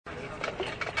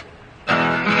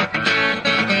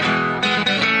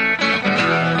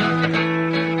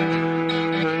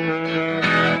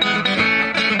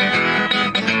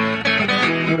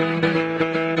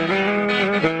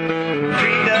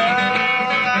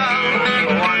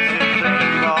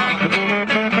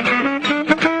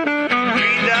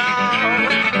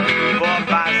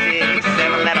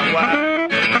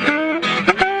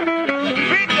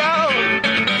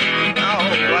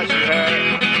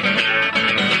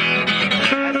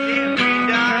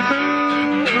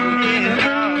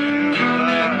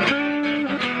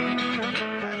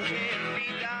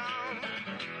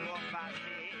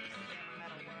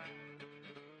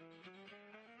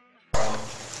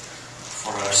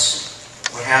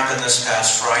happened this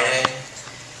past Friday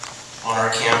on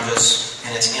our campus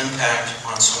and its impact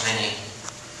on so many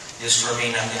is for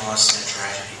me nothing less than a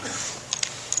tragedy.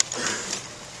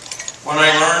 When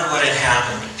I learned what had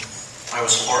happened, I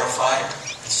was horrified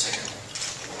and sickened.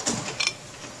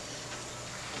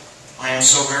 I am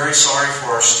so very sorry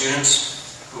for our students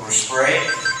who were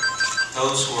sprayed,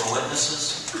 those who were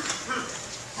witnesses,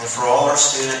 and for all our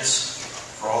students,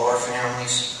 for all our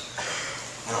families,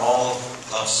 and all of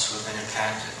us who have been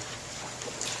impacted.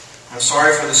 I'm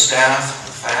sorry for the staff,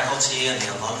 the faculty, and the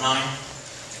alumni,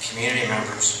 the community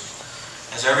members,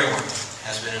 as everyone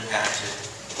has been impacted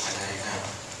by that event.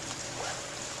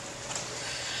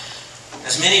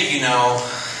 As many of you know,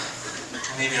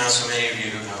 maybe not so many of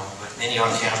you know, but many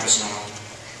on campus know,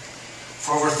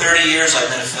 for over 30 years I've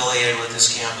been affiliated with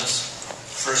this campus,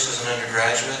 first as an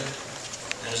undergraduate,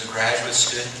 then as a graduate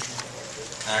student,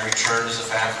 and I returned as a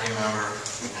faculty member,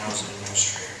 and now as an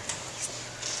administrator.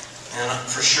 And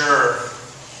for sure,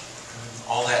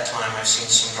 all that time I've seen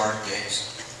some dark days.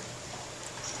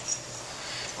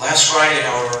 Last Friday,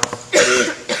 however,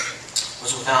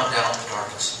 was without doubt the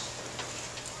darkest.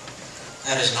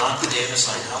 That is not the Davis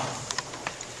I know,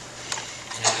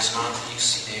 and it is not the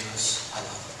UC Davis I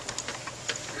love.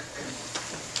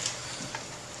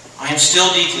 I am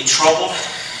still deeply troubled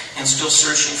and still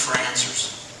searching for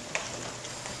answers.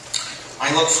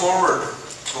 I look forward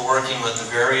to working with the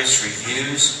various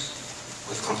reviews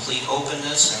with complete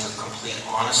openness and with complete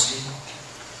honesty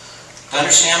to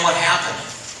understand what happened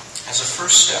as a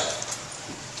first step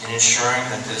in ensuring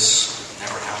that this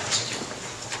never happens again.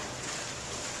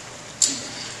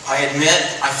 I admit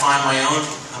I find my own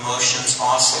emotions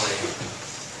oscillating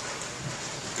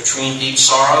between deep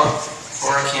sorrow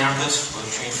for our campus,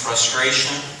 between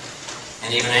frustration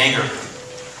and even anger.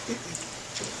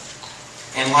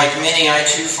 And like many, I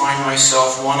too find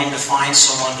myself wanting to find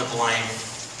someone to blame,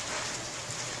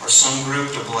 or some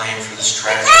group to blame for this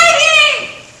tragedy.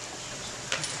 Katehi!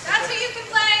 That's who you can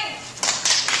blame!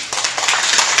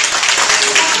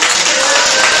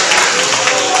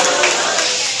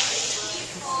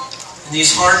 In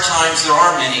these hard times, there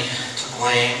are many to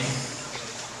blame.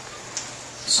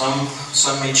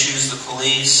 Some may choose the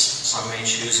police, some may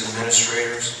choose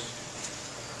administrators.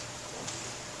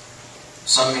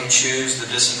 Some may choose the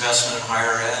disinvestment in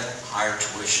higher ed, higher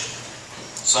tuition.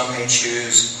 Some may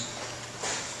choose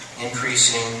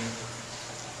increasing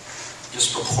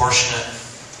disproportionate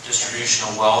distribution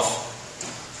of wealth,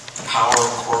 the power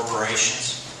of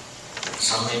corporations.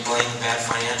 Some may blame the bad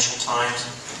financial times.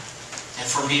 And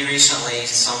for me recently,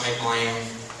 some may blame,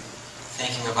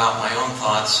 thinking about my own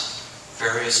thoughts,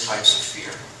 various types of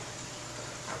fear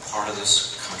that are part of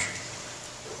this country.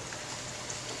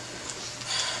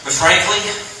 But frankly,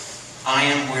 I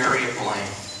am weary of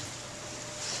blame.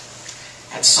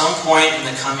 At some point in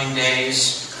the coming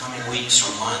days, coming weeks or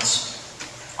months,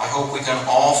 I hope we can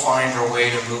all find our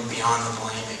way to move beyond the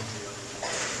blaming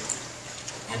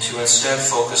and to instead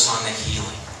focus on the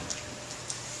healing.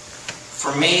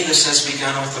 For me, this has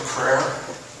begun with a prayer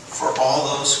for all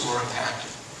those who are impacted.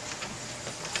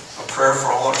 A prayer for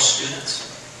all our students,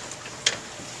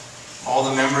 all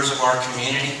the members of our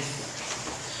community,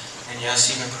 and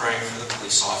yes, even praying for the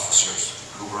police officers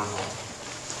who were involved.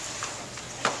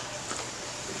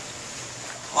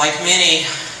 Like many,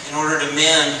 in order to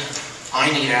mend, I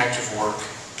need active work.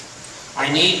 I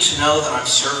need to know that I'm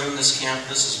serving this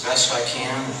campus as best I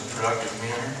can in a productive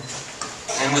manner.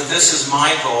 And with this as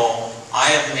my goal,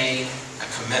 I have made a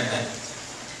commitment,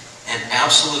 an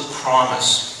absolute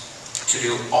promise to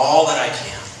do all that I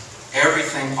can,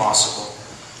 everything possible,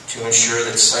 to ensure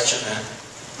that such event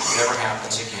never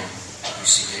happens again at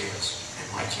UC Davis and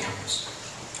my campus.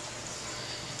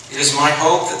 It is my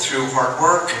hope that through hard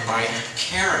work and by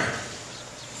caring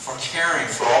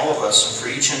for all of us and for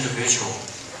each individual,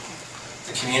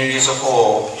 the community as a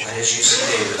whole, that is UC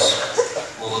Davis,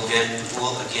 will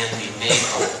again be made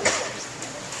whole.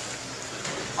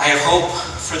 I have hope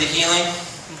for the healing,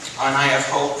 and I have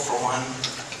hope for one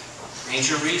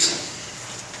major reason,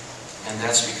 and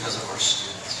that's because of our students.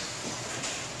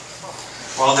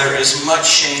 While there is much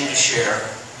shame to share,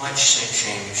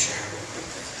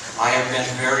 I have been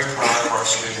very proud of our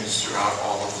students throughout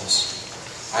all of this.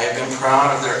 I have been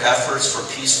proud of their efforts for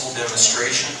peaceful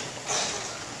demonstration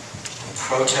and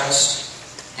protest,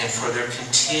 and for their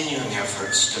continuing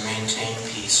efforts to maintain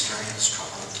peace during this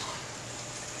troubling time.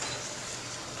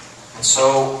 And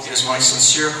so it is my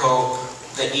sincere hope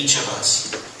that each of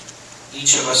us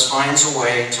finds a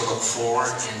way to look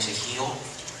forward and to heal.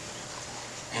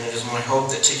 And it is my hope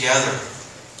that together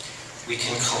we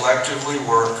can collectively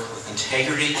work with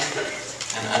integrity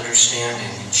and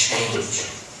understanding and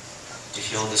change to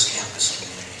heal this campus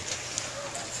community.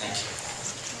 Thank you.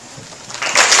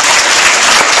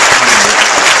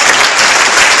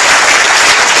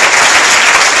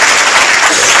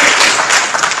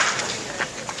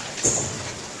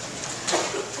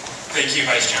 Thank you,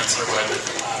 Vice Chancellor Wood.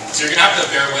 So you're going to have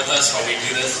to bear with us while we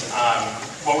do this.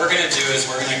 What we're going to do is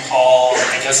we're going to call,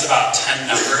 I guess, about 10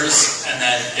 numbers, and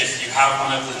then if you have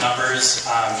one of the numbers,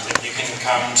 if you can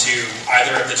come to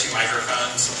either of the two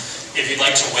microphones. If you'd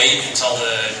like to wait until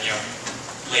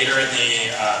later in the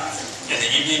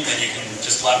evening, then you can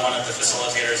just let one of the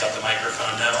facilitators at the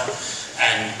microphone know,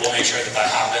 and we'll make sure that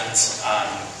happens,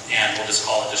 and we'll just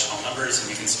call additional numbers,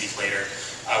 and you can speak later.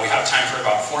 We have time for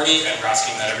about 40, and we're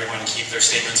asking that everyone keep their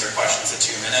statements or questions at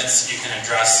 2 minutes. You can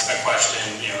address a question,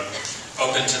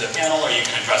 open to the panel, or you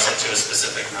can address it to a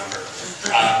specific number.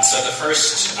 So the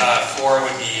first four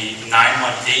would be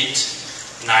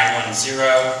 918,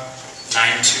 910,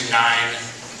 929,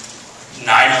 909,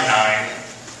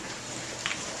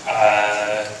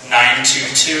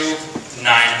 922,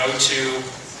 902,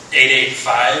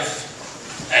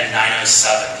 885, and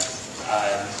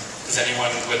 907. Is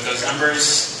anyone with those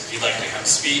numbers? If you'd like to come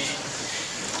speak.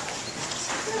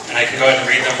 And I can go ahead and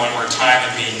read them one more time.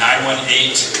 It would be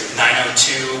 918,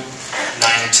 902,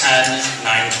 910,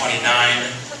 929,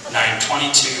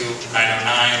 922,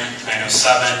 909,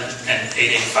 907, and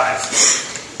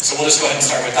 885. So we'll just go ahead and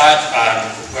start with that.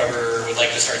 Whoever would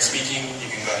like to start speaking,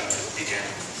 you can go ahead and begin.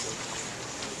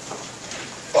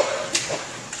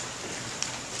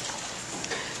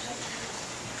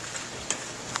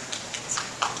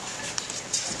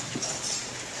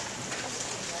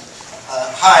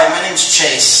 Hi, my name's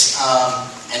Chase,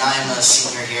 and I'm a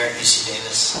senior here at UC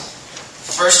Davis.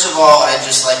 First of all, I'd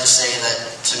just like to say that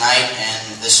tonight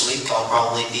and this week I'll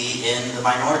probably be in the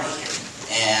minority here.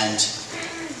 And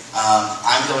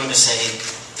I'm going to say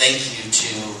thank you to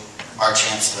our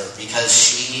Chancellor, because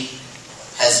she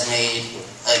has made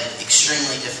an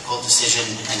extremely difficult decision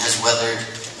and has weathered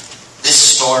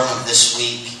this storm of this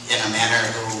week in a manner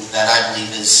that I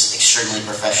believe is extremely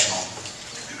professional.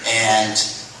 And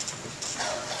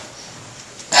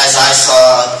as I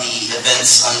saw the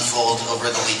events unfold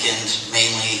over the weekend,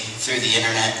 mainly through the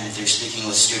internet and through speaking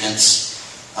with students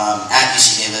at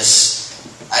UC Davis,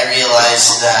 I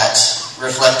realized that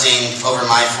reflecting over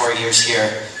my 4 years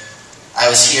here, I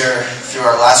was here through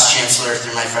our last Chancellor,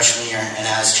 through my freshman year, and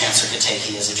as Chancellor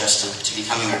Katehi has adjusted to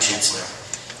becoming our Chancellor.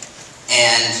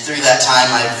 And through that time,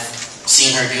 I've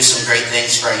seen her do some great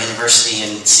things for our university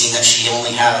and seen that she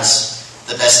only has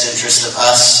the best interest of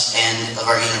us and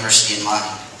of our university in mind.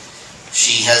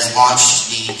 She has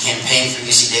launched the campaign for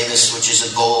UC Davis, which is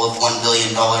a goal of $1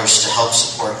 billion to help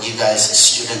support you guys as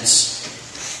students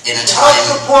in a time...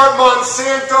 Help support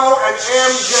Monsanto and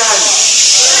Amgen.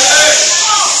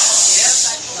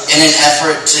 In an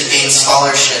effort to gain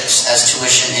scholarships as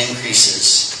tuition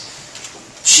increases.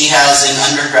 She has an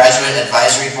undergraduate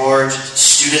advisory board,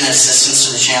 student assistants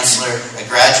to the Chancellor, a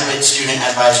graduate student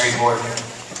advisory board,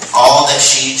 all that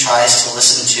she tries to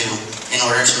listen to in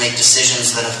order to make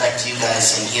decisions that affect you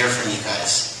guys and hear from you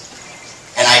guys.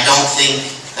 And I don't think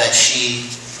that she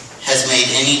has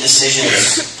made any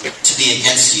decisions to be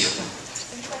against you.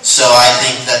 So I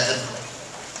think that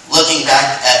looking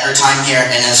back at her time here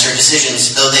and as her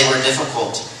decisions, though they were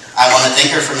difficult, I want to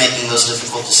thank her for making those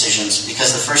difficult decisions,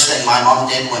 because the first thing my mom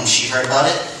did when she heard about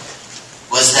it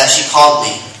was that she called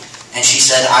me and she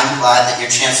said, "I'm glad that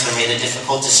your Chancellor made a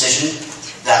difficult decision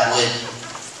that would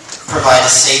provide a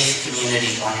safe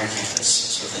community on your campus."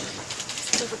 So thank you.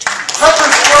 Pepper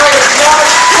spray is not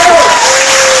good.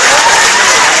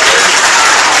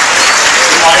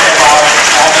 We want to allow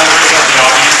all members of the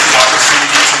audience the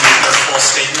opportunity to make their full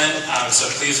statement, so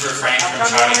please refrain from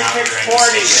shouting out during the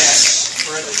statement.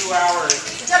 We're at 2 hours.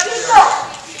 Can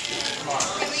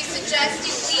we suggest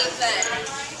you leave then?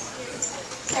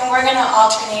 And we're going to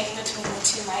alternate between the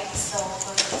two mics, so we'll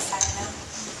go to the second now.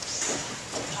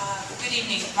 Good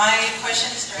evening. My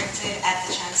question is directed at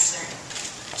the Chancellor.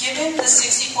 Given the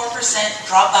 64%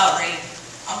 dropout rate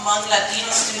among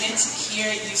Latino students here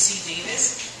at UC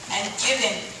Davis, and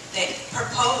given the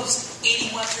proposed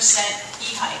 81%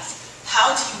 fee hikes,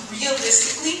 how do you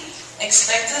realistically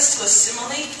expect us to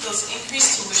assimilate those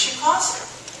increased tuition costs?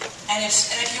 And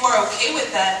if you are okay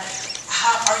with that,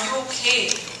 how are you okay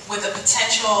with a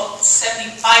potential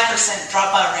 75%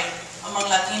 dropout rate among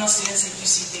Latino students at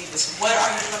UC Davis? What are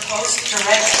your proposed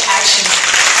direct actions to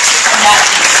combat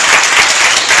this?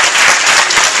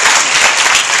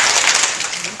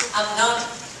 I'm not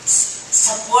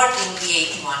supporting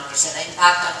the 81%. In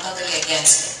fact, I'm totally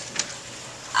against it.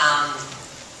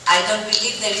 I don't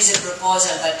believe there is a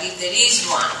proposal, but if there is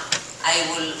one, I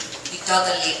will be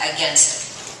totally against it.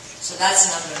 So that's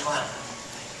number one.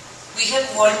 We have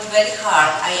worked very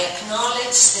hard. I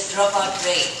acknowledge the dropout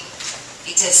rate.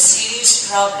 It's a serious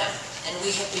problem, and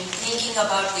we have been thinking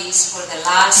about this for the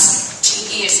last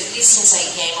 2 years, at least since I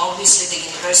came. Obviously, the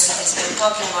university has been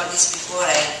talking about this before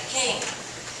I came.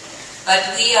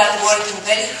 But we are working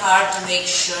very hard to make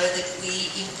sure that we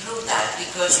improve that,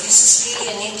 because this is really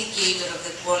an indicator of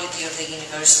the quality of the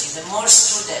university. The more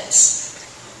students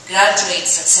graduate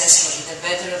successfully, the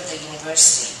better of the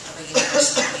university we are.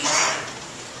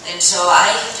 And so I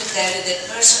have to tell you that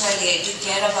personally I do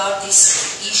care about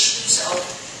these issues of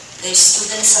the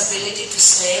students' ability to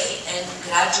stay and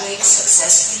graduate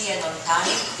successfully and on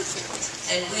time.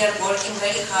 And we are working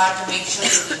very hard to make sure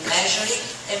that we measure it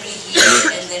every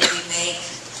year, and then we make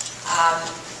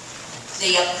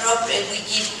we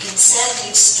give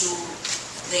incentives to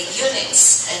the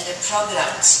units and the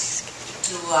programs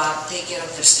to take care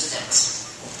of their students.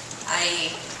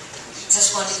 I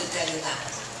just wanted to tell you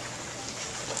that.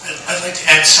 I'd like to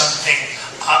add something.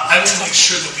 I will make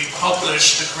sure that we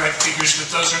publish the correct figures,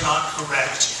 but those are not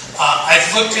correct. I've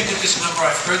looked into this number.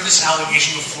 I've heard this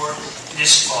allegation before. It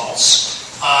is false.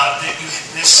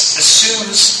 This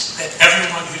assumes that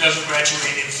everyone who doesn't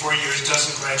graduate in 4 years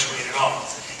doesn't graduate at all.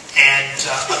 And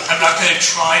I'm not going to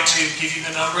try to give you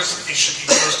the numbers. They should be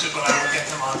posted, but I will get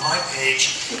them on my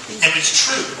page. And it's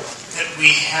true that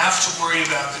we have to worry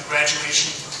about the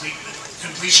graduation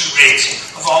completion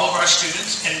rates of all of our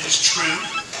students, and it is true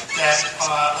that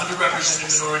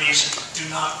underrepresented minorities do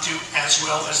not do as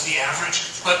well as the average,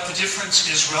 but the difference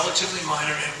is relatively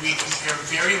minor, and we compare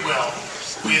very well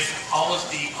with all of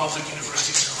the public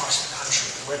universities across the country.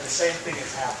 Where the same thing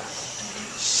has happened.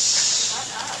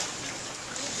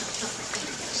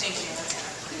 Thank you.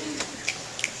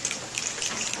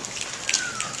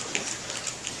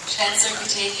 Chancellor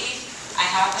Katehi, I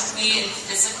have with me in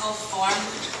physical form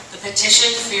the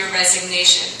petition for your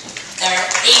resignation. There are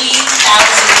 80,000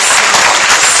 signatures.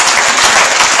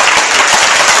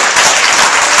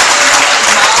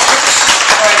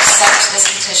 Acknowledge or accept this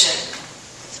petition.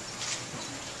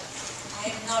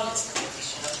 I acknowledge the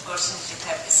petition. Of course, if you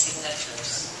have the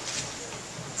signatures,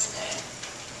 it's there.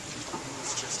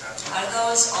 Are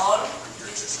those all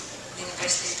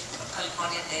University of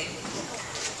California Day?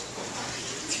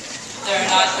 There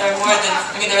are more than,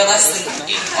 there are less than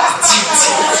 80,000 students.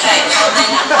 That's right.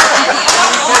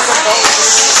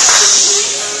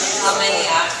 How many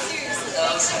are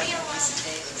those are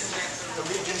participating?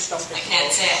 I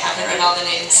can't say I haven't heard all the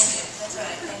names. That's all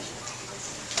right. Thank you.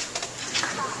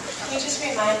 Can you just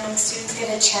remind when students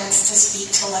get a chance to speak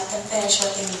to let them finish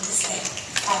what they need to say?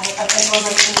 Up until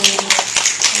the community.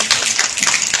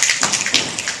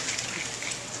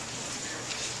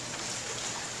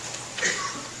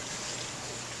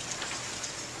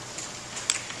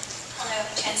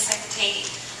 Chancellor Katehi.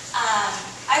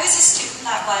 I was a student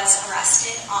that was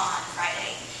arrested on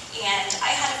Friday, and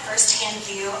I had a first-hand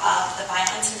view of the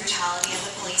violence and brutality of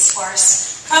the police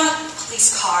force from a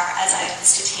police car as I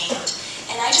was detained.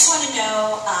 And I just want to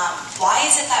know, why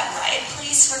is it that riot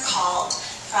police were called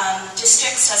from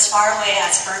districts as far away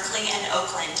as Berkeley and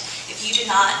Oakland if you did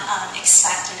not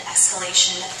expect an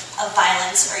escalation of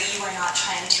violence, or you were not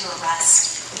trying to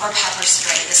arrest or pepper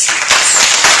spray the students?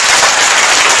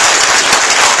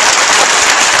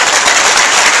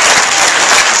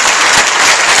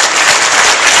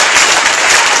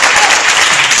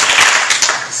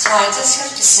 So I just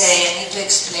have to say, I need to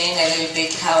explain a little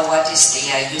bit what is the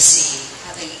UC,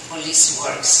 how the police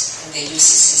works in the UC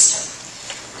system.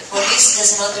 The police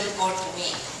does not report to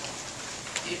me.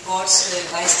 It reports to the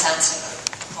Vice Chancellor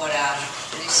for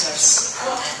resource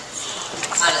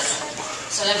management.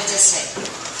 So let me just say,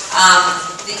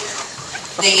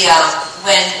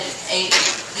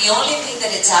 the only thing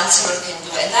that a Chancellor can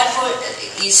do, and that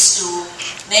is to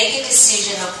make a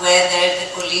decision of whether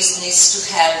the police needs to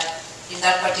help in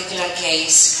that particular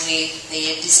case with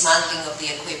the dismantling of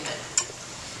the equipment.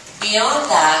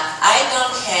 Beyond that, I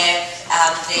don't have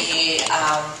the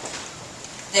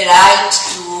right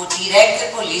to direct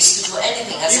the police to do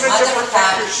anything. As a matter of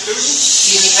fact, the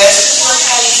University of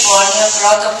California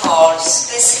protocols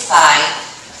specify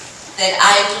that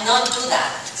I do not do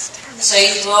that. So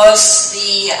it was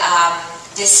the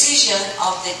decision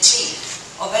of the chief,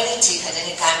 of any chief at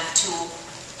any time, to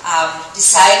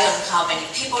decide on how many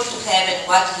people to have and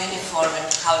what uniform and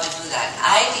how to do that.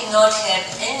 I did not have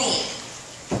any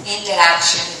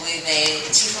interaction with the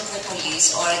chief of the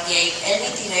police or gave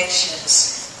any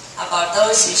directions about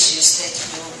those issues that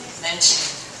you mentioned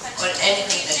or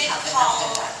anything that happened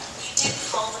after that. You did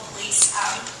call the police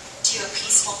out to a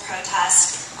peaceful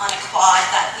protest on a quad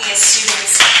that we as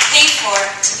students pay for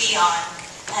to be on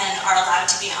and are allowed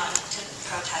to be on to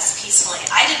protest peacefully.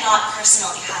 I did not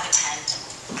personally have a tent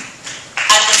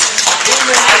at the time. I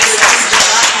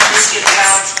was Get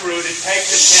down through to take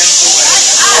the tent away.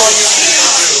 That's all you need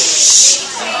to do.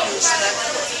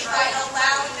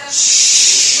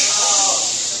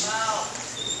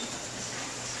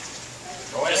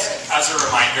 As a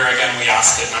reminder, again, we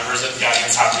ask that members of the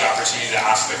audience have the opportunity to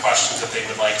ask the questions that they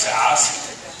would like to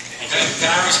ask.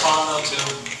 Can I respond though too?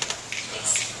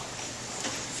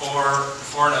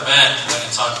 For an event when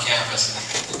it's on campus,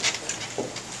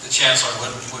 the chancellor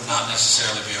would not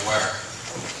necessarily be aware.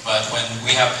 But when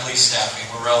we have police staffing,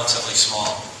 we're relatively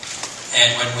small.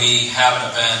 And when we have an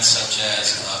event such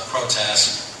as a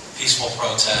protest, peaceful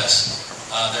protest,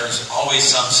 there's always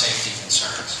some safety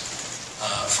concerns.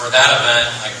 For that event,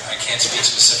 I can't speak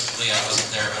specifically, I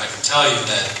wasn't there, but I can tell you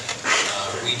that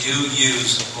we do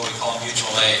use what we call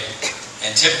mutual aid.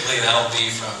 And typically that'll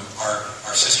be from our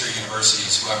sister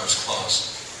universities, whoever's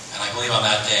close. And I believe on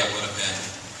that day it would have been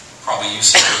probably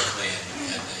UC Berkeley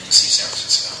and UC San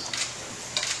Francisco.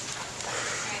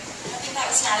 I think that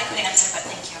was an adequate answer, but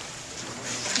thank you.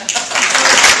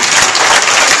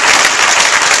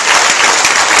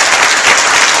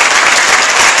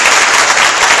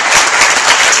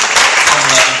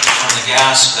 From the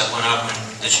gasp that went up when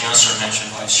the Chancellor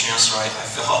mentioned Vice Chancellor, I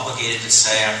feel obligated to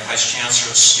say I'm Vice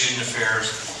Chancellor of Student Affairs,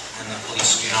 and the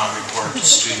police do not report to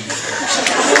Student Affairs.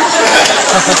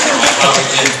 Well, we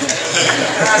did.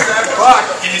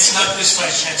 And it's not this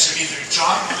Vice Chancellor either.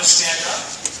 John, you want to stand up?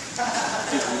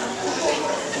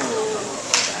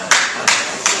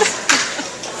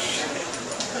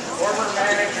 Former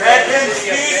manager. Let him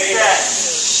speak that.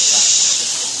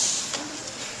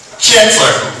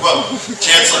 Chancellor,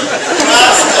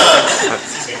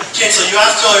 Chancellor, you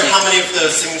asked earlier how many of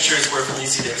those signatures were from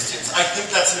UC Davis students. I think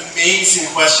that's an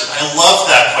amazing question. I love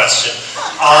that question.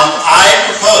 I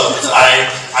propose,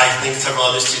 I think several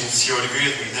other students here would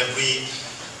agree with me, that we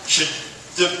should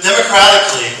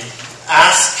democratically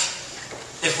ask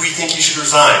if we think you should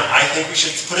resign. I think we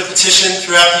should put a petition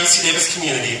throughout the UC Davis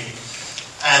community,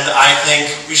 and I think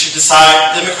we should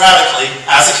decide democratically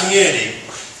as a community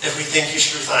if we think you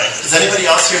should resign. Does anybody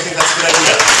else here think that's a good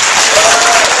idea?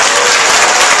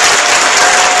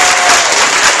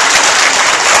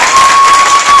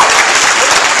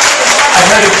 I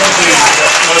heard it completely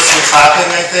mostly clapping,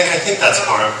 I think that's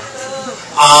form.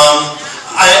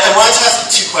 I wanted to ask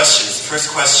you two questions. The first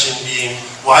question being,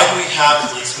 why do we have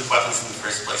police with weapons in the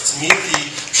first place? To me, the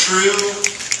true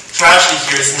tragedy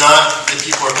here is not that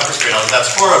people are pepper sprayed, although that's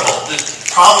horrible. The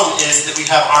problem is that we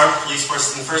have armed police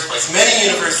forces in the first place. Many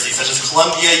universities, such as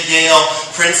Columbia, Yale,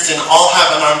 Princeton, all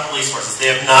have unarmed police forces. They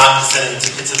have not descended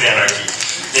into pits of anarchy.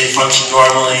 They function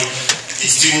normally. The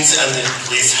students and the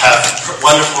police have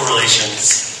wonderful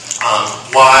relations.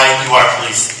 Why do our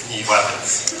police need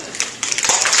weapons?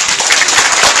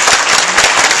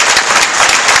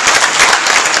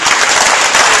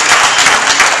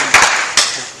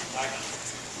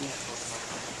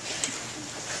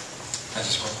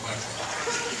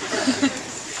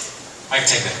 I can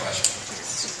take that question.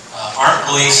 Armed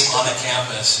police on the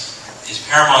campus is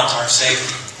paramount to our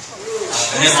safety.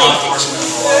 Been in law enforcement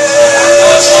for a long time.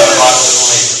 That's not a popular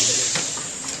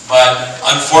belief. But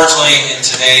unfortunately, in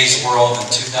today's world, in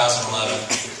 2011,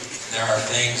 there are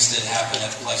things that happen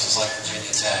at places like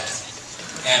Virginia Tech.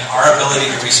 And our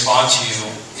ability to respond to you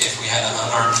if we had an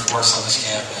unarmed force on this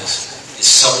campus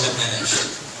is so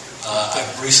diminished.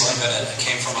 I've recently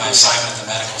came from my assignment at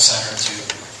the medical center to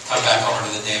come back over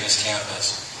to the Davis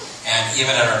campus. And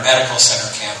even at our medical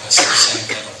center campus, the same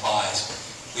thing applies.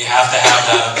 We have to have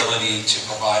that ability to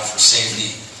provide for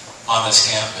safety on this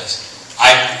campus.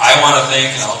 I want to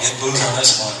think, and I'll get booed on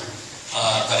this one,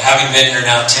 but having been here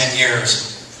now 10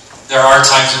 years, there are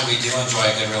times that we do enjoy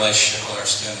a good relationship with our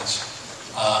students.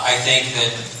 I think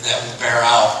that will bear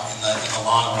out in the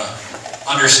long run.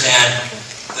 Understand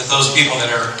that those people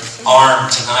that are armed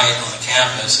tonight on the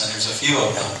campus, and there's a few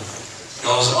of them,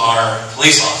 those are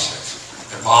police officers.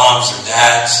 Their moms, their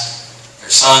dads, their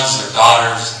sons, their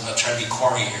daughters. I'm not trying to be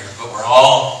corny here, but we're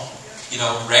all,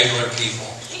 regular people.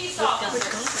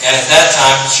 And at that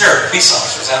time, sure, peace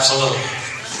officers, absolutely.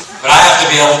 But I have to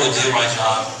be able to do my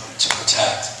job to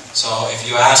protect. So if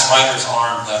you ask why there's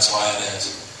armed, that's why it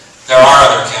is. There are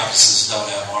other campuses that don't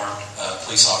have armed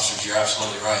police officers. You're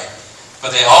absolutely right.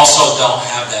 But they also don't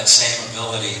have that same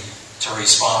ability to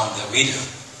respond that we do.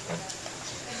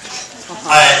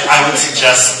 I would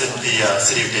suggest that the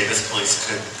City of Davis Police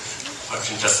could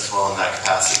function just as well in that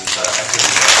capacity, but I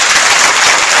couldn't.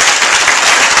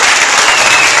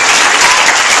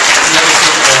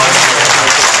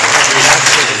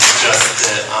 It's just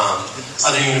that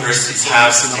other universities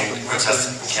have sustained protests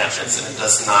in campus, and it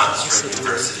does not destroy the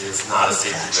university. It's not a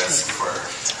safety risk for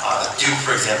Duke,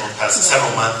 for example, passed a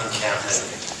several-month encampment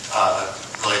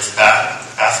related to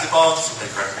basketball. Somebody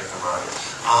correct me if I'm wrong.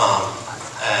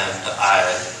 And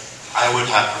I would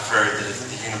have preferred that if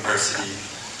the university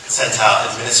sent out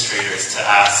administrators to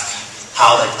ask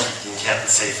how they keep the encampment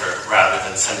safer rather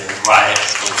than sending riot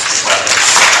groups with weapons.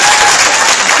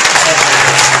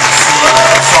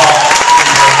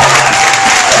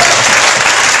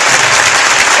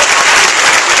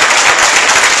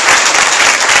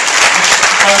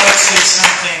 I'd like to say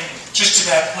something just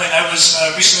to that point. I was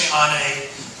recently on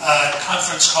a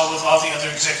conference call with all the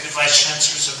other executive vice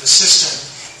chancellors of the system,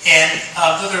 and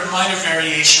though there are minor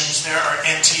variations, there are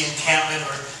anti-encampment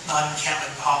or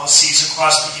non-encampment policies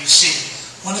across the UC.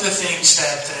 One of the things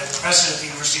that the president of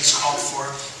the university has called for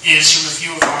is a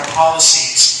review of our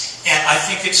policies, and I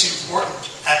think it's important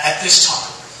at this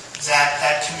time that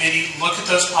that committee look at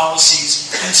those policies,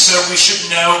 and so we should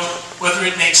know whether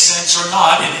it makes sense or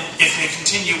not, and if they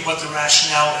continue, what the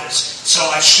rationale is. So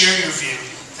I share your view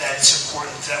that it's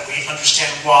important that we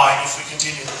understand why if we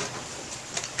continue them.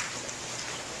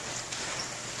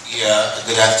 Yeah,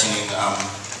 good afternoon.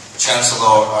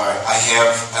 Chancellor,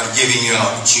 I'm giving you an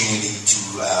opportunity to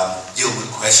deal with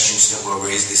questions that were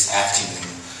raised this afternoon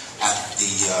at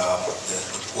the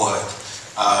court.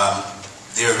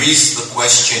 There is the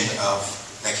question of,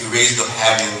 like you raised, of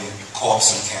having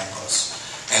cops on campus.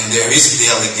 And there is the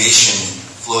allegation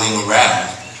floating around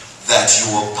that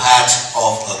you were part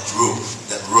of a group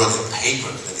that wrote a paper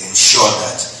that ensured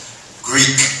that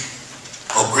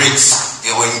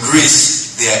in Greece,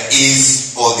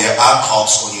 there are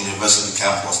cops on university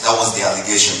campus. That was the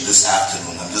allegation this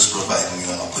afternoon. I'm just providing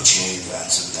you an opportunity to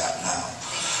answer that now.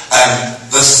 And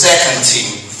the second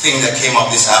thing that came up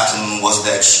this afternoon was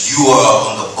that you were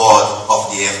on the board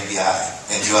of the FBI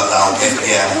and you allowed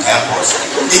FBI on campus.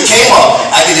 It came up.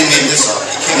 I didn't make this up.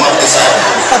 It came up this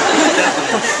afternoon.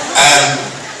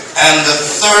 And the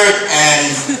third,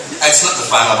 and it's not the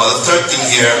final, but the third thing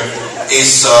here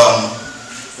is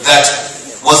that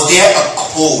was there a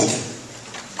code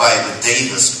by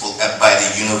the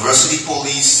university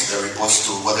police that reports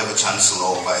to whatever chancellor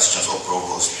or vice chancellor or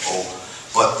provost,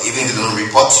 but even if they don't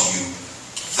report to you,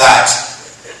 that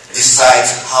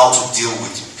decides how to deal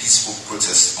with peaceful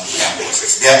protests on campus?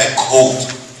 Is there a code?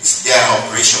 Is there an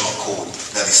operational code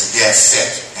that is there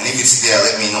set? And if it's there,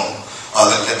 let me know.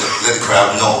 Let the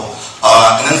crowd know.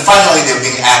 And then finally, there have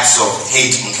been acts of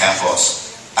hate on campus.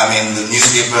 I mean, the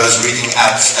newspapers reading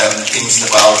out things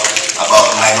about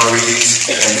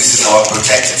minorities, and this is our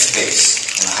protected space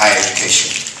in higher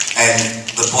education. And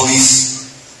the police,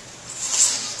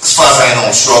 as far as I know,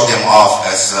 shrug them off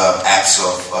as acts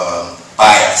of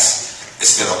bias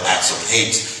instead of acts of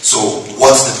hate. So,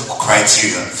 what's the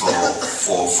criterion for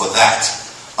that?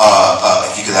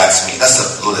 If you could ask me, that's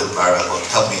a loaded barrel, but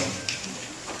help me.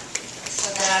 So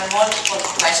there are multiple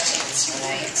questions,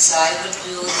 right? So I will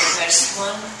do the first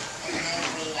one, and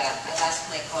then I'll ask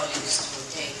my colleagues to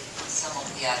take some of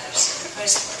the others. So the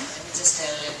first one, let me just tell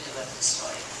a little bit about the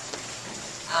story.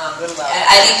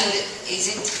 I need to, is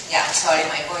it? Yeah, sorry,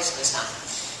 my voice goes down.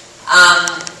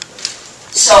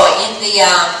 So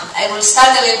I will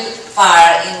start a little bit far.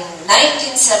 In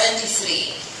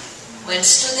 1973, when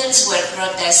students were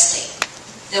protesting,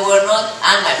 they were not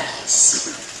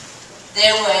anarchists. They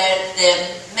were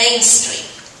the mainstream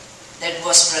that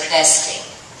was protesting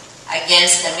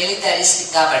against the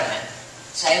militaristic government.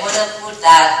 So I want to put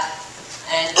that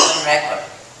on record.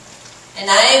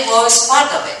 And I was part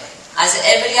of it, as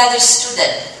every other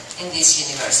student in these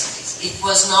universities. It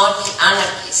was not the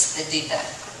anarchists that did that.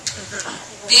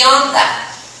 Beyond that,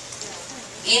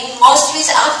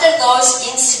 after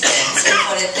those incidents, and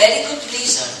for a very good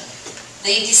reason,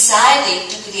 they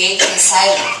decided to create an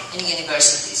asylum in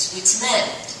universities, which meant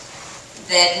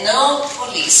that no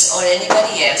police or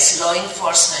anybody else, law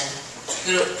enforcement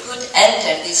group, could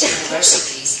enter these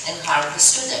universities and harm the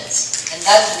students. And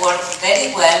that worked very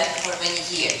well for many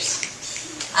years.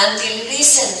 Until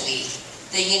recently,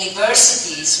 the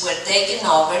universities were taken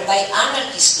over by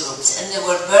anarchist groups and they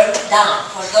were burned down.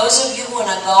 For those of you who want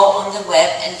to go on the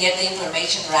web and get the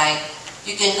information right,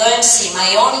 you can go and see.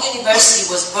 My own university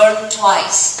was burned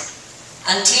twice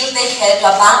until they had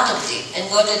to abandon it and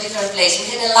go to a different place.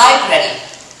 We had a library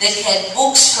that had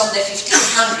books from the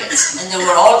 1500s and they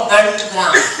were all burned to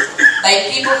ground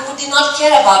by people who did not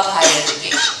care about higher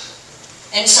education.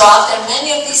 And so after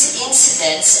many of these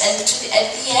incidents, and at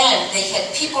the end they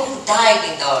had people who died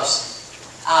in those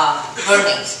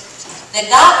burnings, the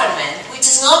government, which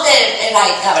is not a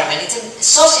right government, it's a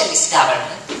socialist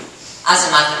government, as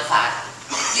a matter of fact,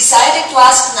 decided to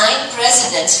ask 9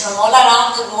 presidents from all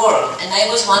around the world, and I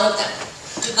was one of them,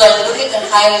 to go and look at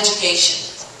higher education.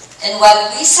 And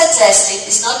what we suggested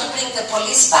is not to bring the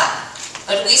police back,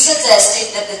 but we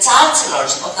suggested that the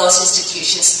chancellors of those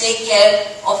institutions take care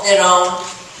of their own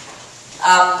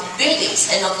buildings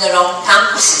and of their own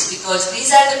campuses, because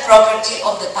these are the property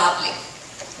of the public.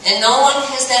 And no one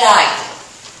has the right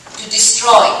to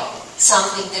destroy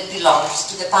something that belongs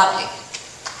to the public.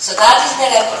 So that is the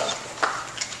record.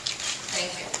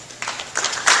 Thank you.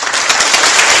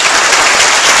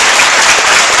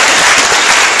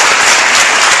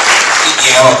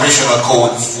 You have operational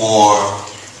code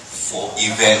for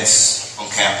events on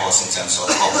campus in terms of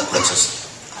public protest.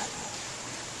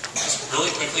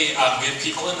 Really quickly, we have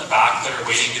people in the back that are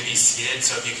waiting to be seated,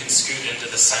 so if you can scoot into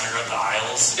the center of the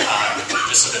aisles,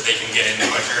 just so that they can get in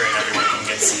quicker and everyone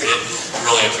can get seated.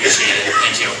 Really appreciate it.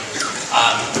 Thank you.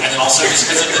 And then also, just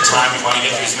because of the time, we want to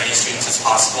get through as many students as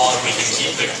possible. If we can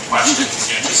keep the questions,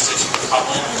 just to a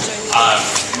couple,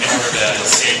 in order to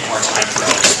save more time for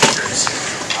other speakers.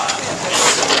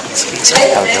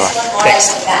 Today, the next one more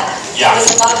after that. Yeah. It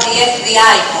was about the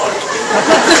FBI board.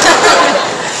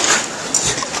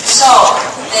 So,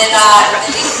 there are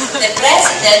the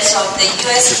presidents of the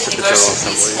U.S.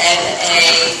 universities have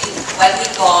what we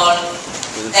call,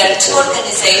 there are 2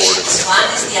 organizations. One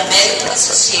is the American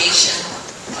Association,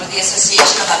 or the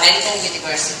Association of American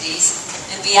Universities,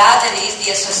 and the other is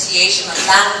the Association of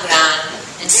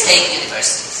Land-Grant and State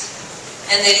Universities.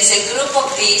 And there is a group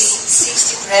of these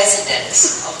 60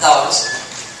 presidents of those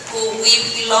who we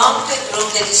belong to a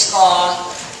group that is called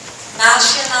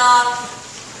National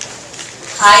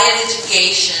Higher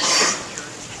Education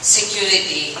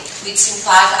Security, which in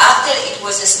fact, after it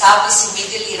was established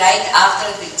immediately right after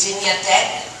Virginia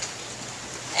Tech,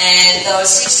 and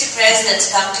those 60 presidents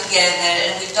come together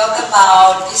and we talk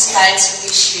about these kinds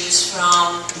of issues,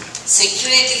 from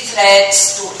security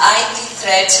threats to IT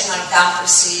threats on our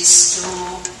campuses, to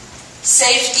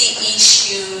safety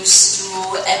issues,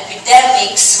 to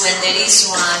epidemics when there is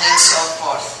one, and so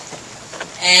forth.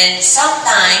 And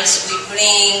sometimes we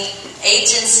bring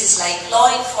agencies like law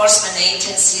enforcement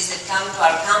agencies that come to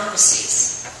our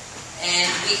campuses, and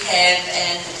we have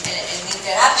an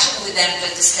interaction with them to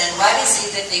understand what is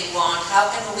it that they want, how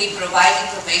can we provide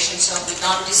information so we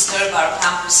don't disturb our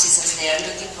campuses as they are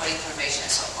looking for information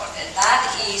and so forth. And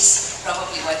that is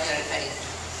probably what you're referring to.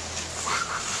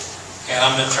 Okay, and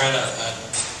I'm going to try to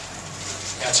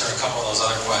answer a couple of those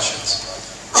other questions.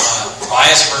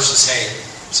 Bias versus hate.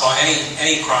 So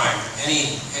any crime,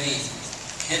 any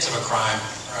hint of a crime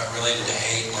related to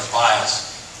hate or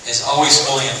bias is always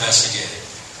fully investigated.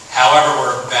 However,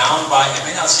 we're bound by, it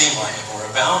may not seem like it, but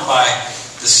we're bound by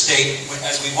the state,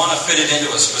 as we want to fit it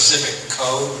into a specific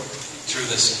code through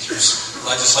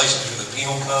legislation, through the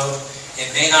penal code, it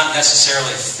may not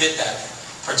necessarily fit that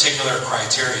particular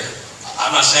criteria.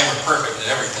 I'm not saying we're perfect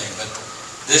at everything, but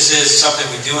this is something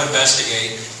we do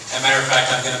investigate. As a matter of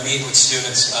fact, I'm going to meet with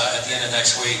students at the end of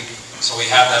next week, so we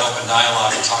have that open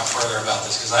dialogue and talk further about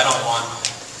this, because I don't want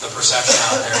the perception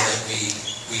out there that we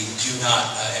do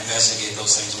not investigate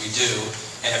those things. We do,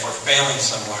 and if we're failing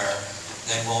somewhere,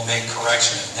 then we'll make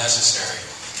correction if necessary.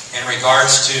 In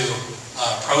regards to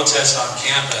protests on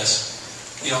campus,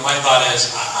 my thought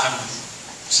is, I'm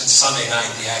since Sunday night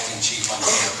the acting chief on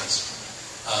campus.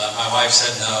 My wife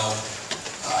said no.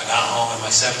 I got home and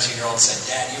my 17-year-old said,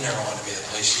 "Dad, you never wanted to be the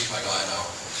police chief." I go, "I know."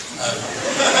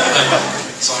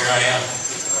 So here I am.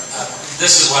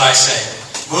 This is what I say.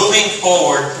 Moving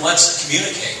forward, let's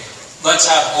communicate. Let's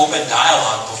have open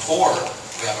dialogue before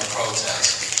we have a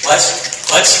protest.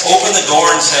 Let's open the door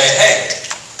and say, hey,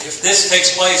 if this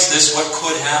takes place, this is what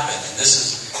could happen. And this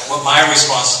is what my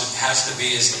response has to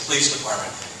be as the police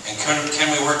department. And can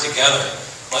we work together?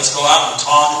 Let's go out and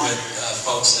talk with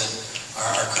folks that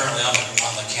are currently on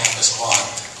the campus quad.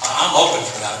 I'm open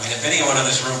for that. I mean, if anyone in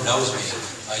this room knows me,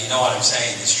 you know what I'm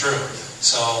saying is true.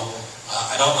 So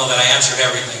I don't know that I answered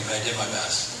everything, but I did my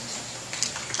best.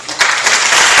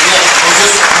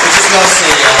 I was just going to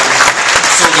say,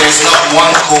 so there's not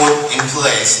one code in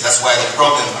place. That's why the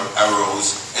problem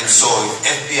arose. And so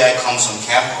if FBI comes on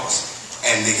campus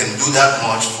and they can do that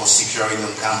much for security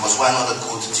on campus, why not a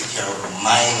code to take care of a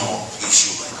minor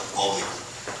issue like a public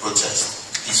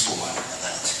protest, peaceful one like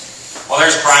that? Well,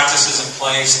 there's practices in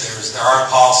place. There are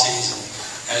policies,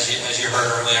 and as you heard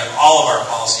earlier, all of our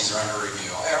policies are under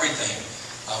review. Everything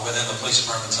within the police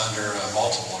department's under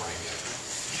multiple review.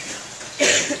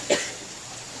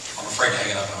 I'm afraid to hang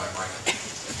it up on my brain.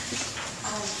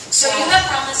 So you have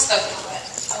promised.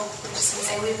 Oh, I'm just going to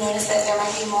say, we've noticed that there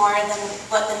might be more than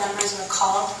what the numbers were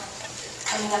called.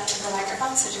 coming up to the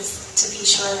microphone, so just to be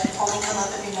sure that only come up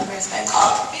if your number has been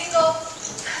called. Bingo.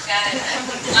 Got it.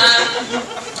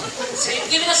 So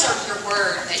you've given us your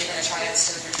word that you're going to try to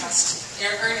instill your trust,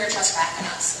 earn your trust back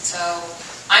in us. And so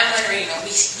I'm wondering,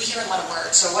 we hear a lot of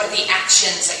words. So what are the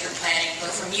actions that you're planning,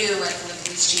 both from you and from the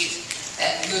police chief,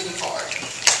 that moving forward?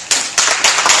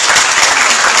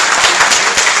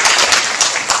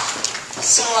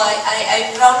 So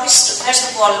I promised, first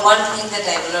of all, one thing that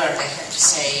I've learned, I have to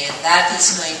say, and that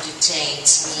is going to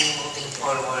change me moving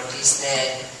forward, is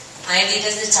that I need,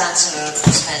 as the Chancellor, to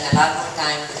spend a lot more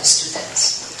time with the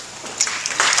students.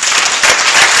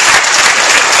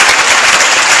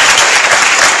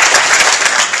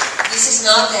 This is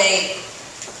not a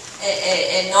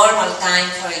normal time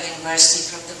for a university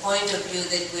from the point of view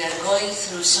that we are going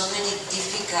through so many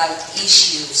difficult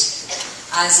issues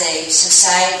as a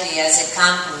society, as a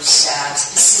campus,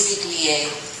 specifically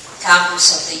a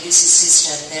campus of the UC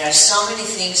system. There are so many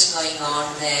things going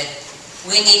on that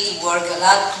we need to work a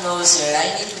lot closer.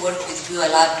 I need to work with you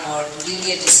a lot more to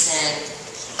really understand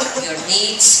your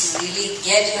needs, to really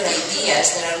get your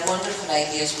ideas. There are wonderful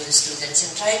ideas with the students,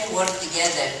 and try to work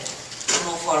together to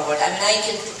move forward. I mean, I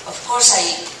can, of course,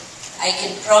 I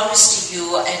can promise to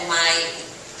you, and my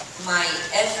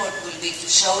effort will be to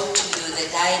show to you that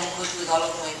I am good with all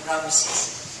of my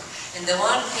promises. And the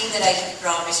one thing that I have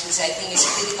promised, which I think is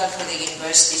critical for the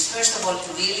university, is first of all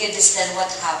to really understand what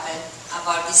happened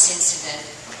about this incident,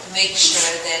 to make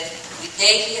sure that we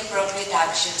take the appropriate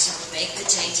actions and to make the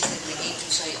changes that we need to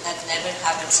so that never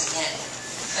happens again.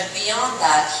 But beyond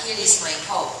that, here is my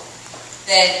hope,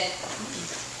 that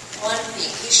one thing,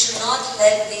 we should not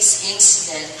let this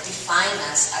incident define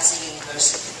us as a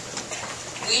university.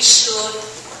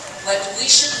 What we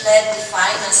should let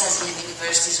define us as a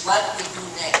university is what we do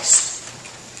next.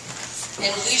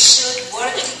 And we should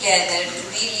work together to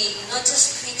really not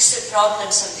just fix the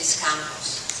problems of this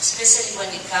campus, especially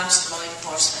when it comes to law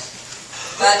enforcement,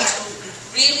 but to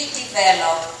really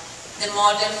develop the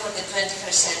model for the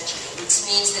 21st century, which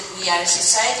means that we are a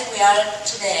society we are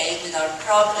today with our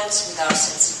problems, with our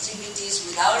sensitivities,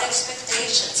 with our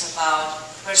expectations about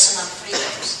personal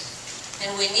freedoms. And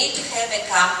we need to have a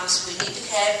campus, we need to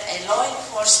have a law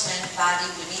enforcement body,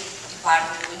 we need a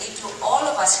department, we need to, all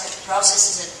of us have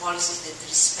processes and policies that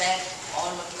respect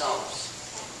all of those.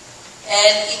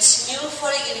 And it's new for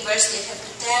a university, I have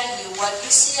to tell you, what you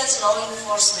see as law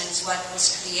enforcement is what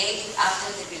was created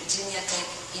after the Virginia Tech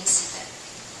incident.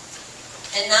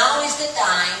 And now is the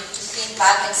time to think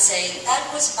back and say, that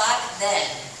was back then,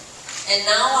 and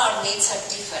now our needs are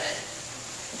different.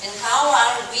 And how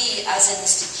are we as an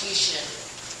institution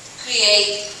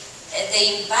create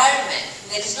the environment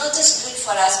that is not just good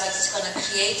for us, but it's going to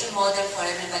create a model for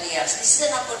everybody else. This is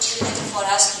an opportunity for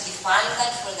us to define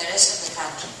that for the rest of the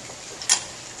country.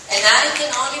 And I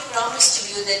can only promise to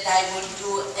you that I will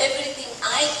do everything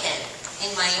I can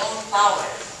in my own power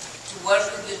to work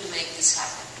with you to make this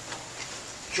happen.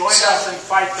 Join us and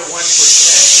fight the 1%.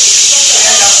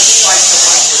 Stand up and fight the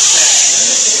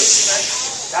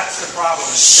 1%. That's the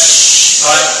problem. So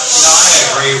I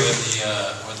agree with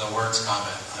the words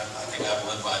comment. I think I've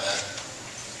lived by that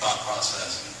thought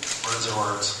process. Words are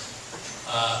words.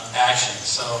 Actions.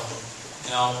 So,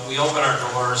 we open our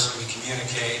doors, we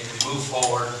communicate, we move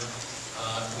forward,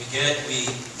 we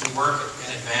work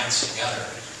in advance together.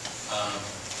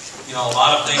 A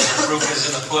lot of things, the proof is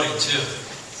in the pudding too.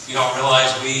 You don't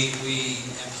realize we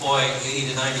employ 80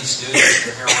 to 90 students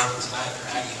that are here working tonight.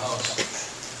 They're Aggie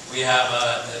hosts. We have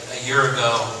a year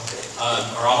ago,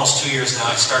 or almost 2 years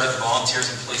now, I started the Volunteers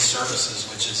in Police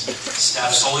Services, which is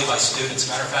staffed solely by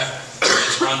students. Matter of fact,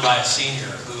 it's run by a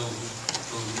senior who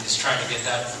is trying to get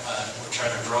that, we're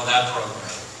trying to grow that program.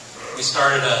 We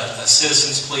started a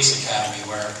Citizens Police Academy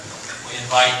where we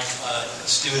invite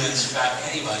students, in fact,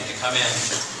 anybody to come in,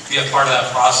 be a part of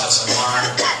that process and learn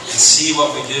and see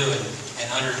what we do and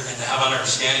have an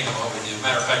understanding of what we do.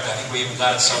 Matter of fact, I think we even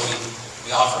got it so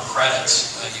we offer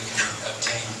credits. You can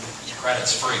obtain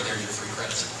credits free. They're your free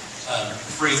credits.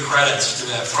 Free credits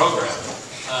through that program.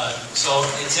 So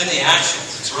it's in the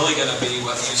actions. It's really going to be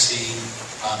what you see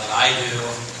that I do,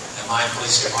 that my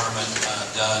police department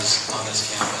does on this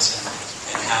campus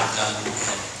and have done. And,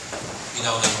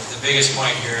 the biggest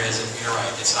point here is that you're right.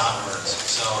 It's not words.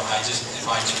 So I just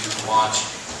invite you to watch.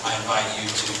 I invite you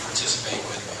to participate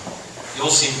with me.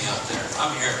 You'll see me out there.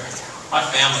 I'm here. My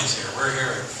family's here. We're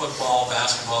here at football,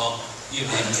 basketball, you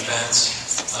name it, events.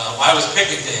 Why was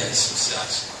picnic day a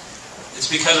success? It's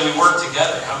because we work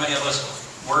together. How many of us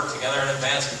work together in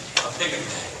advance of picnic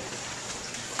day?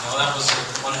 That was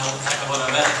one heck of an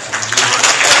event. We worked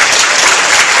together.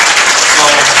 So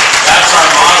that's our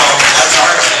motto. That's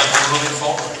our example moving forward.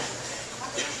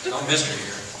 welcome Mr.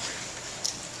 here.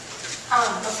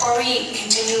 Before we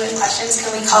continue with questions,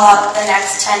 can we call out the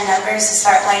next 10 numbers to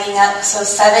start lining up? So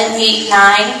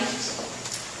 789,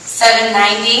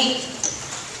 790,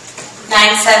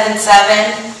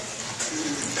 977,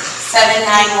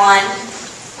 791,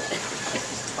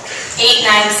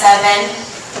 897,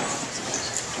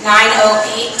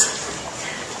 908,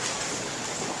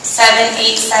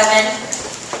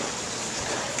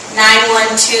 787,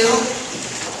 912,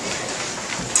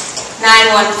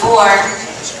 914,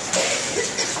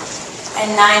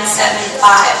 and 975.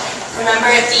 Remember,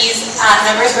 if these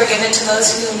numbers were given to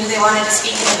those who knew they wanted to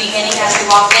speak in the beginning as we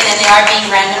walked in, and they are being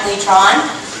randomly drawn.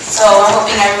 So we're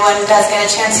hoping everyone does get a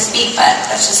chance to speak, but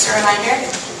that's just a reminder.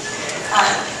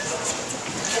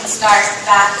 We can start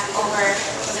back over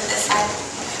to this side.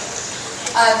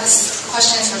 This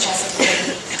question is for Chancellor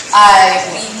Katehi.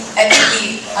 I think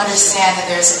we understand that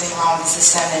there is something wrong with the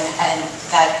system and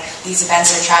that these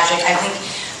events are tragic. I think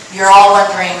you're all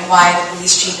wondering why the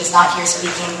police chief is not here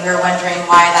speaking. We're wondering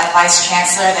why that vice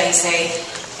chancellor that you say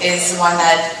is the one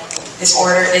that this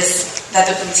order is, that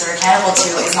the police are accountable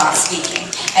to, is not speaking.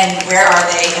 And where are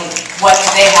they and what do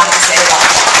they have to say about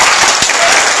that?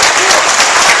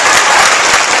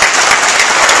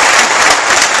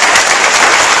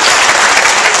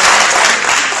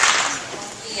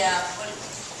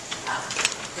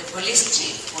 The police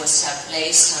chief was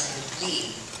placed on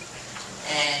leave,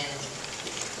 and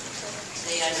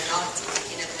they are not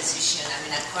in a position,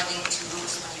 according to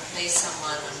rules, when you place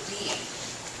someone on leave,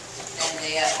 then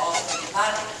they are off the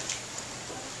department,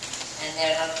 and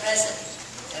they are not present,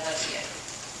 they are not here.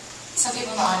 Some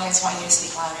people in the audience want you to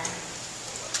speak louder.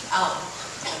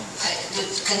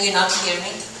 Can you not hear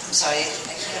me? I'm sorry,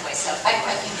 I hear myself. I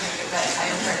can hear you, but I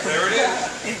haven't heard it. There it is.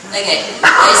 Okay,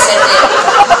 I said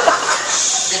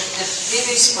that the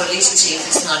previous police chief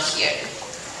is not here.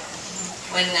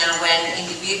 When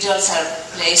individuals are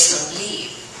placed on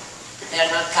leave, they are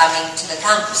not coming to the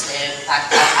campus. They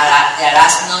are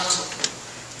asked not to.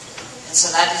 And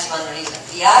so that is one reason.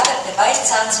 The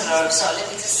vice chancellor, so let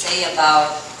me just say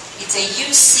about, it's a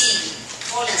UC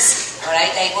policy, all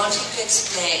right? I want you to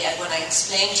explain, when I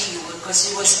explained to you,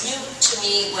 because it was new to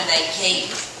me when I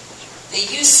came. The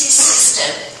UC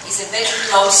system is a very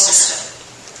closed system.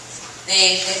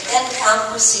 The 10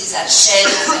 campuses are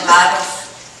sharing a lot of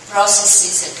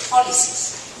processes and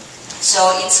policies. So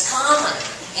it's common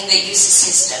in the UC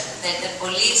system that the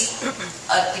police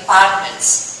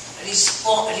departments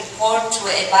report to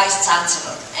a vice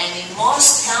chancellor, and in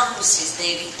most campuses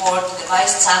they report to the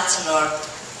vice chancellor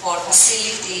for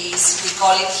facilities. We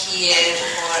call it here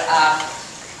for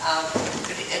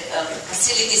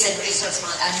facilities and resource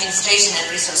administration and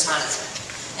resource management.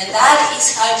 And that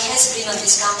is how it has been on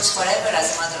this campus forever,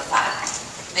 as a matter of fact.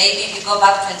 Maybe if you go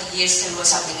back 20 years, there was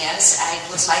something else. It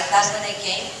was like that when I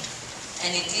came.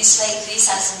 And it is like this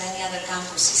as in many other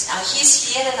campuses. Now, he's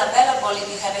here and available if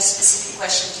you have a specific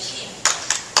question to him.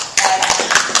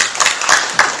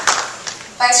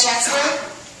 Vice Chancellor,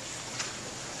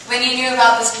 when you knew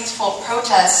about this peaceful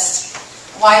protest,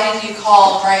 why did you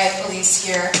call riot police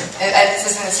here? This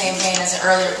is in the same vein as an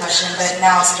earlier question, but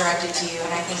now it's directed to you,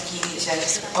 and I think you need to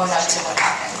own up to what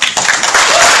happened.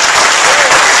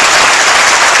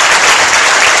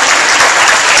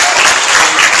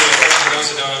 For those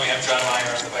who don't know me, I'm John Meyer.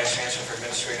 I'm the Vice Chancellor for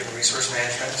Administrative and Resource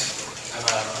Management. I'm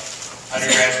an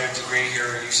undergraduate degree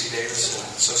here at UC Davis in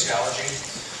sociology,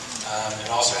 and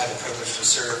also had the privilege to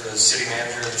serve as city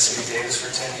manager of the city of Davis for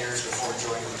 10 years before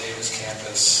joining the Davis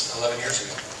campus 11 years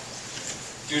ago.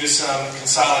 Due to some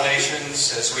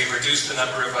consolidations, as we reduced the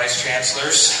number of vice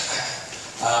chancellors,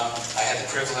 I had the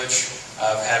privilege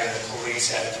of having the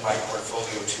police added to my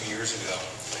portfolio 2 years ago.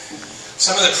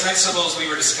 Some of the principles we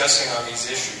were discussing on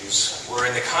these issues were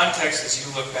in the context, as you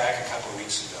look back a couple of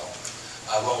weeks ago,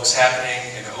 what was happening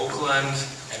in Oakland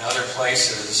and other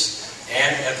places,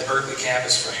 and at the Berkeley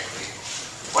campus, frankly.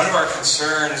 One of our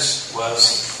concerns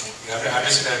was, I'm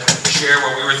just going to share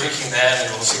what we were thinking then,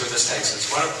 and we'll see where this takes us.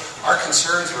 One of our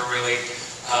concerns were really,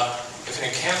 if an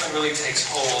encampment really takes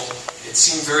hold, it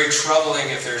seemed very troubling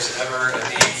if there's ever a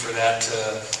need for that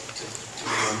to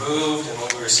be removed, and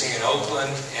what we were seeing in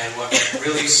Oakland, and what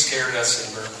really scared us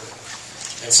in Berkeley.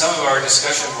 And some of our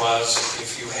discussion was,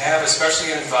 if you have,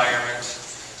 especially an environment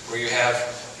where you have,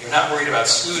 you're not worried about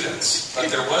students, but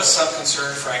there was some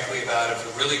concern, frankly, about if it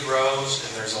really grows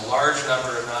and there's a large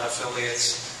number of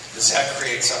non-affiliates, does that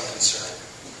create some concern?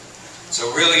 So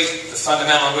really, the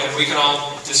fundamental, and we can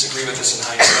all disagree with this in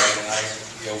hindsight, and I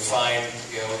find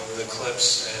the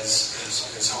clips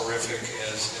as horrific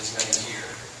as many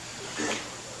here.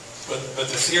 But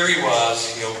the theory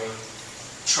was,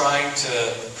 trying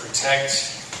to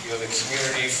protect the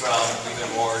community from even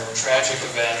more tragic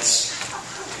events.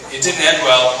 It didn't end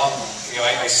well,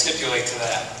 I stipulate to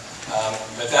that.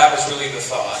 But that was really the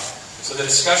thought. So the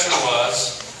discussion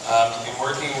was, in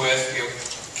working with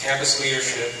campus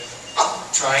leadership,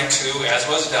 trying to, as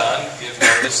was done, give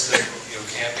notice that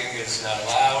camping is not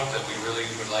allowed, that we really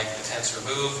would like the tents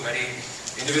removed. Many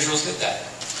individuals did that.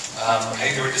 I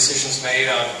think there were decisions made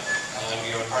on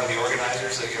part of the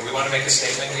organizers that we want to make a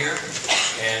statement here,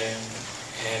 and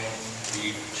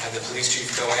we had the police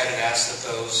chief go ahead and ask that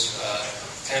those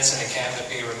tents and encampment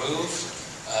be removed.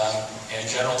 And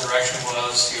general direction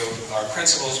was, our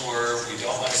principles were, we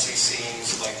don't want to see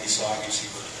scenes like we saw at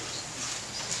UC Berkeley.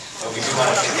 But we do want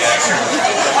to take action.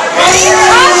 What are you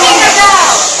talking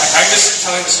about? I'm just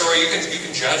telling the story. You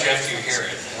can judge after you hear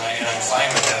it, and I'm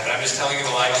fine with that. But I'm just telling you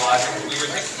the line of logic that we were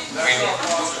thinking.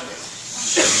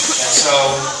 And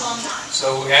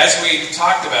so as we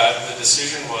talked about it, the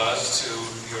decision was to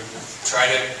try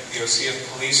to see if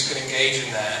police could engage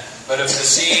in that. But if the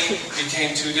scene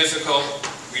became too difficult,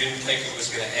 we didn't think it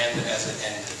was going to end as it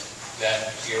ended.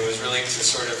 That it was really to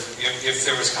sort of, if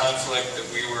there was conflict, that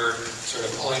we were sort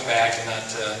of pulling back and not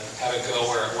to have it go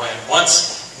where it went.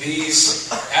 Once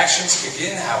these actions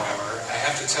begin, however, I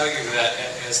have to tell you that,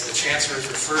 as the Chancellor has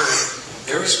referred,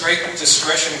 there was great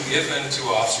discretion given to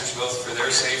officers, both for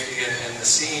their safety and the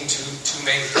scene, to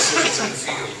make decisions in the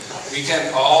field. We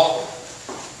can all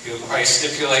probably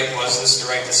stipulate, was this the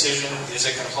right decision? Is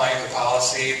it compliant with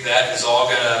policy? That is all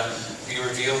going to be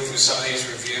revealed through some of these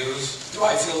reviews. Do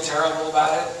I feel terrible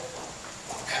about it?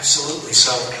 Absolutely.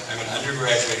 So I'm an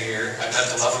undergraduate here. I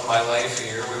met the love of my life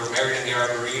here. We were married in the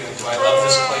Arboretum. Do I love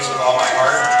this place with all my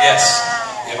heart? Yes.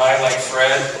 Am I like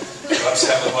Fred,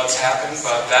 upset with what's happened?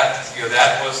 But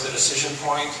that was the decision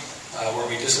point. Were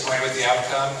we disappointed with the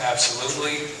outcome?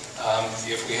 Absolutely.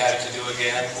 If we had it to do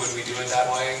again, would we do it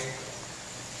that way?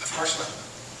 Of course not.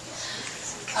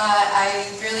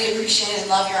 I really appreciate and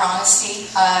love your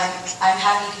honesty. I'm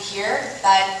happy to hear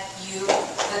that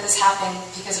this happened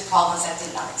because of problems that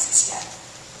did not exist yet.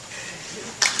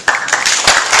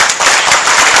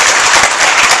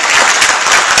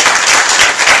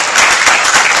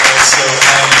 So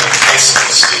I'm a high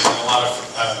school student. A lot of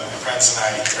my friends and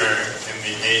I are in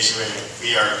the age where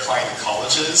we are applying to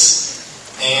colleges.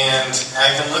 And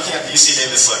I've been looking at the UC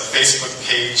Davis Facebook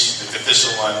page, the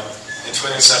official one, and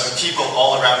Twitter and stuff, and people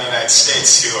all around the United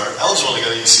States who are eligible to go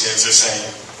to UC Davis are saying,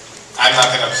 I'm not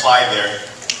going to apply there.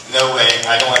 No way.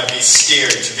 I don't want to be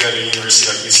scared to go to a university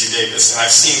like UC Davis. And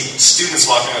I've seen students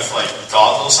walking with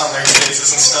goggles on their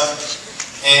faces and stuff.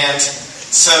 And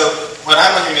so what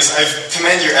I'm wondering is, I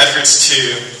commend your efforts to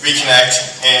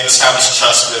reconnect and establish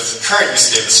trust with current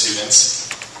UC Davis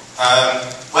students.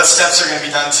 What steps are going to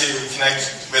be done to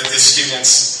connect with the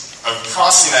students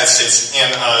across the United States?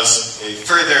 And as a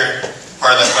further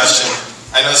part of that question,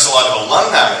 I noticed a lot of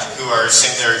alumni who are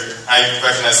saying I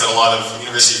recognize that a lot of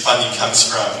university funding comes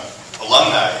from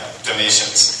alumni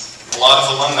donations. A lot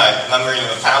of alumni, numbering in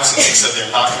the thousands, have said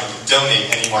they're not going to donate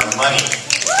any more money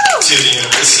to the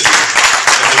university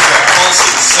with the current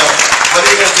policies. So what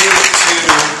are you going to do to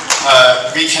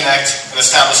reconnect and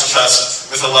establish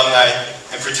trust with alumni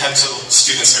and potential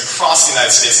students across the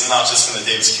United States and not just in the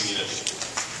Davis community?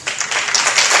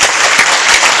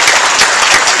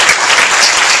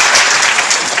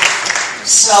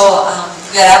 So,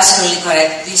 you're absolutely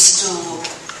correct. These two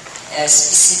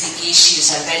specific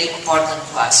issues are very important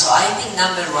to us. So I think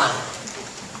number one,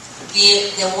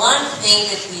 the one thing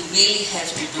that we really have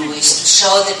to do is to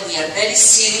show that we are very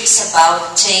serious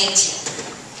about changing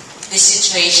the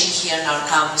situation here on our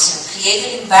campus and create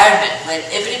an environment where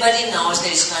everybody knows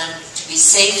there is going to be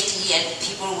safety and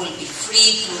people will be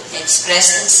free to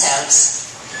express themselves.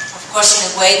 Of course,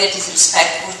 in a way that is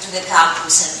respectful to the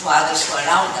campus and to others who are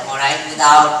around them, all right,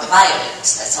 without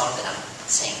violence. That's all that I'm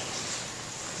saying.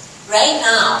 Right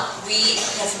now, we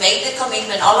have made the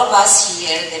commitment, all of us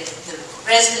here, that the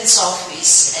President's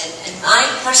office and my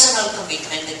personal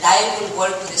commitment that I will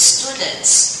work with the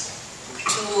students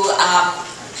to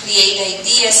create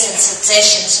ideas and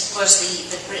suggestions. Of course,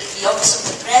 the Office of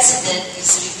the President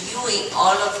is reviewing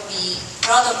all of the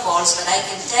protocols, but I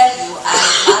can tell you I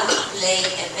want to play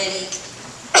a very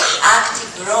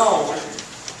active role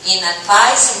in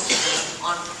advising him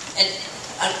on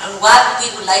what we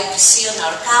would like to see on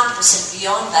our campus and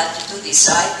beyond that to do this.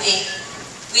 So I think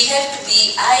we have to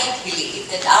be, I believe,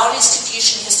 that our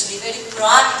institution has to be very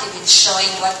proactive in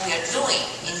showing what we are doing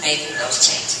in making those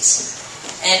changes.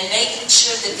 And making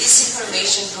sure that this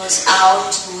information goes out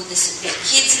to the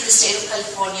kids in the state of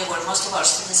California, where most of our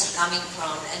students are coming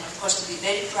from, and of course to be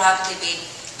very proactive in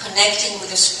connecting with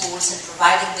the schools and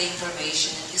providing the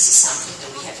information, and this is something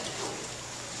that we have to do.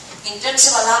 In terms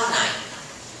of alumni,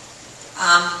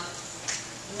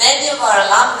 many of our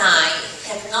alumni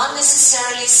have not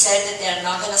necessarily said that they are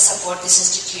not going to support this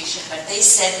institution, but they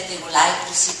said that they would like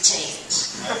to see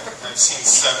change. I've seen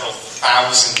several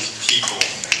thousand people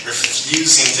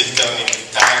refusing to donate a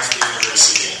dime to the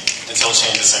university until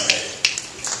changes are made.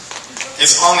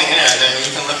 It's on the internet, and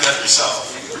you can look it up yourself.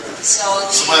 So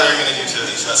what are we going to do to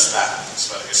address that?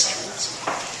 That's what I guess I'm asking.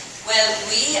 Well,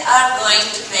 we are going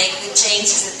to make the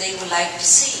changes that they would like to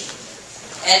see.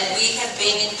 And we have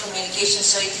been in communication,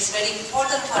 so it is very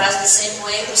important for us, the same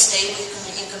way we stay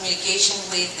in communication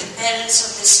with the parents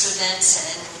of the students,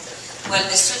 and, well,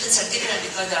 the students are different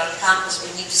because they're on campus. We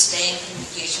need to stay in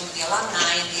communication with the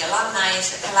alumni. The alumni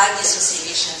is the Kalagi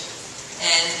Association,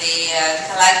 and the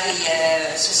Kalagi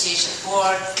Association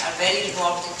board are very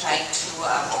involved in trying to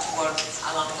work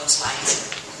along those lines,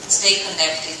 stay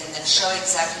connected, and then show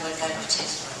exactly what kind of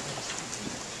change we're making.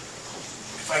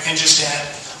 If I can just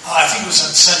add, I think it was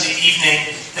on Sunday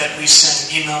evening that we sent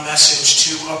an email message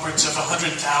to upwards of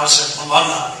 100,000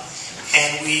 alumni,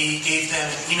 and we gave them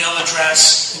an email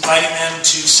address, inviting them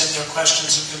to send their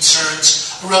questions and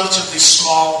concerns. A relatively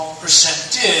small percent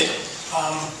did,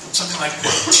 something like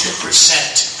 2%.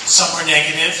 Some were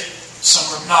negative, some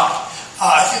were not.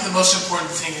 I think the most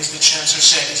important thing, as the Chancellor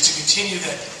said, is to continue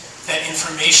that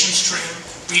information stream,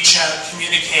 reach out,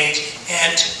 communicate,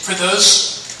 and for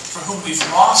those for whom we've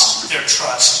lost their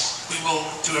trust, we will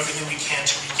do everything we can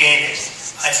to regain it.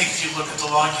 I think if you look at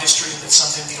the long history, and it's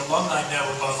something the alumni know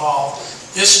above all,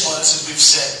 this was, as we've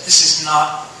said, this is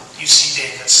not UC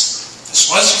Davis. This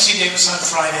was UC Davis on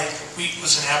Friday. It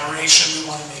was an aberration.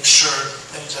 We want to make sure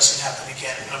that it doesn't happen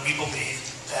again. And we believe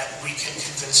that we can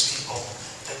convince people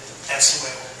that that's the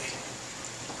way it will be.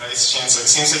 Vice Chancellor,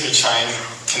 it seems like you're trying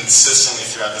consistently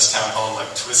throughout this town hall to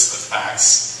twist the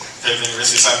facts for the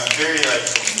university. So I'm very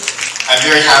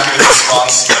happy with the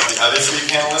response of the other three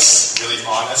panelists, really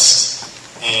honest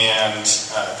and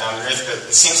down to earth, but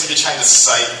it seems like you're trying to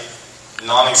cite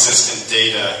non-existent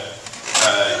data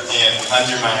and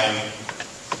undermine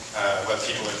what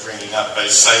people are bringing up by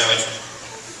citing like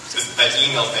that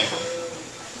email thing.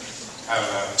 I don't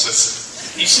know,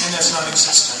 just... You're saying that's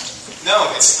non-existent?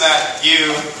 No, it's that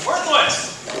you...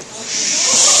 Worthless!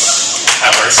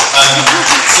 That works.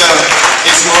 So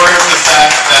it's more of the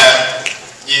fact that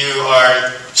you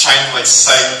are trying to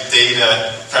cite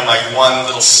data from one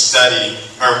little study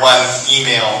or one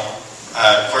email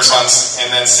correspondence,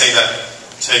 and then say that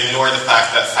to ignore the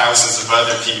fact that thousands of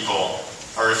other people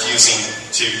are refusing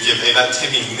to give aid. That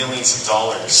could be millions of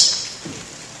dollars.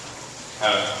 I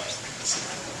don't know.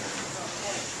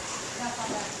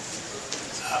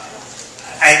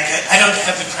 I don't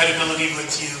have the credibility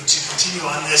with you to continue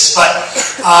on this, but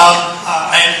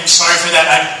I am sorry for that.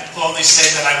 I will only say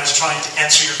that I was trying to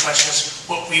answer your questions,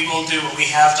 what we will do, what we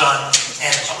have done,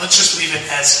 and let's just leave it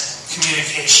as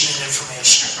communication and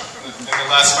information. And the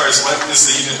last part is, what does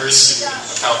the University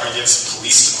of California's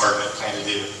police department plan to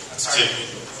do?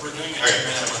 We're doing a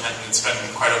 2-minute limit, and it's been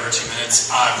quite over 2 minutes.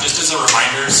 Just as a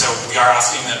reminder, so we are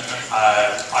asking that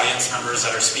audience members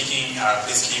that are speaking,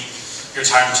 please keep your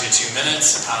time to 2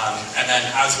 minutes. And then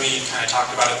as we kind of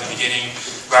talked about at the beginning,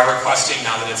 we are requesting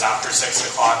now that it's after 6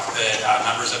 o'clock that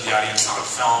members of the audience not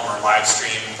film or live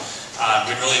stream.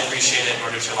 We'd really appreciate it in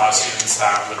order to allow students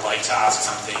that would like to ask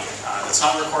something that's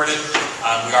not recorded.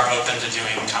 We are open to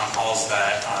doing town halls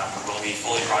that will be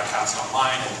fully broadcast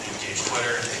online and engage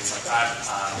Twitter and things like that.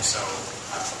 So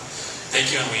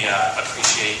thank you, and we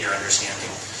appreciate your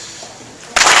understanding.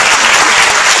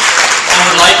 I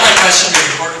would like my question to be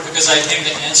recorded because I think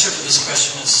the answer to this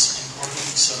question is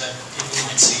important so that people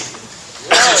might see it.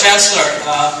 So, Chancellor,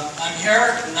 I'm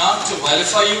here not to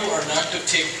vilify you or not to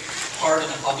take part in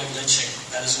a public lynching.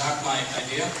 That is not my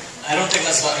idea. I don't think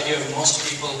that's the idea of most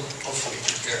people, hopefully,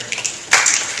 here.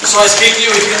 So I speak to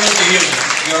you human to human.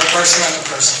 You're a person, I'm a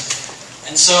person.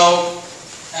 And so,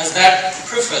 as that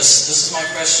preface, this is my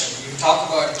question. You talk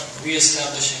about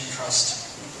re-establishing trust.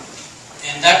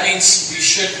 And that means we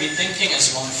should be thinking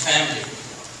as one family.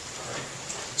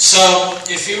 So,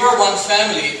 if you are one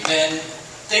family, then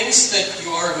things that you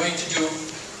are going to do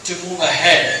to move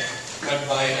ahead, but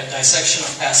by a dissection of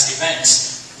past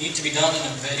events, need to be done in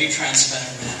a very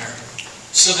transparent manner.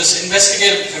 So this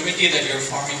investigative committee that you're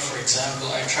forming, for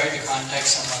example, I tried to contact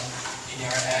someone in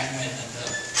your admin and the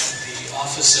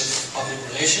Office of Public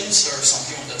Relations or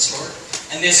something of that sort,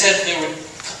 and they said they would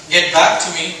get back to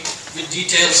me with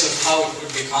details of how it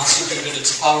would be constituted,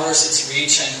 its powers, its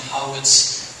reach, and how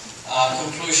its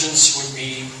conclusions would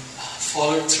be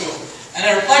followed through. And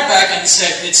I replied back and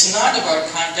said, it's not about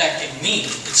contacting me,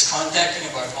 it's contacting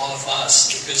about all of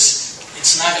us, because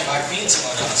it's not about me, it's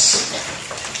about us.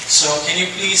 So can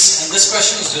you please, and this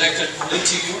question is directed only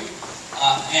to you,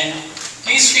 and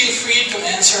please feel free to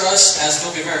answer us as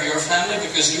though we were your family,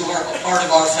 because you are a part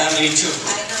of our family too.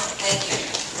 I know, thank you.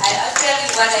 I'll tell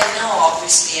you what I know,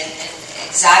 obviously, and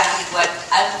exactly what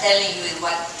I'm telling you is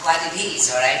what it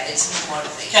is, all right? There's no more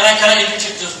thing. Can I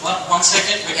interject just one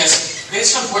second? Because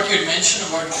based on what you had mentioned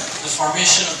about the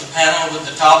formation of the panel with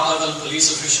the top-level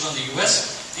police official in the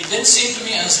U.S., it didn't seem to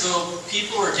me as though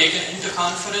people were taken into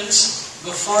confidence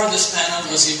before this panel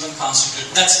was even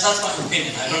constituted. That's my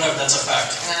opinion. I don't know if that's a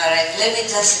fact. All right, let me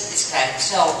just describe.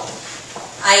 So,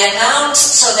 I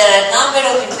announced, so there are a number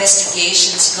of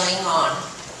investigations going on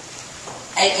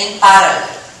in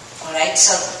parallel. All right,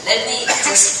 so let me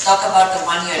just talk about the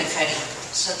one you're referring to.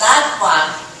 So that one,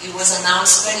 it was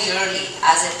announced very early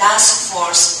as a task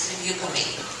force review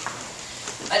committee.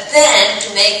 But then, to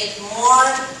make it more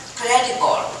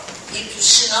credible, it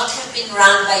should not have been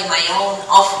run by my own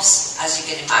office, as you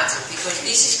can imagine, because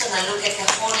this is going to look at the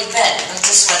whole event, not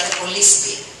just what the police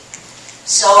did.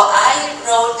 So I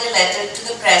wrote a letter to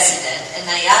the president, and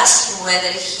I asked him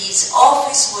whether his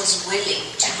office was willing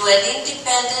to do an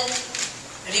independent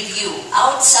review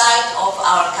outside of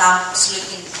our campus,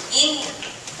 looking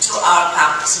into our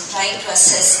campus and trying to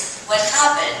assess what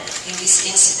happened in this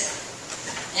incident.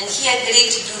 And he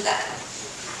agreed to do that.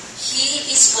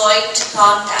 He is going to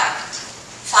contact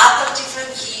faculty from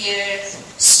here,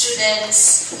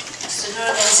 students, student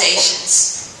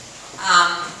organizations,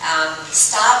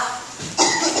 staff,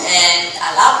 and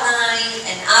alumni,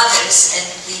 and others. And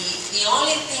the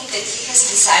only thing that he has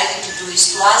decided to do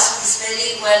is to ask this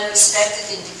very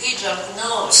well-respected individual who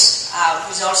knows,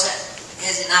 who also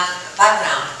has enough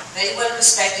background, very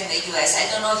well-respected in the U.S., I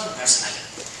don't know him personally,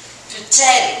 to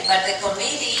tell it, but the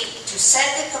committee, to set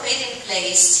the committee in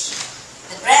place,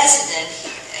 the president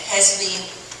has been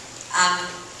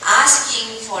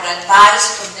asking for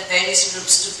advice from the various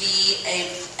groups to be an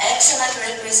excellent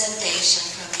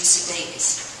representation from UC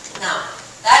Davis. Now,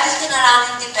 that is going to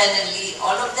run independently.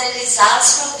 All of the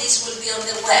results from this will be on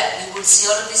the web. You will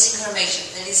see all of this information.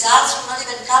 The results will not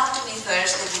even come to me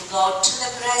first. They will go to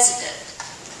the president.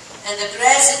 And the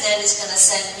president is going to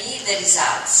send me the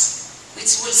results,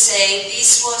 which will say,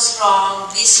 this was wrong,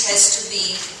 this has to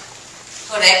be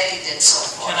corrected, and so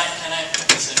forth. Can I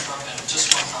please interrupt and just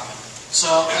one comment? So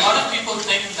a lot of people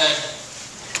think that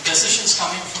decisions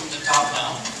coming from the top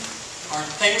down are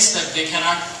things that they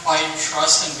cannot quite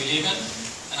trust and believe in.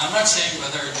 And I'm not saying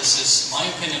whether this is my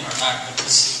opinion or not, but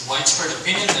this is widespread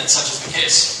opinion that such is the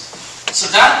case. So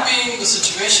that being the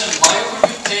situation, why would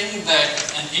you think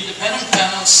that an independent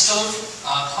panel still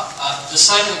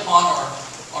decided upon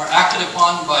or acted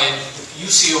upon by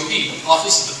UCOP,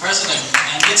 Office of the President,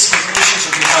 and its conclusions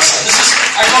should be trusted? This is,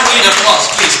 I don't need applause,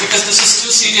 please, because this is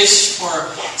too serious for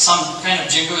some kind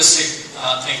of jingoistic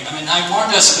thing. I mean, I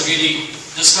want us to really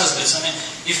discuss this. I mean,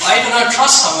 if I do not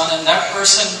trust someone and that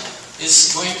person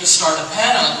is going to start a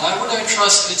panel, why would I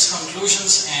trust its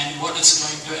conclusions and what it's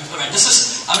going to implement? This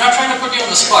is, I'm not trying to put you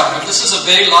on the spot, but this is a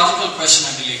very logical question,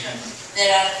 I believe. There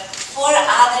are 4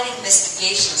 other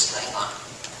investigations going on.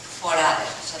 4 other.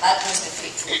 So that was the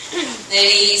 5th. There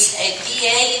is a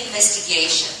DA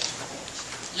investigation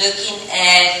looking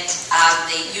at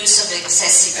the use of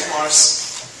excessive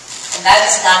force, and that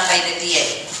is done by the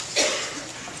DA.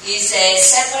 Is a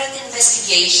separate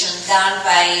investigation done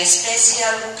by a special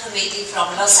committee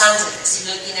from Los Angeles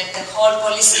looking at the whole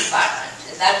police department,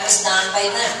 and that was done by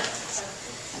them.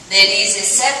 There is a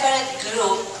separate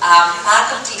group,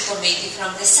 faculty committee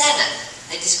from the Senate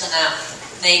that is going to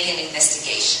make an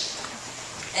investigation.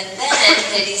 And then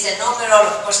there is an overall,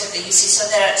 of course, at the UC, so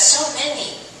there are so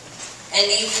many. And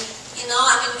if, you know,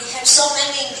 I mean, we have so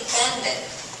many independent,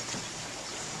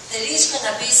 there is going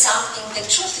to be something, the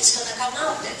truth is going to come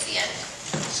out at the end.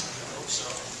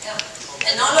 Yeah.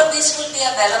 And all of this will be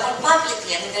available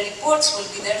publicly. I mean, the reports will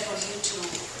be there for you to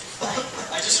find.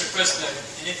 I just request that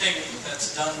anything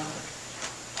that's done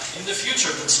in the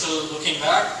future, but still looking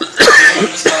back, we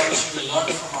will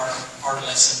learn from our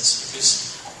lessons,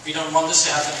 because we don't want this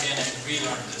to happen again and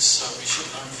relearn this, so we should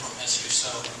learn from history.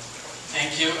 So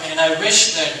thank you. And I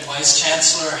wish that Vice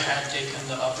Chancellor had taken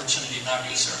the opportunity, not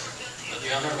you, sir, but the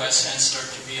other Vice Chancellor,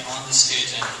 to be on the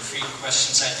stage and to field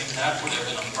questions. I think that would have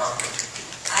been appropriate.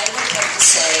 I would have to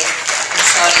say, I'm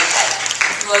sorry, that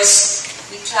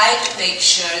we tried to make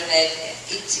sure that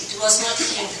it was not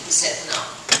him who said no.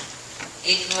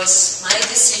 It was my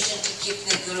decision to keep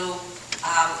the group.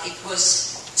 It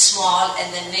was small,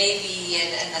 and then maybe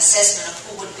an assessment of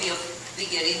who would be of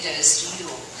bigger interest to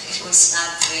you it was not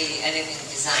really anything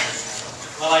designed.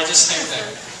 Well, I just think that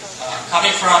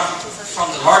coming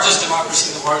from the largest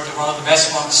democracy in the world to one of the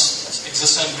best ones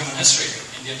existing in human history,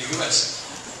 India and the US,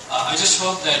 I just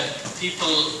hope that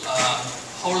people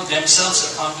hold themselves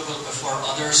accountable before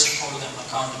others hold them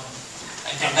accountable.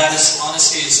 I think that is,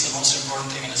 honesty is the most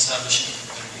important thing in establishing a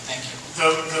community. Thank you.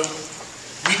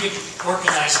 We would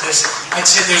organize this. I'd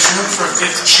say there's room for a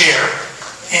fifth chair.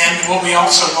 And what we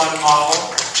also want to model,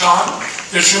 John,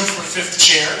 there's room for a fifth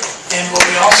chair. And what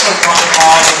we also want to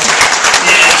model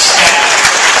is that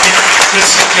if good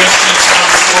suggestions come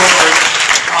forward,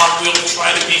 we'll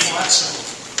try to be flexible.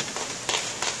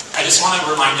 I just want to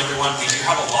remind everyone, we do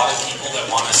have a lot of people that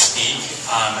want to speak,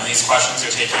 and these questions are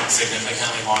taking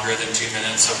significantly longer than 2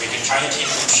 minutes, so if we can try to keep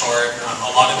them short.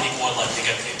 A lot of people would like to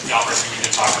get the opportunity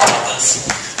to talk about this.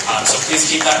 So please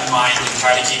keep that in mind and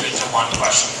try to keep it to one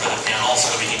question for the panel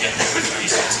so that we can get through as many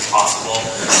students as possible.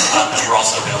 And we're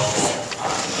also available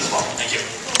as well. Thank you.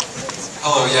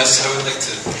 Hello, yes, I would like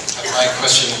to have my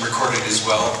question recorded as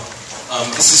well.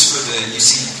 This is for the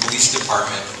UC Police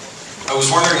Department. I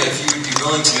was wondering if you would be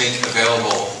willing to make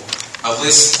available a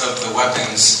list of the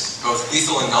weapons, both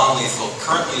lethal and non-lethal,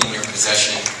 currently in your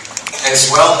possession, as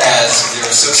well as their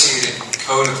associated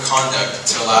code of conduct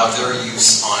to allow their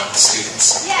use on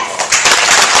students. Yes.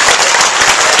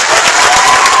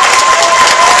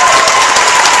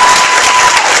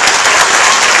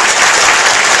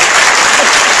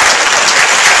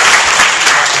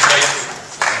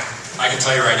 I can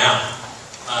tell you right now.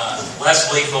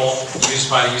 Less lethal used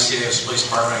by the UC Davis Police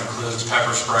Department includes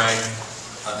pepper spray,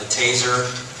 the taser,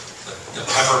 the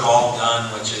pepper ball gun,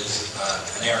 which is a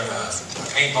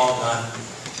paintball gun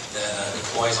that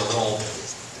deploys a little.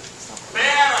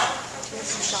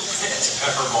 It's a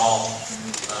pepper ball.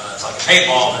 It's like a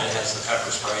paintball, but it has the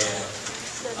pepper spray in it.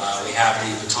 We have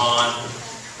the baton,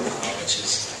 which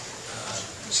is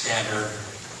standard.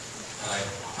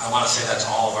 I want to say that's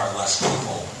all of our less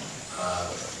lethal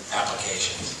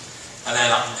applications. And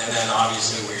then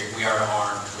obviously we are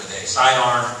armed with a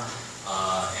sidearm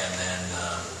and then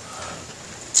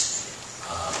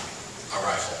a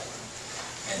rifle.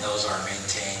 And those are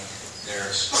maintained.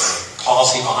 There's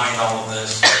policy behind all of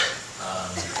this.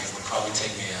 It would probably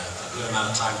take me a good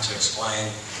amount of time to explain,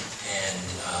 and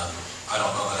I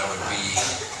don't know that I would be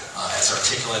as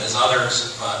articulate as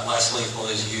others, but less lethal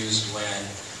is used when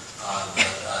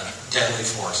deadly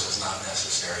force is not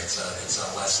necessary. It's a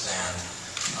less than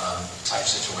type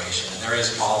situation, and there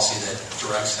is policy that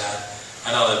directs that.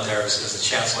 I know that there's, as the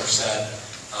Chancellor said,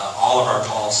 all of our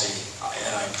policy,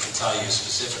 and I can tell you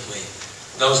specifically,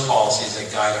 those policies that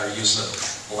guide our use of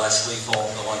less lethal,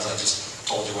 the ones I just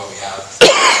told you what we have,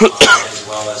 as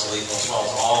well as lethal, as well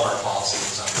as all of our policy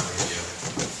is under review.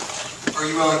 Are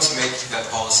you willing to make that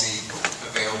policy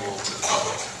available to the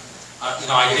public? I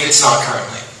think it's not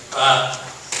currently.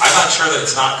 I'm not sure that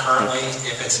it's not currently.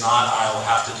 If it's not, I'll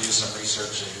have to do some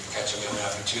research and catch me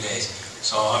after 2 days.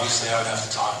 So obviously I would have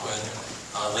to talk with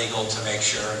legal to make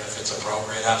sure if it's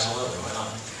appropriate. Absolutely, why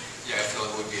not? Yeah, I feel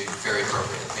it would be very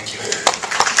appropriate. Thank you.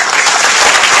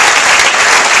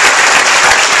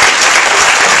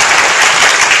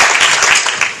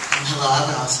 Hello, I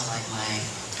would also like my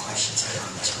questions and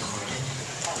comments recorded.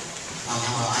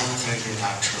 Hello, I'm a third-year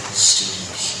doctoral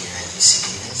student here at UC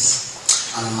Davis.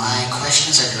 My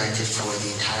questions are directed for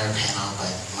the entire panel,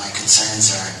 but my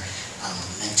concerns are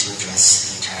meant to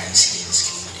address the entire UC Davis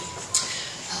community.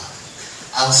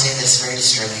 I will say that it's very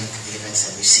disturbing, the events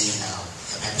that we've seen,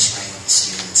 the pepper spraying of the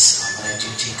students, but I do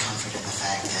take comfort in the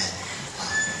fact that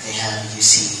they have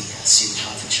UC student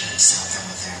health insurance to help them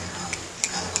with their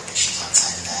medical issues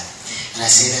outside of that. And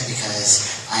I say that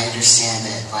because I understand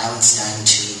that violence done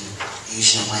to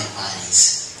Asian and white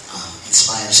bodies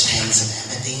inspires pangs of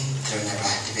empathy that are never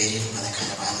activated when that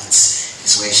kind of violence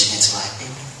is waged against black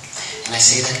people. And I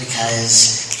say that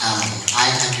because I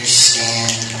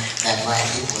understand that black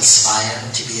people aspire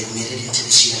to be admitted into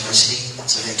this university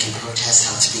so they can protest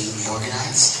how it's being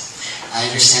reorganized. I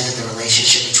understand that the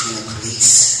relationship between the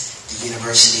police, the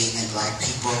university, and black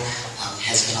people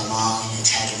has been a long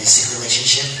antagonistic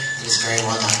relationship that is very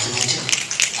well documented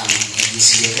at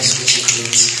UC Davis, which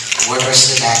includes Ward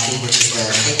versus the Backey, which is the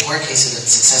fake court case that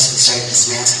successfully started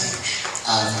dismantling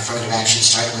affirmative action.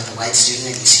 Started with a white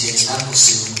student at UC Davis Medical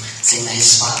School saying that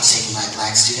his spot was taken by a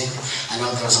black student. I know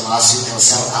there was a lawsuit that was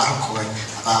settled out of court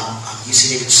about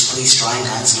UC Davis police drawing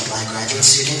guns on a black graduate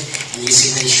student, and the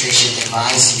UC administration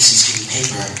advised UC student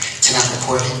paper to not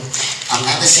report it.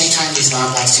 At the same time these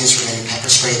non-black students were getting pepper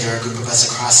sprayed, there were a group of us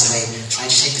across the way trying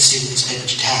to take the student newspaper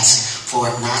to task for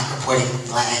not reporting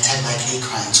anti-black hate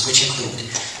crimes, which include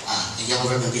the yellow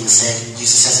ribbon being said,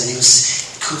 use this as a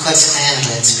noose, Ku Klux Klan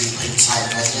hoods being put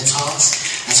inside residence halls.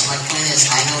 And so my point is,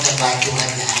 I know that black people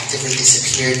have actively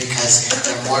disappeared because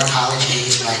there are more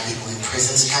college-age black people in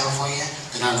prisons in California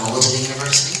than are enrolled to the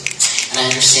university. And I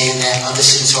understand that other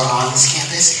students who are on this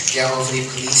campus, they are overly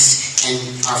policed and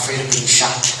are afraid of being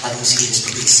shot by the UC Davis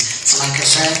police. So my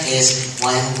concern is,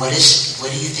 one, what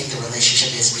do you think the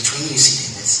relationship is between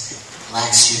UC Davis,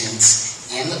 black students,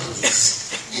 and the police?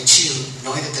 And two,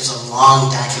 knowing that there's a long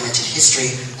documented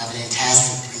history of an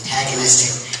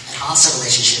antagonistic and hostile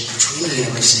relationship between the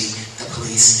university, the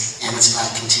police, and its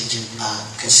black contingent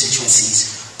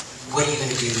constituencies, what are you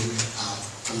going to do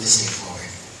from this day forward?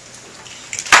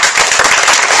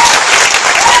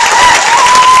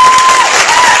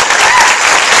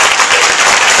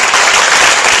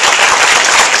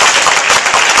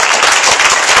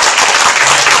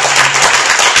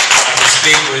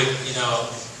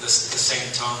 The same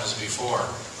tone as before.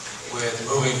 With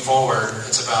moving forward,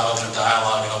 it's about open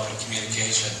dialogue and open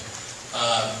communication.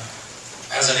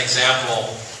 As an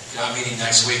example, I'm meeting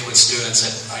next week with students,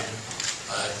 and I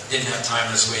didn't have time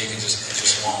this week and just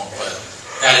won't, but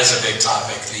that is a big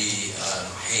topic, the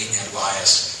hate and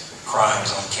bias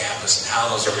crimes on campus and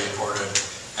how those are reported,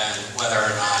 and whether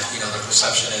or not, the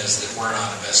perception is that we're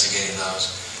not investigating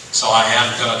those. So I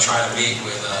am going to try to meet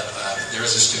with, there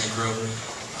is a student group.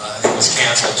 I think it was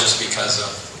canceled just because of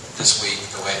this week,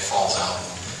 the way it falls out,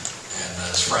 and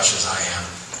as fresh as I am.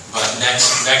 But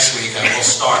next week I will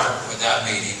start with that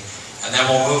meeting, and then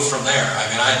we'll move from there. I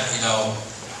mean, I'm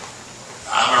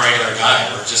a regular guy.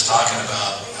 We're just talking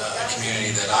about a community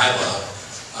that I love,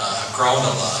 I've grown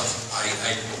to love.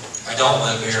 I don't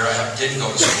live here. I didn't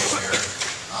go to school here.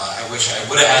 I wish I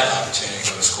would have had the opportunity to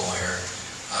go to school here.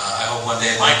 I hope one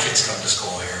day my kids come to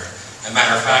school here. As a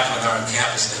matter of fact, when they're on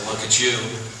campus, they look at you.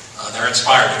 They're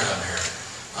inspired to come here.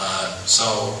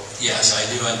 So, yes, I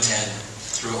do intend,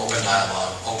 through open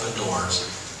dialogue, open doors,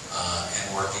 and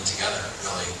working together.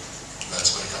 Really,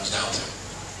 that's what it comes down to.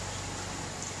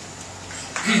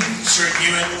 Sir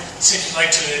Ewan, since you'd like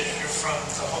to hear from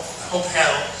the Hope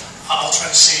Hell, I'll try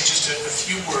to say just a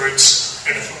few words.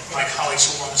 I don't know if my colleagues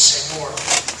will want to say more.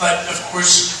 But, of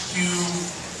course, you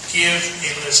give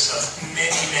a list of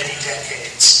many, many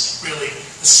decades, really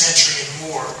a century and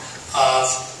more,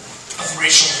 of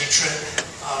racial hatred.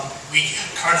 We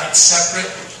are not separate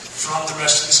from the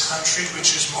rest of this country,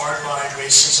 which is marred by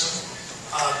racism.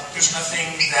 There's nothing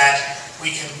that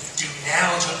we can do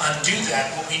now to undo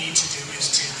that. What we need to do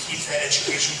is to keep that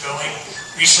education going.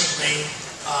 Recently,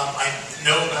 I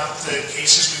know about the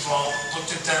cases, we've all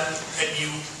looked at them, that you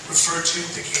referred to,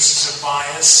 the cases of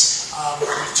bias.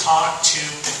 We've talked to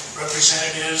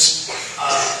representatives,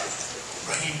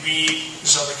 Raheem Reed,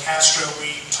 Zelda Castro.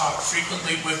 We talk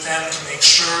frequently with them to make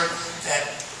sure that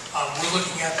we're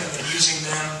looking at them and using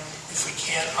them if we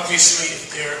can. Obviously,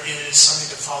 if there is something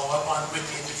to follow up on with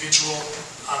the individual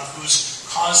who's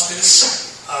caused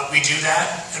this, we do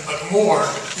that. But more,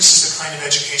 this is the kind of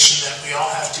education that we all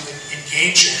have to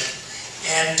engage in.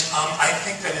 And I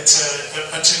think that it's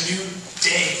a new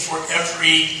day for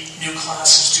every new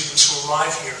class of students who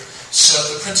arrive here. So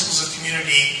the principles of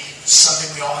community is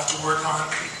something we all have to work on.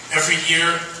 Every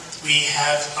year we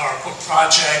have our book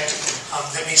project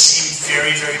that may seem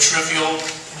very, very trivial,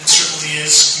 and it certainly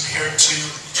is compared to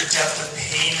the depth of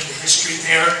pain and the history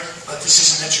there, but this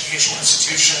is an educational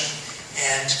institution,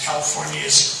 and California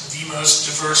is the most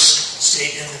diverse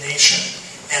state in the nation,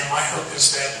 and my hope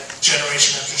is that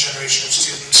generation after generation of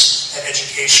students, that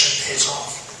education pays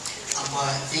off.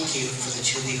 Thank you for the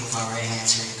two of you who've already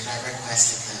answered. Could I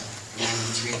request that the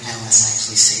remaining three panelists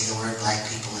actually say the word black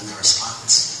people in their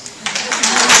response?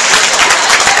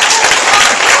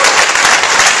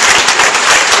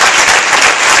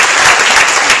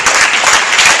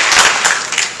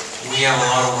 We have a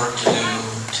lot of work to do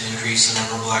to increase the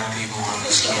number of black people on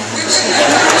this campus.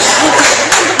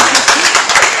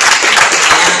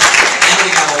 And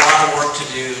we have a lot of work to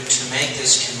do to make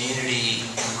this community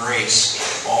embrace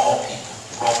all people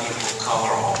of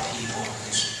color, all people,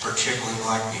 particularly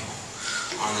black people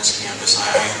on this campus.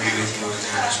 I agree with you in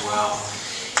that as well.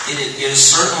 It is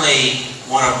certainly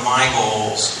one of my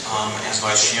goals as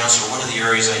Vice Chancellor. One of the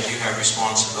areas I do have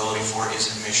responsibility for is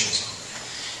admissions.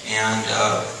 And,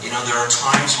 there are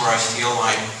times where I feel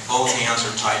like both hands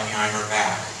are tied behind our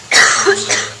back in terms of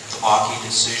the Bakke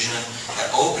decision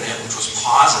that opened it, which was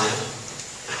positive,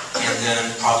 and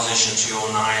then Proposition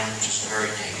 209, which is very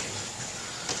negative.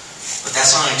 But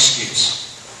that's not an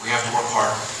excuse. We have to work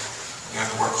harder. We have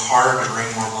to work harder to bring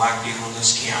more black people to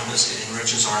this campus. It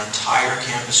enriches our entire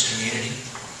campus community.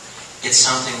 It's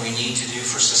something we need to do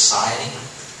for society.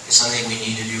 It's something we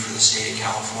need to do for the state of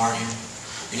California.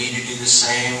 We need to do the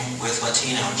same with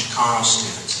Latino and Chicano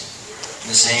students, and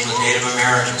the same with Native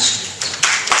American students.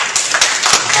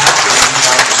 We have to reach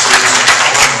out to students of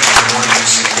color and more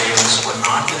UC Davis. We're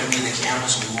not going to be the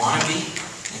campus we want to be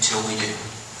until we do.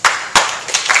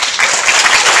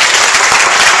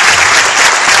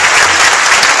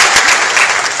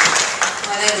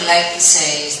 What I would like to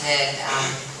say is that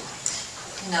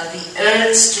the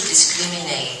urge to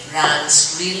discriminate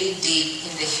runs really deep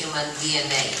in the human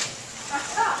DNA.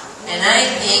 And I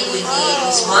think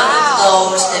it's one of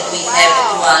those that we have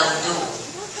to undo.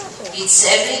 It's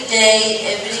every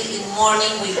day, every morning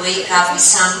we wake up with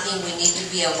something we need to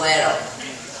be aware of.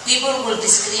 People will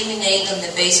discriminate on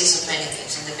the basis of many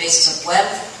things, on the basis of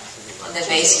wealth, on the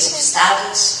basis of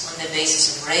status, on the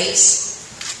basis of race,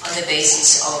 on the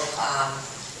basis of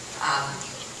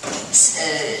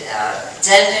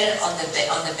gender, on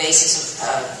the basis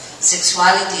of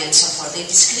sexuality and so forth. They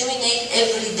discriminate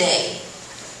every day.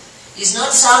 It's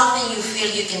not something you feel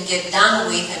you can get done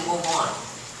with and move on.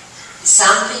 It's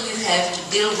something you have to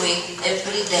deal with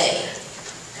every day.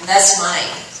 And that's my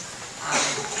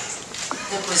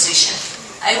position.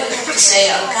 I would have to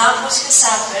say our campus has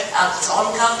suffered, as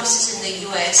all campuses in the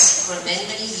U.S. for many,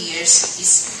 many years.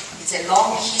 It's a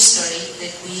long history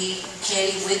that we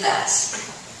carry with us.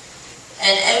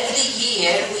 And every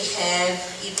year we have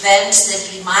events that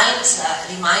remind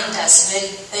us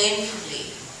very painfully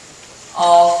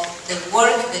of the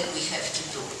work that we have to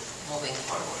do moving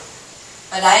forward.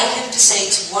 But I have to say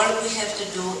it's work we have to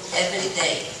do every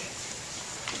day.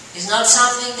 It's not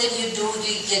something that you do,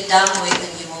 you get done with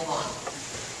and you move on.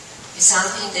 It's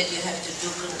something that you have to do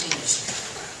continuously.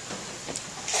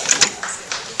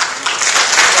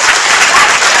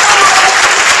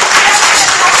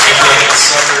 In the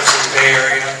suburbs of the Bay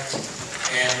Area,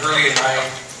 and early in my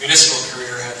municipal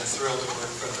career, I had the thrill to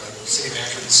work for the city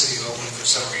manager of the city of Oakland for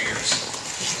several years.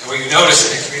 And what you notice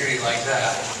in a community like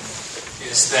that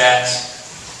is that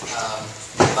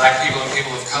Black people and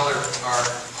people of color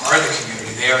are the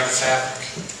community. They are the fabric,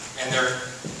 and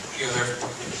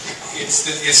it's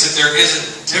that there is a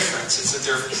difference. It's that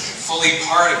they're fully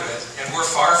part of it, and we're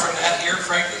far from that here,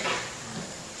 frankly.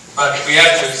 But we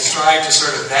have to strive to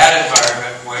sort of that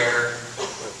environment where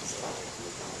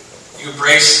you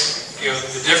embrace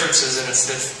the differences, and it's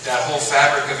that whole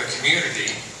fabric of a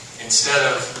community instead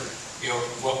of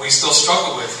what we still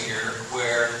struggle with here,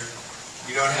 where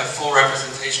you don't have full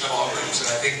representation of all groups. And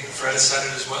I think Fred has said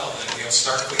it as well, that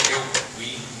starkly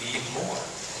we need more.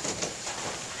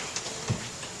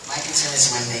 My concern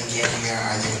is when they get here,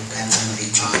 are their guns going to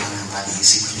be drawn on them by the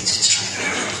UC police just trying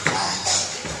to get the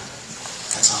class?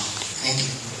 That's all. Thank you.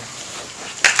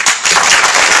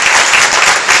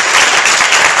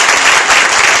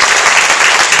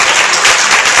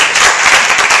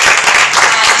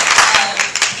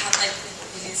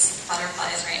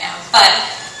 Butterflies right now, but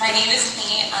my name is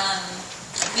Kate.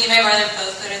 Me and my brother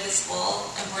both go to the school.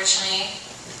 Unfortunately,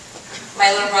 my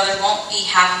little brother won't be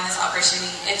having this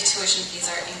opportunity if tuition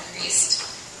fees are increased.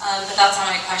 But that's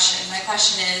not my question. My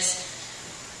question is,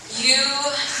 you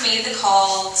made the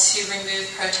call to remove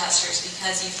protesters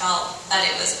because you felt that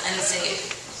it was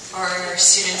unsafe for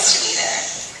students to be there,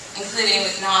 including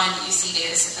with non-UC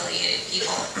Davis affiliated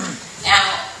people.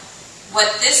 Now, what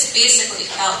this basically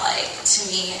felt like to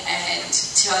me and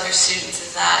to other students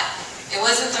is that it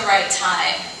wasn't the right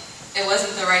time, it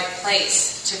wasn't the right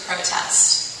place to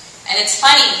protest. And it's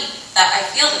funny that I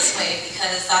feel this way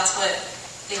because that's what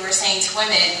they were saying to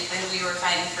women when we were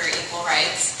fighting for equal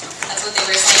rights. That's what they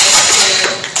were saying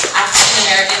to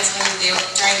African Americans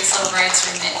during the civil rights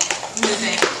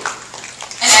movement.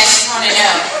 And I just want to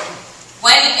know,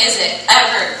 when is it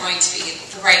ever going to be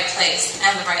the right place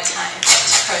and the right time to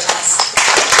protest?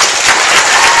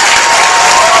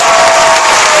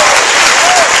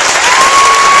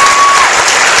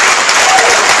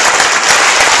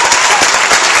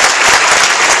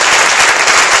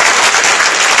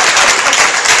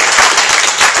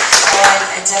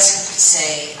 I just have to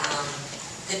say,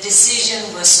 the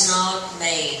decision was not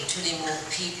made to remove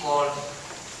people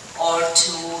or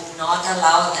to not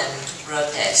allow them to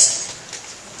protest.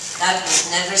 That was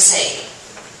never said.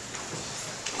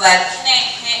 But Can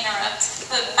I interrupt?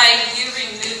 But by you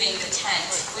removing the tent,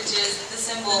 which is the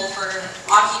symbol for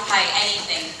Occupy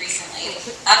Anything recently,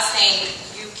 that's saying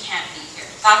you can't be here.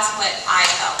 That's what I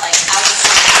felt like. I was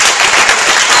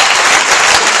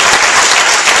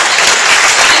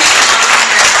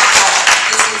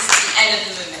this is the end of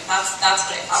the movement. That's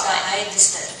what I felt like. I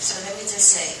understand. So let me just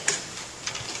say,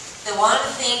 the one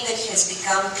thing that has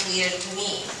become clear to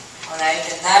me, all right,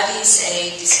 and that is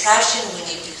a discussion we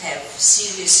need to have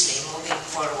seriously moving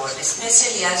forward,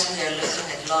 especially as we are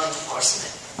looking at law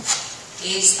enforcement.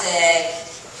 is that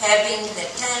having the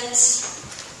tents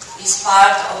is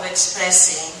part of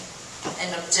expressing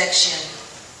an objection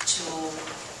to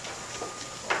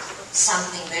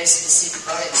something very specific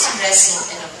or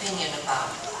expressing an opinion about.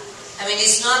 I mean,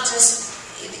 it's not just,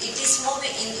 it is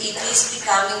moving, it is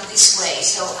becoming this way.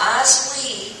 So as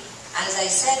I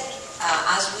said,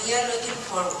 as we are looking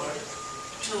forward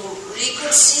to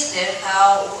reconsider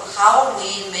how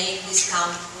we make this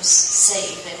campus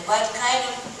safe and what kind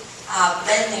of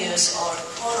venues or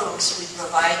forums we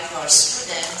provide to our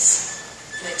students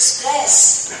to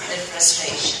express their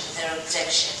frustration, their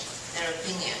objection, their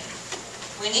opinion.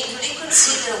 We need to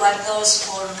reconsider what those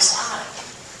forums are.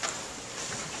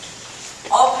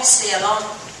 Obviously,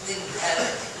 according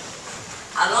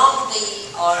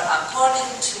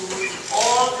to the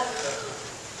old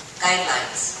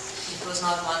guidelines, it was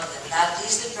not one of them. That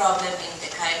is the problem in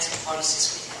the kinds of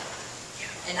policies we have.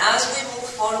 And as we move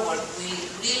forward, we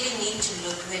really need to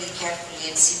look very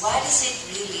carefully and see what is it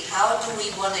really, how do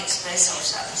we want to express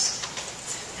ourselves?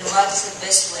 And what is the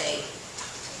best way of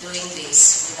doing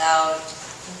this without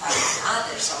impacting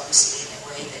others, obviously, in a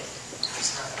way that is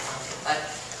not wanted. But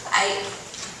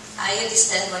I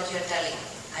understand what you're telling me.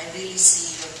 I really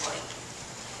see your point.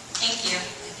 Thank you.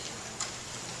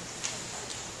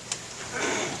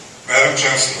 Madam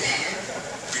Chancellor,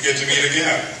 we get to meet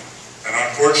again, and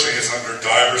unfortunately it's under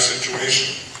dire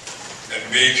situation and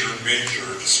major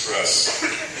distress.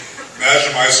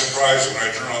 Imagine my surprise when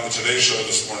I turned on the Today Show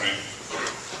this morning,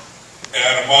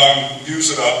 and among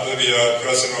news about Libya,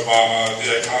 President Obama,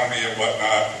 the economy and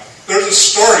whatnot, there's a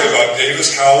story about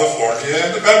Davis, California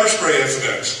and the pepper spray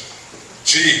incident.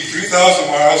 Gee, 3,000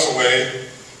 miles away,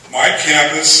 my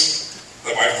campus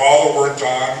that my father worked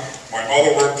on, my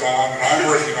mother worked on, and I'm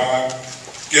working on,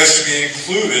 gets to be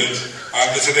included on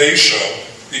the Today Show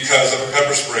because of a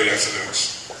pepper spray incident.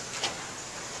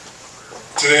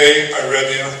 Today, I read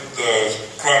the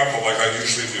Chronicle like I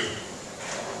usually do,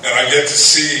 and I get to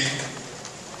see,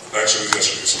 actually it was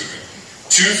yesterday, excuse me,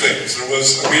 two things. There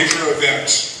was a major event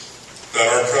that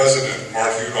our president,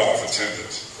 Mark Yudof, attended.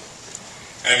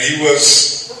 And it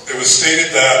was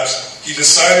stated that he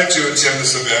decided to attend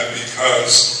this event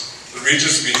because the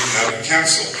Regents meeting had been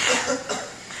canceled.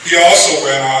 He also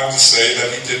went on to say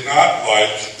that he did not like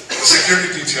the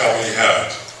security detail he had.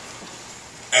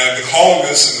 And the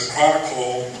columnist in the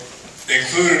Chronicle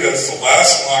included as the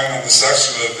last line on the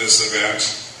section of this event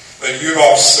that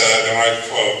Yudof said, and I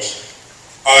quote,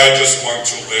 "I just want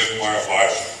to live my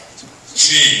life."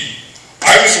 Gee,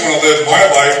 I just want to live my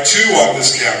life too on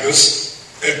this campus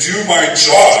and do my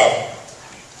job,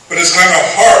 but it's kind of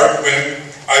hard when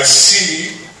I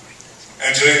see,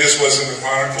 and today this was in the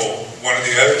Chronicle, one of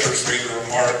the editors made the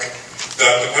remark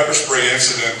that the pepper spray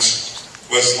incident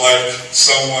was like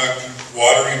someone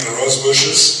watering the rose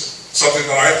bushes, something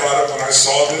that I thought of when I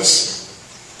saw this.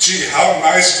 Gee, how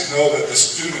nice to know that the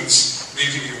students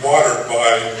need to be watered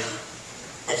by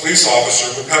a police officer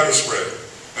with pepper spray.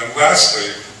 And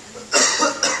lastly,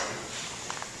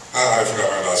 I forgot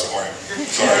my last point.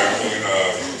 Sorry, I'm doing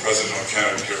president on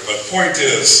candidate here. But the point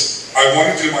is, I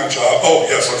want to do my job. Oh,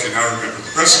 yes, okay, now I remember.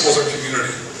 The principles of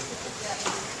community.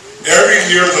 Every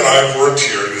year that I've worked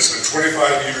here, and it's been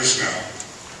 25 years now,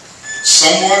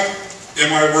 someone in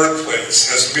my workplace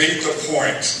has made the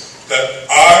point that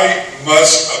I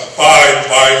must abide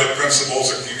by the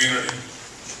principles of community.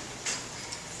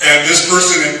 And this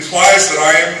person implies that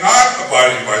I am not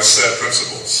abiding by said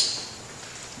principles.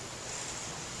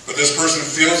 But this person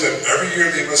feels that every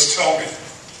year they must tell me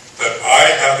that I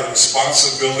have a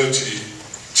responsibility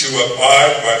to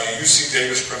abide by the UC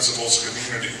Davis principles of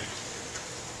community.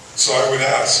 So I would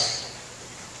ask,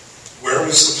 where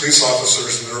was the police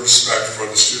officers in their respect for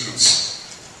the students?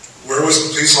 Where was the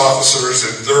police officers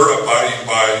in their abiding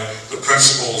by the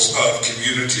principles of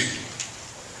community?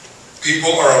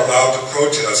 People are allowed to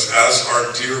protest, as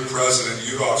our dear President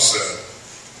Yudof said.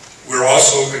 We're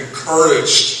also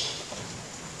encouraged.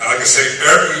 And like I say,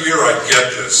 every year I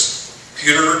get this.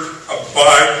 Peter,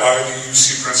 abide by the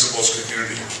UC principles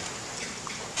community.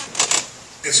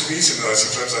 It's amazing that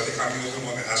sometimes I think I'm the only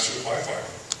one that has to abide by it.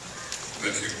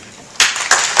 Thank you.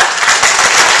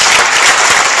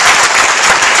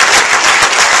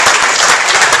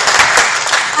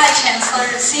 Hi, Chancellor.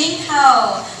 Seeing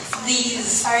how these...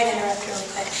 Sorry to interrupt really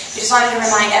quick. I just wanted to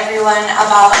remind everyone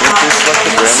about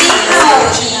seeing how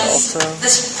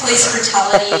this police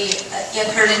brutality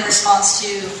occurred in response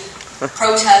to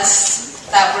protests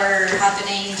that were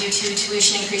happening due to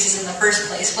tuition increases in the first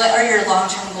place. What are your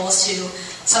long-term goals to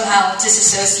somehow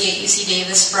disassociate UC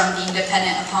Davis from being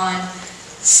dependent upon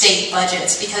state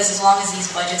budgets, because as long as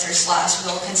these budgets are slashed,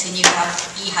 we'll continue to have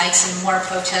e-hikes and more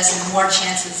protests and more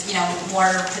chances, more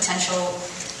potential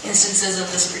instances of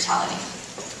this brutality.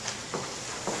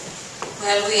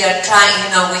 Well, we are trying,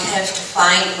 we have to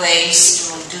find ways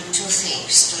to do two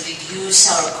things, to reduce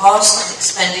our cost of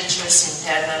expenditures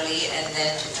internally and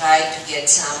then to try to get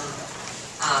some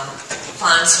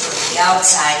funds from the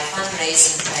outside.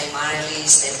 Fundraising primarily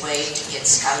is the way to get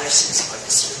scholarships for the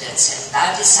students, and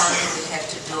that is something we have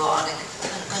to do on a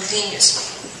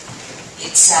continuously.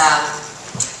 It's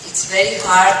very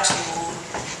hard to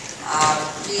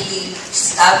really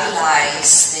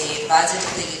stabilize the budget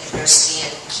of the university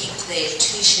and keep the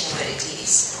tuition where it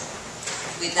is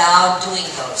without doing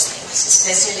those things,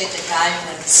 especially at a time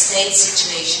when the state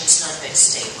situation is not very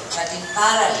stable. But in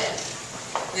parallel,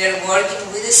 we are working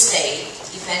with the state,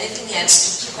 if anything else,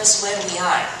 to keep us where we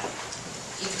are.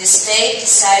 If the state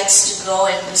decides to go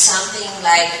and do something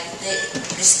like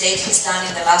the state has done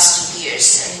in the last 2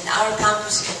 years, our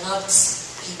campus cannot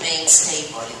remain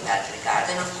stable in that regard.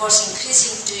 And of course,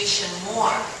 increasing tuition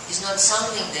more is not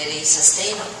something that is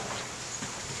sustainable.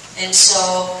 And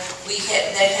so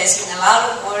there has been a lot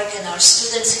of work, and our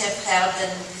students have helped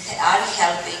and are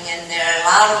helping, and there are a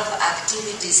lot of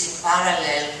activities in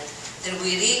parallel that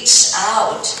we reach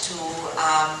out to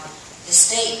the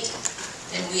state,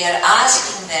 and we are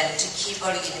asking them to keep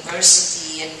our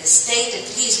university, and the state at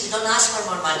least, we don't ask for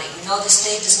more money. We know the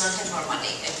state does not have more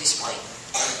money at this point.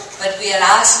 But we are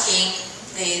asking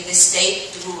the state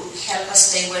to help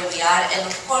us stay where we are, and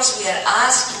of course we are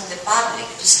asking the public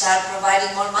to start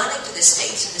providing more money to the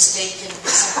state so the state can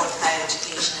support higher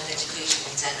education and education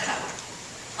in general.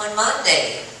 On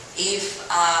Monday, if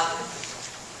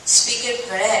Speaker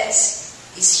Perez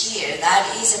is here, that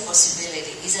is a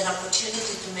possibility, is an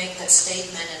opportunity to make that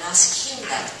statement and ask him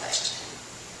that question.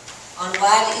 On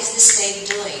what is the state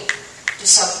doing to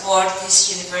support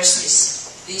these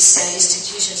universities, these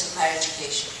institutions of higher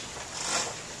education?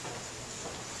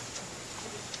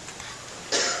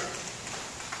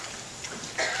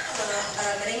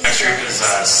 Next group is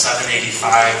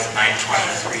 785,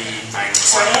 923,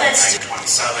 920,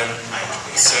 927,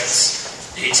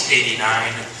 926, 889,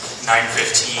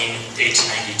 915,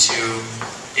 892,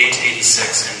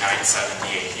 886, and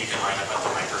 978. You can line up at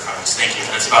the microphones. Thank you.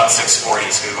 And it's about 6:40,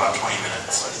 so we have about 20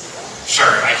 minutes.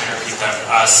 Sure, I can repeat them.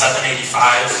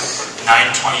 785,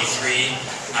 923,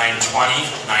 920,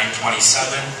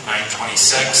 927,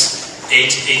 926,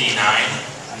 889,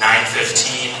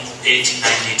 915,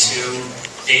 892,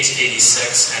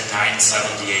 886, and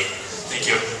 978. Thank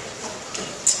you.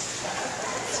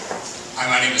 Hi,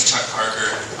 my name is Chuck Parker.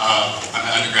 I'm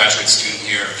an undergraduate student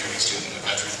here, a returning student and a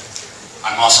veteran.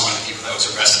 I'm also one of the people that was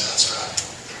arrested last Friday.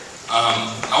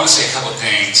 I want to say a couple of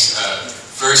things.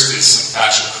 First is some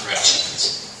factual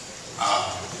corrections.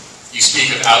 You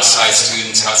speak of outside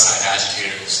students, outside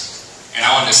agitators, and I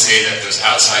wanted to say that those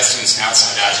outside students and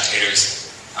outside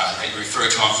agitators that you referred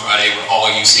to on Friday were all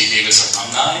UC Davis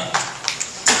alumni.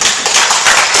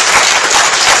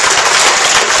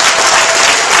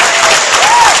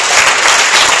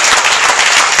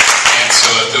 And so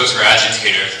if those were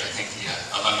agitators, I think the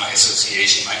Alumni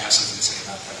Association might have something to say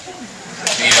about that.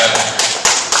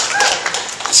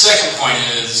 The second point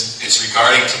is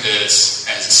regarding to this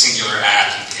as a singular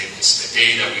act in Davis, the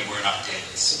day that we were not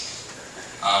Davis.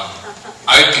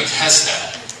 I would contest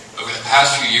that. Over the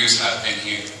past few years that I've been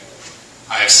here,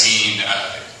 I have seen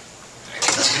a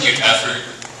continued effort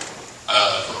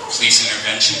of police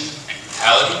intervention and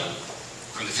brutality,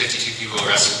 from the 52 people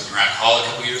arrested in Iraq Hall a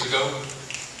couple years ago,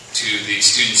 to the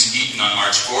students beaten on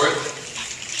March 4th,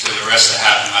 to the arrest that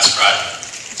happened last Friday.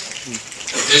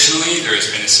 Additionally, there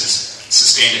has been a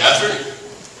sustained effort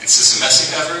and systematic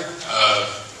effort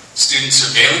of student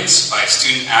surveillance by a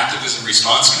Student Activism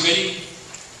Response Committee,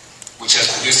 which has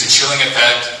produced a chilling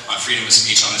effect on freedom of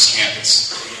speech on this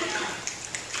campus.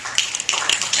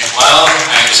 And while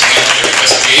I understand that there are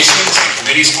investigations and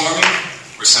committees forming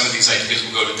where some of these ideas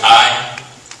will go to die,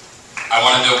 I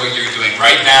want to know what you're doing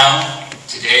right now,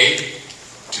 today,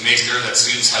 to make sure that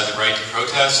students have the right to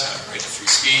protest, have the right to free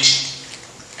speech,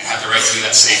 and have the right to do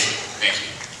that safely. Thank you.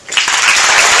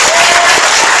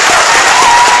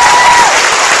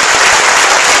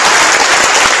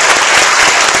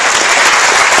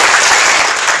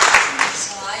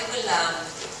 So I will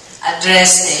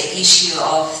address the issue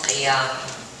of the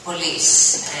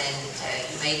police, and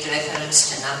you made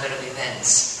reference to a number of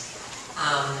events.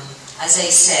 As I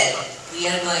said, we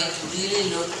are going to really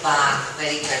look back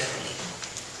very carefully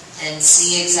and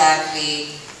see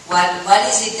exactly what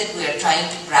is it that we are trying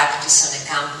to practice on a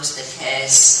campus that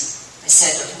has a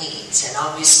set of needs, and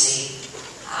obviously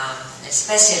a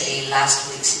especially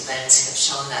last week's events have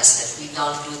shown us that we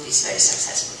don't do this very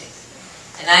successfully.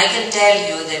 And I can tell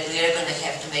you that we are going to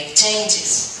have to make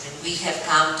changes, and we have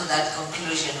come to that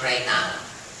conclusion right now.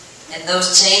 And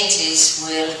those changes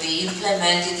will be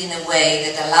implemented in a way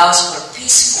that allows for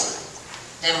peaceful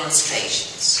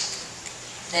demonstrations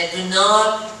that do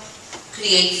not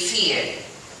create fear,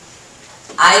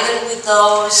 either with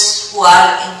those who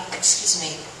are,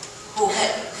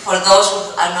 for those who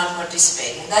are not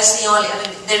participating. That's the only,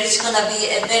 there is going to be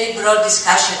a very broad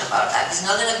discussion about that. It's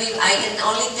not going to be, I can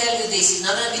only tell you this, it's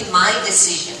not going to be my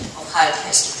decision of how it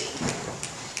has to be.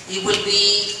 It will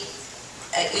be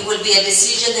a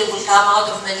decision that will come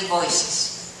out of many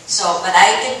voices. So, but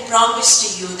I can promise to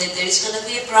you that there is going to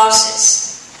be a process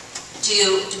to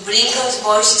bring those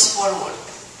voices forward.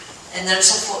 And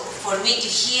also for me to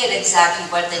hear exactly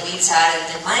what the needs are, and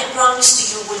then my promise to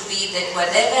you will be that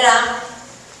whatever I'm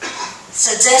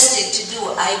suggested to do,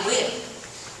 I will,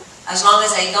 as long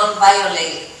as I don't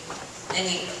violate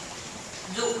any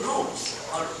rules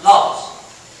or laws.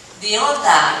 Beyond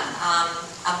that,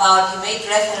 you made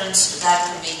reference to that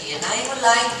committee, and I would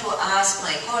like to ask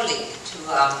my colleague,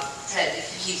 Fred, if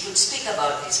he could speak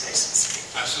about this very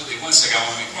specifically. Absolutely. One second, I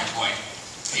want to make one point.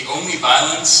 The only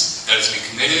violence that has been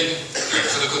committed during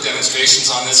political demonstrations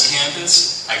on this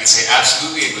campus, I can say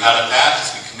absolutely and without a doubt,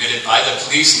 has been committed by the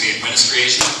police and the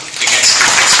administration against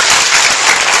students.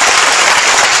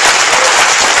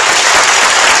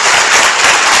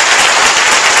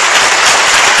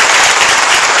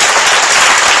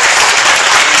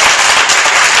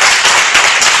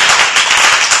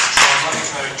 Let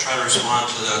me try to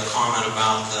respond to the comment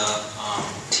about the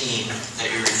team that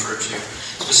you referred to.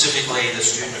 Specifically, the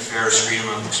Student Affairs Freedom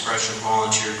of Expression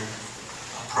Volunteer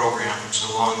Program, which is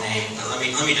a long name. But let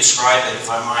me describe it, if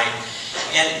I might.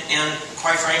 And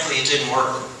quite frankly, it didn't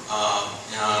work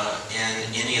in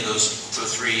any of those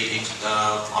three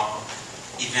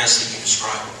events that you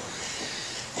described.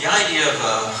 The idea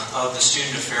of the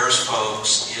Student Affairs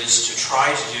folks is to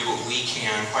try to do what we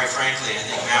can. Quite frankly, I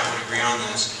think Matt would agree on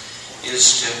this,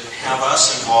 is to have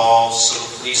us involved so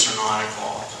the police are not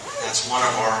involved. That's one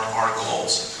of our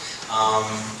goals.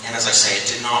 And as I say, it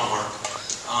did not work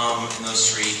in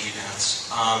those three events.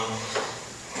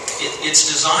 It's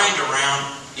designed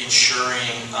around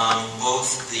ensuring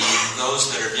both those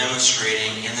that are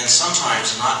demonstrating, and then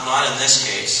sometimes, not in this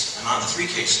case, and not in the three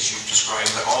cases you've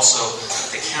described, but also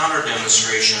the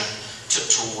counter-demonstration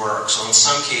to work. So in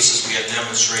some cases we have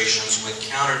demonstrations with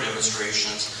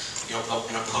counter-demonstrations, in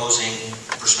opposing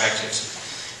perspectives.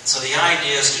 So the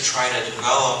idea is to try to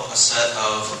develop a set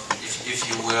of, if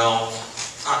you will,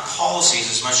 not policies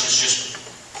as much as just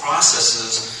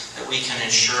processes that we can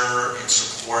ensure and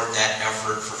support that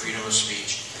effort for freedom of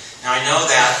speech. Now I know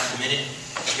that the minute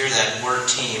you hear that word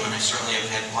team, and I certainly have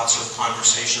had lots of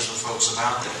conversations with folks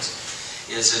about this,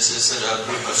 is it a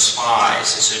group of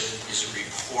spies? Is it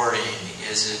reporting?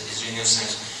 Is it doing those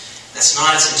things? That's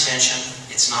not its intention.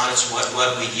 It's not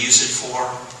what we use it for.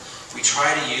 We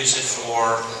try to use it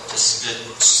to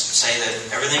say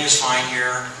that everything is fine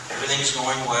here, everything is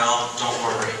going well, don't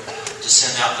worry. To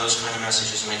send out those kind of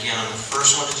messages. And again, I'm the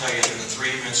first one to tell you that the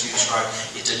three events you described,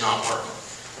 it did not work.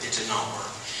 It did not work.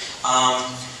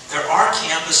 There are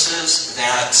campuses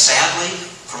that, sadly,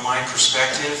 from my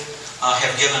perspective,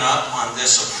 have given up on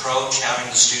this approach, having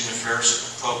the student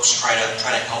affairs folks try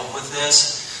to help with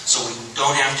this. So we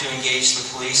don't have to engage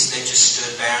the police. They just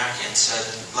stood back and said,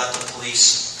 let the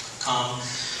police come.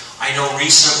 I know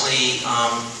recently,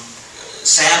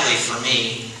 sadly for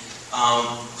me,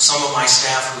 some of my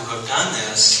staff who have done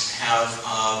this have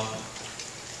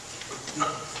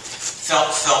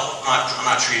felt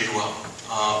not treated well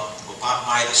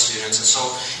by the students. And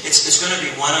so it's going to be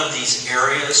one of these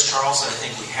areas, Charles, that I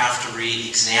think we have to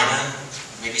re-examine,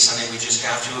 maybe something we just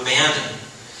have to abandon.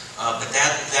 But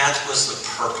that was the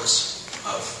purpose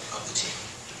of the team.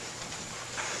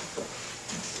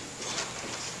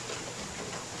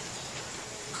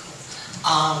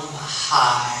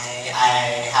 Hi,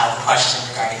 I have a question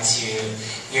regarding to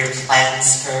your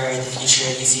plans for the future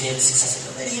of UC Davis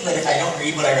accessibility, but if I don't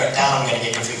read what I wrote down, I'm going to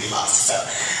get completely lost. So,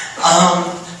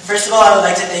 first of all, I would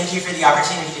like to thank you for the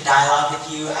opportunity to dialogue with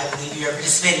you. I believe you are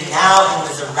participating now in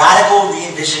what is a radical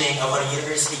re-envisioning of what a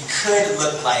university could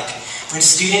look like when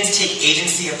students take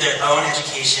agency of their own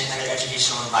education and their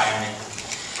educational environment.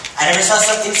 I never saw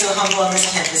something so humble on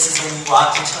this campus as when you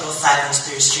walked in total silence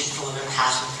through a street full of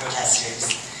impassioned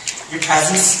protesters. Your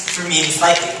presence, for me, was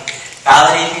likely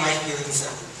validating my feelings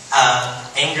of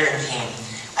anger and pain.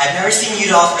 I've never seen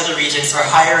UDOL or the Regents or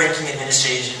higher-ranking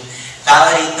administration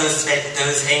validate those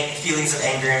feelings of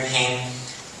anger and pain,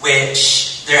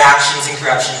 which which their actions and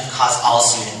corruption have caused all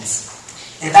students.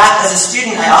 In fact, as a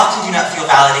student, I often do not feel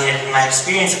validated in my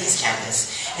experience at this campus,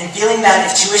 and feeling that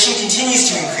if tuition continues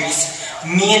to increase,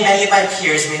 me and many of my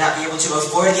peers may not be able to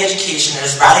afford the education that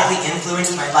has radically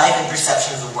influenced my life and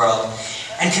perception of the world,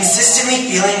 and consistently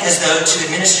feeling as though to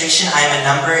administration I am a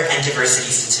number and diversity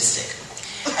statistic.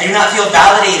 I do not feel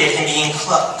validated in being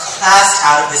classed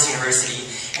out of this university,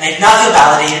 and I do not feel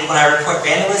validated when I report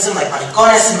vandalism like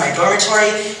maricones in my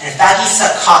dormitory and faggies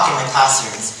suck cock in my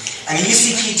classrooms. And the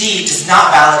UCPD does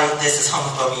not validate this as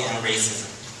homophobia and racism.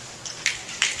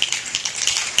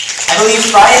 I believe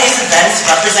Friday's events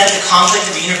represent the conflict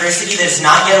of a university that is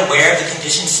not yet aware of the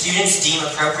conditions students deem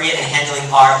appropriate in handling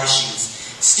our issues.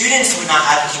 Students would not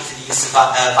advocate for the use of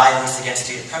violence against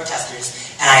student protesters,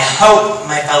 and I hope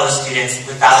my fellow students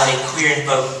would validate queer and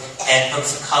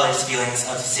folks of color's feelings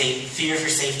of fear for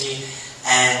safety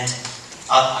and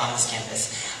on this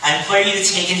campus. I implore you to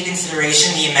take into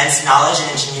consideration the immense knowledge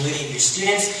and ingenuity of your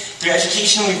students through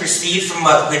education we've received from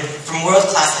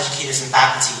world-class educators and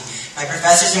faculty. My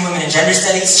professors in women and gender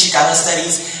studies, Chicano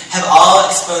studies, have all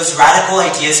exposed radical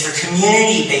ideas for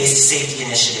community-based safety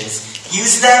initiatives.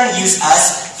 Use them, use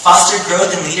us, foster growth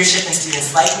and leadership in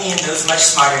students like me and those much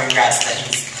smarter in grad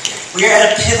studies. We are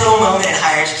at a pivotal moment in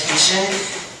higher education.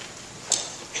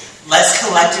 Let's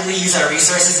collectively use our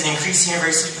resources and increase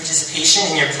university participation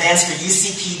in your plans for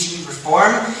UCPD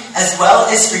reform, as well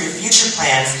as for your future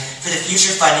plans for the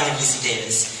future funding of UC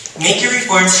Davis. Make your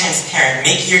reforms transparent.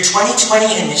 Make your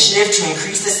 2020 initiative to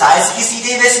increase the size of UC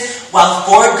Davis while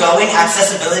foregoing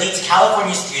accessibility to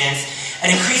California students, an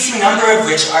increasing number of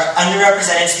which are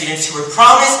underrepresented students who were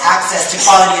promised access to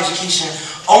quality education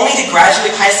only to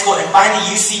graduate high school and find the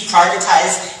UC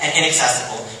privatized and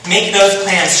inaccessible. Make those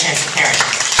plans transparent.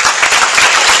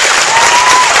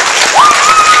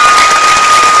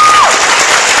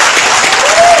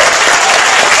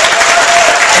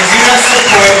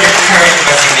 Support your current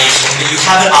resignation, but you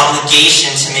have an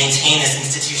obligation to maintain this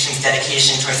institution's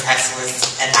dedication towards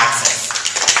excellence and access.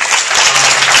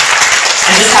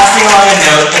 And just passing along a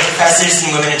note, the professors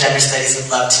in women and gender studies would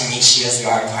love to meet you as you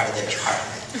are part of their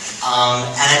department.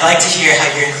 And I'd like to hear how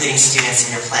you're including students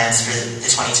in your plans for the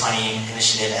 2020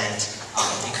 initiative and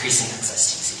increasing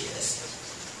access to UC Davis.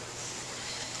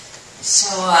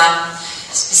 So,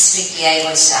 specifically, I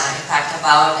was, in fact,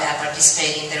 about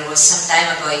participating. There was some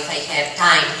time ago, if I have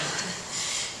time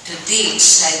to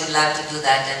teach, I would love to do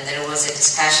that. And there was a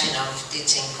discussion of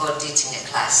teaching, co-teaching a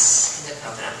class in the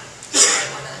program. So I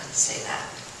want to say that.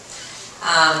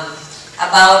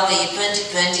 About the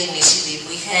 2020 initiative,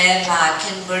 we have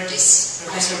Ken Burtis,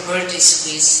 Professor Burtis,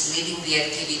 who is leading the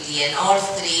activity, and all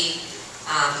three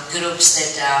groups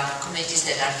committees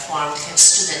that are formed have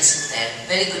students in there.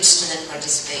 Very good student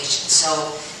participation. So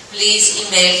please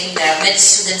email him. There are many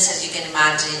students, as you can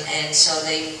imagine, and so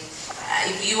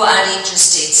if you are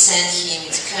interested, send him.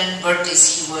 It's Ken Burtis.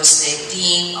 He was the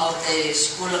dean of the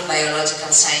School of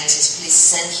Biological Sciences. Please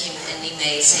send him an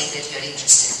email saying that you're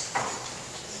interested.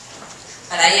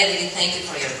 But I agree. Thank you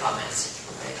for your comments.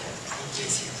 Very good. Thank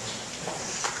you.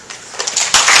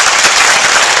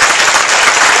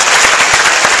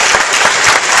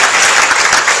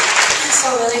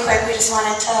 So really quick, we just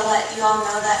wanted to let you all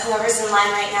know that whoever's in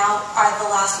line right now are the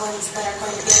last ones that are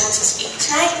going to be able to speak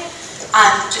tonight.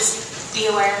 Just be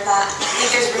aware of that. I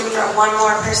think there's room for one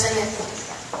more person.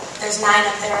 There's 9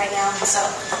 up there right now, so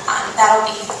that'll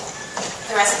be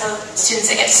the rest of the students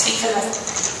that get to speak for the rest of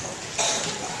the time.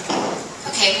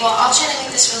 Okay, well, I'll try to make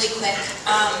this really quick.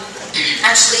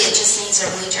 Actually, it just needs a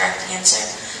really direct answer.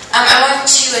 I wanted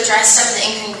to address some of the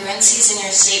incongruencies in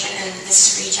your statement, and this is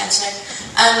for you, Chancellor.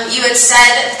 You had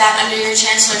said that under your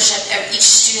chancellorship, each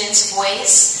student's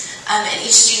voice and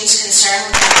each student's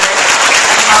concern would be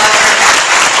heard.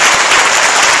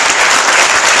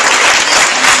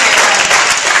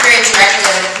 Very directly,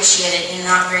 I would appreciate it, and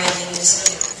not very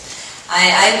ambiguously.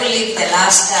 I will leave the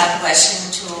last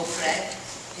question to Fred,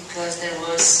 because there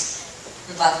was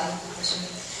the bathroom question.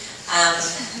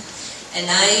 And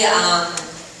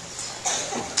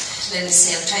let me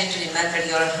see, I'm trying to remember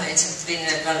it's been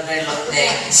a very long day.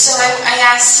 So I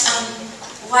asked,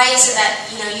 why is it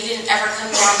that, you didn't ever come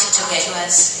down to talk to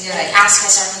us, ask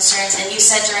us our concerns, and you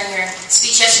said during your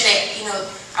speech yesterday,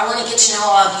 I want to get to know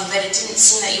all of you, but it didn't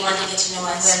seem that you wanted to get to know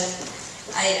us.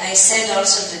 Well, I said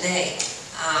also today,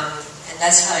 and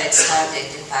that's how it started,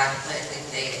 in fact, in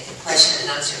the question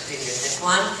and answer period, that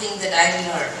one thing that I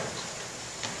learned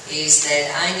is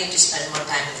that I need to spend more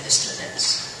time with the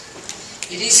students.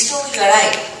 It is true, you're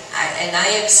right, and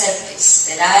I accept this,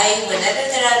 that whenever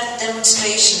there are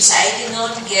demonstrations, I did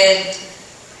not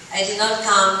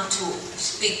come to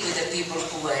speak with the people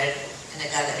who were in a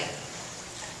gathering.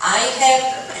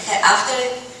 After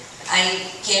I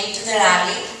came to the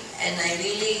rally, and I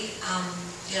really, I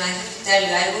have to tell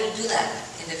you, I will do that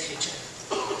in the future.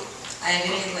 I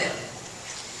really will.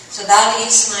 So that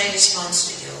is my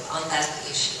response to you on that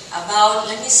issue.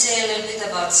 Let me say a little bit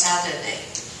about Saturday,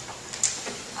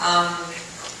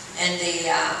 and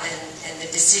the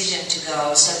decision to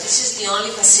go. So this is the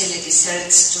only facility,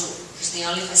 CERTS 2, is the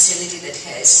only facility that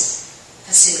has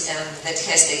the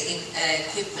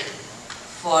equipment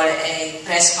for a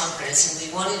press conference, and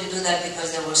we wanted to do that because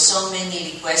there were so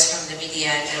many requests from the media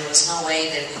and there was no way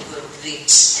that we could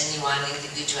reach anyone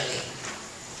individually.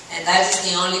 And that is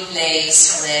the only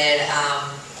place where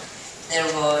there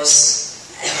was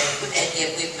any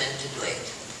equipment to do it.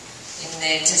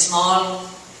 It's a small,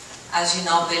 as you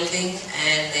know, building,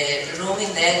 and the room in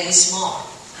there is small.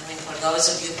 I mean, for those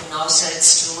of you who know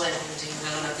CERTS 2 and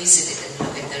you're going to visit it and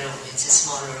look at the room, it's a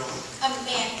small room.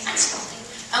 May I ask something?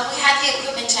 We had the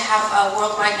equipment to have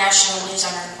worldwide national news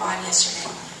on our quad yesterday,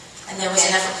 and there was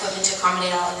enough equipment to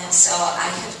accommodate all of this. So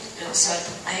I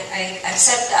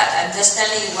accept that. I'm just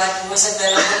telling you what was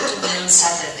available to me on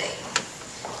Saturday.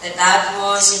 That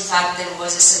was, in fact, there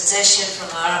was a suggestion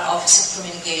from our Office of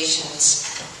Communications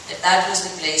that was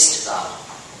the place to go.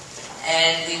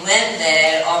 And we went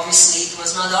there. Obviously, it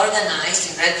was not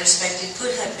organized. In retrospect, it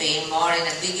could have been more in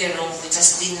a bigger room. We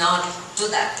just did not do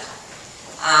that.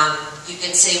 You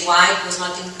can say why it was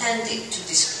not intended to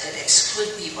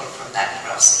exclude people from that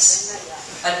process.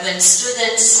 But when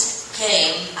students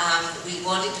came, we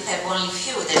wanted to have only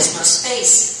few. There's no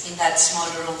space in that small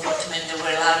room for too many. There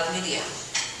were a lot of media.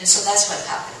 And so that's what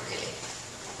happened, really.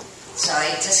 So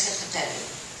I just have to tell you.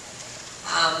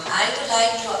 I would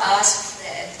like to ask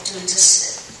to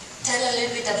just tell a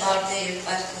little bit about the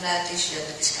particular issue of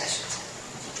the discussion.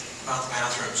 About the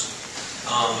bathrooms.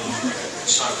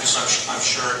 So I'm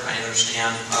sure I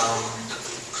understand.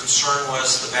 The concern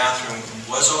was the bathroom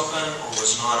was open or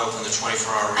was not open, the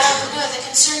 24-hour reading room? No, the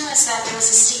concern was that there was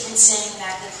a statement saying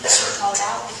that the police were called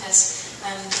out because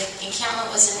the encampment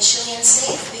was initially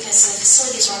unsafe because the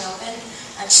facilities weren't open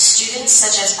to students,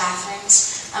 such as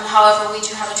bathrooms. However, we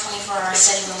do have a 24-hour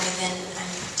setting room within,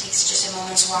 it takes just a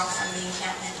moment's walk from the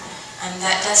encampment.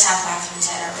 That does have bathrooms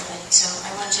that are open. So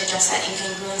I wanted to address that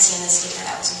incongruency in the statement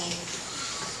that was made.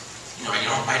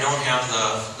 I don't have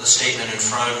the statement in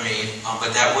front of me,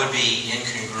 but that would be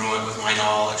incongruent with my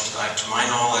knowledge. To my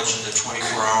knowledge, the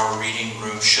 24-hour reading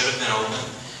room should have been open,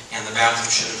 and the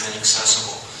bathroom should have been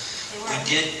accessible.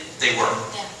 They were.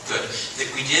 Yeah. Good.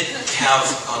 We did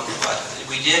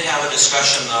have a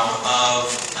discussion though of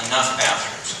enough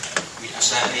bathrooms.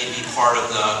 So that may be part of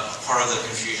the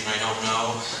confusion. I don't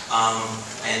know.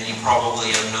 And you probably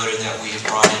have noted that we have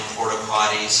brought in porta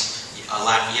potties.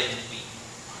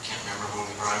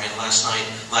 I mean, last night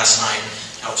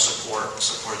to help support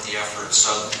the effort.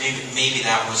 So maybe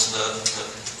that was the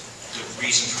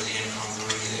reason for the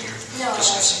incongruity that you're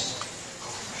discussing.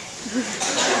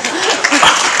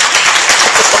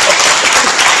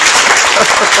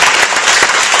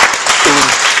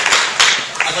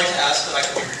 I'd like to ask that I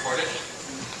can be recorded.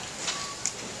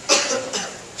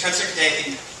 Chancellor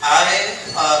Katehi, I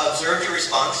observed your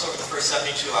response over the first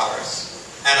 72 hours,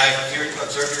 and I've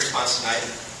observed your response tonight.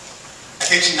 I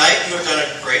think tonight you have done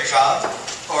a great job,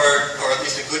 or at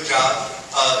least a good job,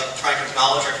 of trying to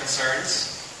acknowledge our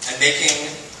concerns and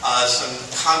making some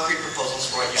concrete proposals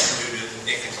for what you can do to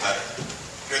make things better.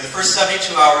 During the first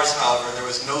 72 hours, however, there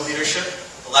was no leadership,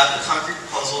 a lack of concrete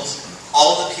proposals,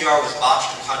 all of the PR was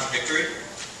botched and contradictory,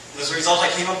 and as a result I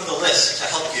came up with a list to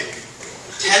help you.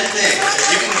 10 things that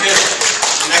you can do in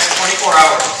the next 24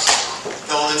 hours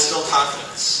that will instill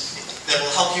confidence, that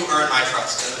will help you earn my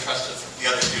trust and the trust of the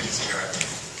other students here. 4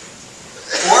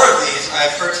 of these, I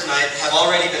have heard tonight, have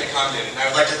already been accommodated, and I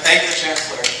would like to thank the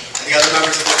Chancellor and the other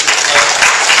members of the Committee.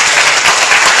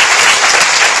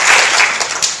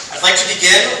 I'd like to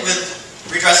begin with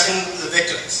redressing the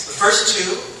victims. The first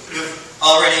 2 you have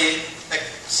already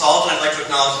solved, and I'd like to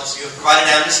acknowledge this. You have provided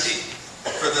amnesty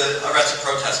for the arrested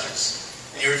protesters,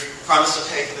 and you have promised to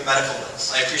pay for the medical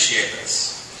bills. I appreciate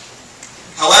this.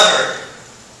 However,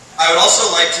 I would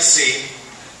also like to see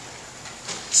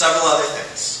several other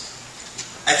things.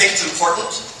 I think it's important,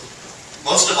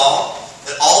 most of all,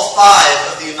 that all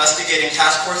 5 of the investigating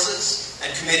task forces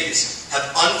and committees have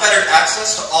unfettered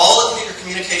access to all of your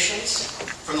communications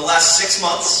from the last 6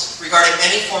 months regarding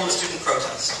any form of student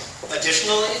protest.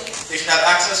 Additionally, they should have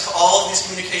access to all of these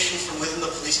communications from within the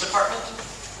police department.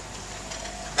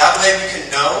 That way we can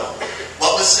know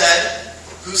what was said,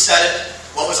 who said it,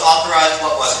 what was authorized,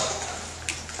 what wasn't.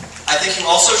 I think you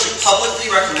also should publicly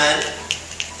recommend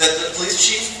that the police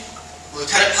chief,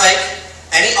 Lieutenant Pike,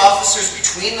 any officers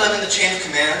between them and the chain of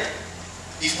command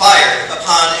be fired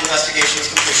upon investigation's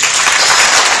completion.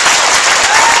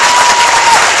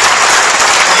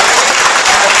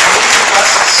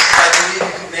 I believe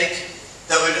you can make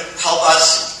that would help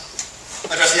us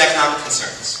address the economic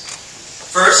concerns.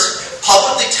 First,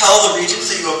 publicly tell the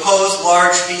regents that you oppose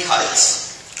large fee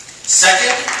hikes.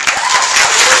 Second,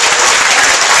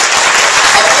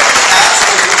 publicly ask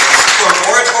the regents for a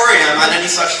moratorium on any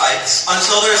such hikes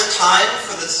until there is time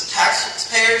for the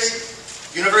taxpayers,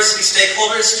 university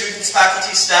stakeholders, students,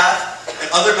 faculty, staff,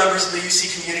 and other members of the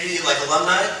UC community like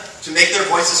alumni to make their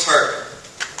voices heard.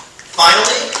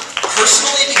 Finally,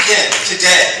 personally begin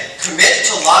today. Commit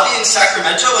to lobbying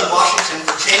Sacramento and Washington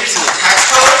for changes in the tax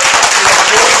code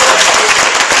to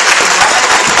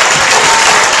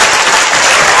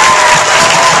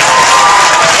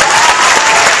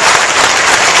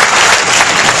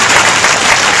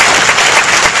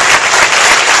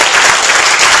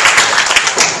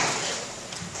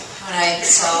Alright,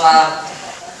 so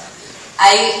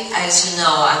as you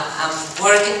know, I'm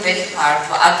working very hard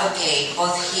to advocate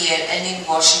both here and in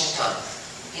Washington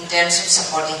in terms of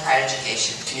supporting higher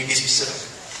education. Can you be specific?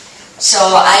 So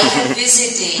I have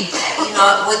visited,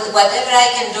 with whatever I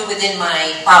can do within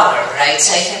my power, right?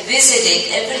 So I have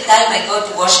visited, every time I go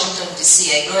to Washington,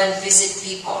 D.C., I go and visit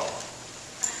people,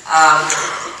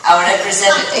 our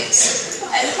representatives.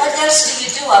 And what else do you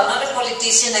do? I'm not a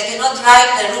politician, I cannot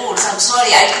write the rules. I'm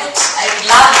sorry, I would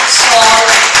love to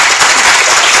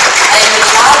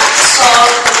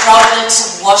solve the problems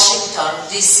of Washington,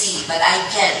 D.C., but I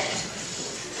can't.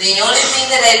 The only thing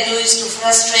that I do is to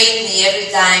frustrate me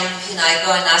every time, I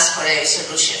go and ask for a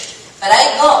solution. But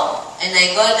I go and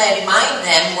I remind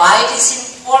them why it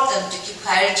is important to keep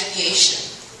higher education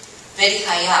very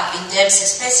high up, in terms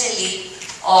especially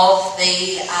of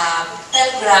the Pell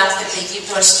Grants that they give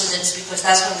to our students, because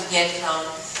that's what we get from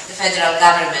the federal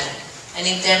government. And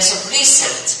in terms of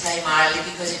research, primarily,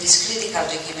 because it is critical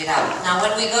to give it up. Now,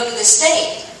 when we go to the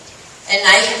state, and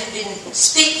I have been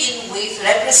speaking with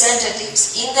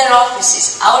representatives in their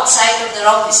offices, outside of their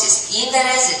offices, in their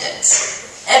residence,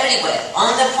 everywhere,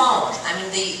 on the phone. I'm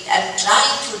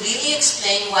trying to really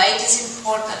explain why it is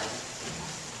important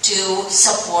to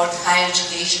support higher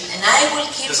education. And I will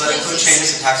keep doing this. Does that include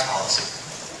changes in tax policy?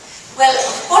 Well,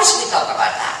 of course we talk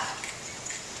about that.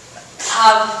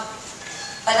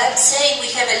 But I'm saying we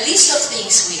have a list of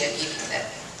things we are giving them.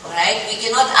 Right? We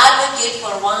cannot advocate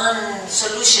for one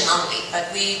solution only, but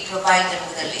we provide them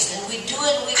with a list. And we do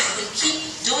it, we will keep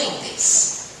doing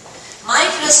this. My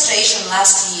frustration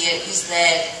last year is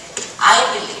that I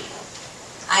believe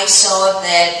I saw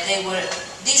that they were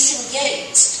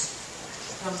disengaged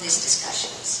from these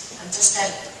discussions. I'm just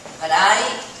telling you. But I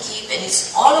keep, and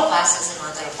it's all of us as a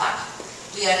matter of fact,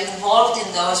 we are involved in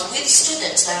those with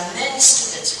students. There are many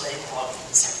students who are involved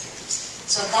in these activities.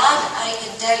 So that I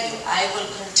can tell you, I will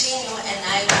continue, and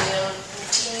I will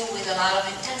continue with a lot of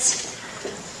intensity.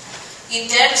 In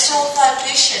terms of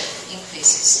tuition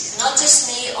increases, not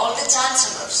just me, all the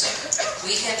chancellors,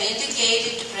 we have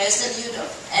indicated to President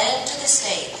Udall and to the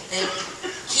state that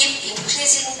keep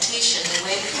increasing tuition the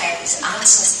way we have is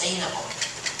unsustainable.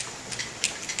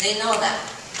 They know that.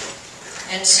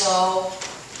 And so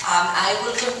I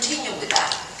will continue with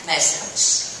that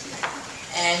message.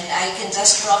 And I can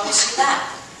just promise you that.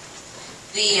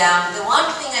 The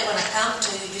one thing I want to come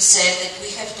to, you said that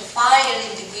we have to fire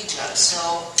individuals.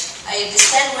 So I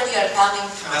understand where you are coming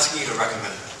from. I'm asking you to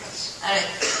recommend it, yes. All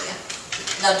right, yeah.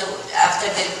 Now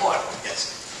after the report.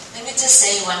 Yes. Let me just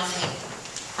say one thing.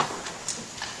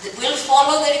 We'll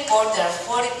follow the report. There are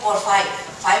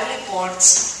five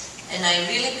reports, and I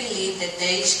really believe that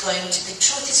the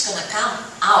truth is going to come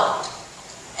out.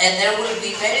 And there will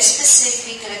be very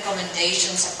specific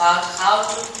recommendations about how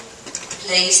to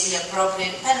place the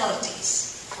appropriate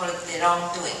penalties for the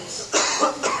wrongdoings.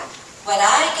 What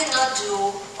I cannot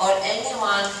do, or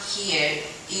anyone here,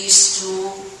 is to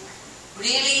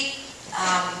really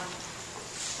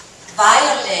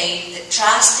violate the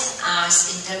trust in us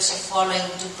in terms of following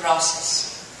due process.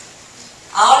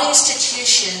 Our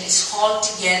institution is held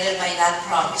together by that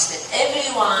promise that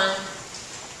everyone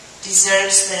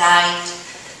deserves the right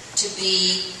to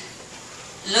be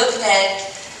looked at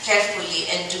carefully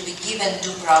and to be given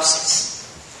due process.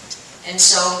 And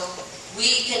so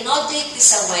we cannot take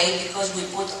this away because we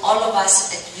put all of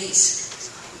us at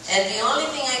risk. And the only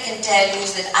thing I can tell you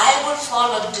is that I will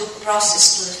follow due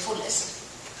process to the fullest.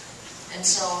 And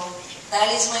so that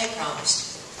is my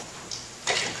promise.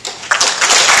 Thank you.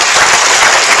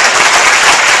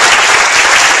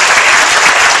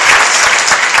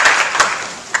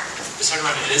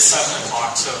 It is 7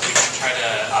 o'clock, so if we can try to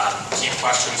keep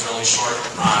questions really short.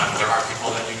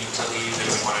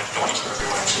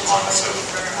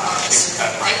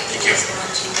 Thank you.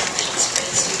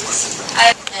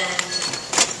 And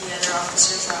the other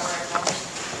officers that were involved.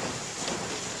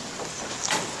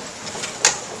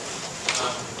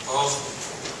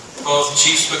 Both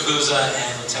Chief Spacuzza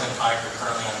and Lieutenant Pike are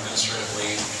currently on administrative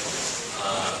leave.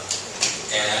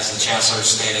 And as the Chancellor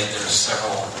stated, there's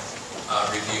several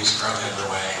reviews currently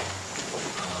underway.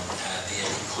 At the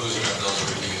conclusion of those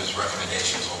reviews,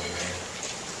 recommendations will be made.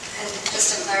 And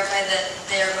just to clarify that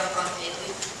they are both on paid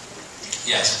leave?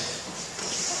 Yes.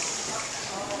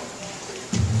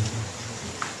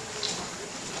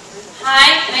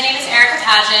 Hi, my name is Erica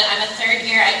Padgett. I'm a third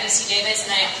year at UC Davis,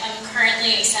 and I'm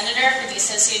currently a senator for the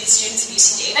Associated Students of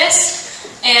UC Davis.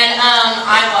 And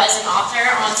I was an author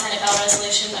on Senate Bill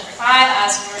Resolution number 5,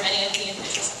 as were many of the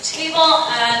individuals at the table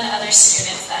and other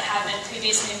students that have been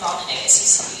previously involved in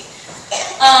ASUCD.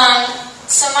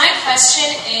 So my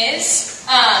question is,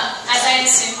 as I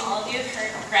assume all of you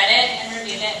have read it and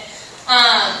reviewed it,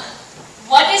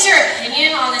 what is your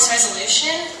opinion on this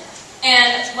resolution?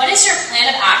 And what is your plan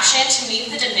of action to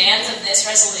meet the demands of this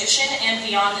resolution and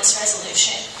beyond this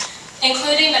resolution,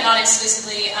 including but not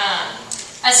exclusively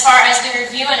as far as the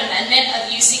review and amendment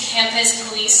of UC campus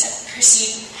police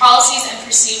policies and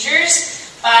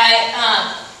procedures by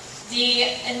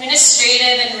the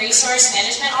Administrative and Resource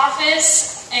Management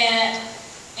Office and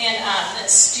the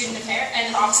Student Affairs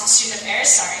and the Office of Student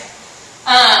Affairs,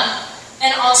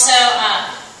 and also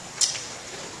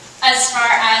as far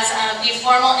as a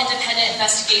formal independent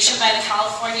investigation by the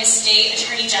California State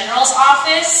Attorney General's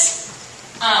Office.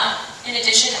 In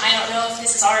addition, I don't know if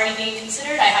this is already being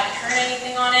considered. I haven't heard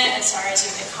anything on it as far as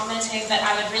you've been commenting, but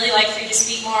I would really like for you to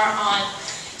speak more on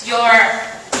your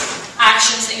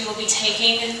actions that you will be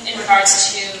taking in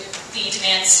regards to the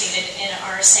demands stated in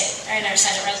our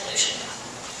Senate resolution.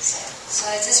 So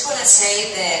I just want to say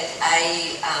that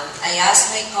I asked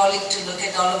my colleague to look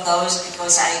at all of those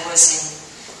because I was in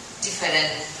different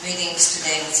meetings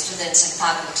today with students and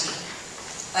faculty.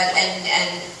 But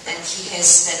and he has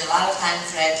spent a lot of time,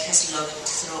 Fred has looked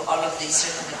through all of these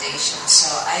recommendations. So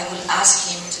I will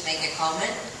ask him to make a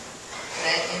comment,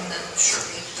 Fred,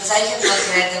 because I have not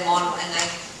read them all, and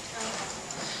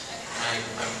I'm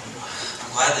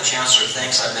glad the Chancellor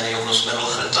thinks I've been able to spend a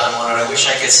lot of time on it. I wish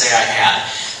I could say I had.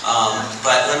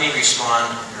 But let me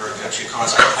respond, or a few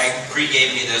comments. I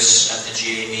gave me this at the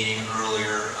GA meeting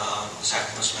earlier. This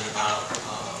must have been about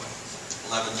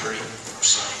 11:30 or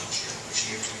so.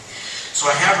 So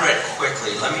I have read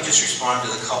quickly. Let me just respond to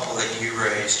the couple that you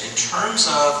raised. In terms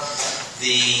of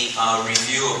the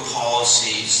review of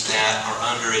policies that are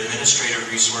under Administrative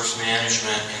Resource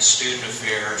Management and Student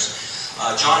Affairs,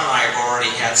 John and I have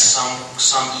already had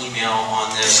some email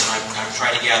on this, and I'm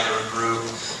trying to gather a group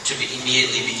to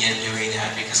immediately begin doing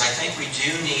that, because I think we do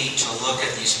need to look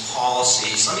at these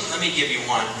policies. Let me give you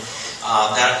one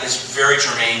that is very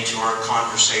germane to our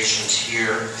conversations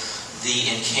here.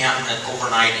 The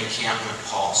overnight encampment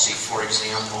policy, for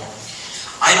example.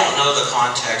 I don't know the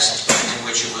context in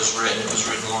which it was written. It was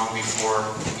written long before,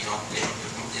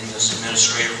 in this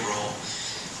administrative role.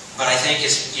 But I think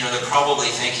they're probably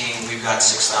thinking we've got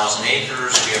 6,000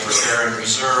 acres, we have riparian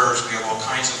reserves, we have all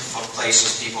kinds of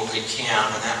places people could camp,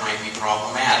 and that might be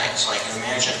problematic. So I can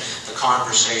imagine the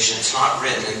conversation. It's not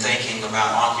written in thinking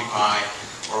about Occupy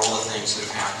or all the things that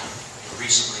have happened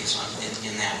recently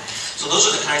in that. So those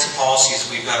are the kinds of policies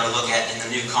we've got to look at in the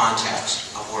new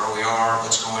context of where we are,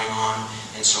 what's going on,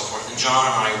 and so forth. And John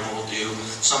and I will do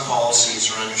some policies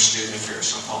are under student affairs,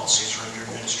 some policies are under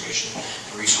administration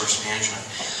and resource management.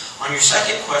 On your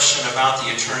second question about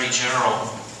the Attorney General,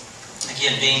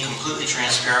 again, being completely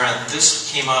transparent, this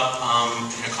came up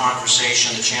in a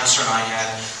conversation the Chancellor and I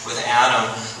had with Adam,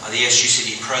 the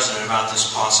SUCD President, about this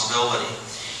possibility.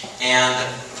 And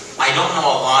I don't know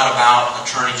a lot about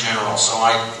Attorney General, so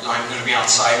I'm going to be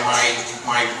outside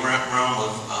my realm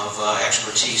of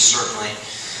expertise, certainly.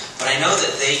 But I know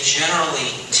that they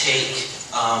generally take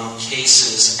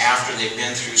cases after they've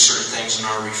been through certain things and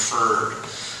are referred.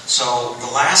 So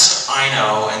the last I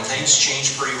know, and things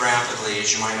change pretty rapidly,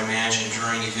 as you might imagine,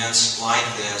 during events like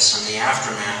this and the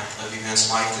aftermath of events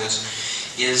like this,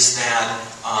 is that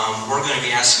we're going to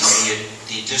be asking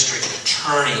the district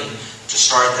attorney to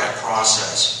start that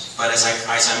process. But as I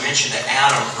mentioned to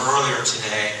Adam earlier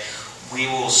today, we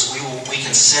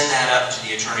can send that up to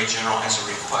the Attorney General as a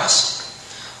request.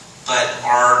 But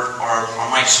our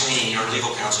Mike Sweeney, our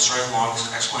legal counsel, sorry for the long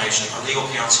explanation, our legal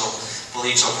counsel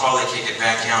believes he'll probably kick it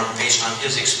back down based on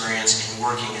his experience in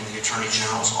working in the Attorney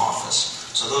General's office.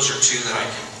 So those are two that I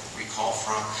can recall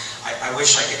from. I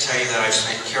wish I could tell you that I've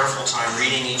spent careful time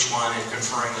reading each one and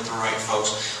conferring with the right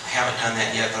folks. I haven't done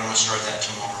that yet, but I'm going to start that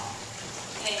tomorrow.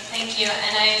 Okay, thank Thank you,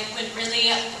 and I would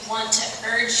really want to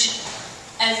urge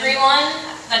everyone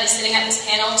that is sitting at this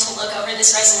panel to look over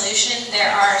this resolution.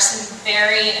 There are some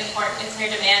very important and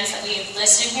clear demands that we have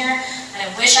listed here, and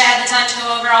I wish I had the time to go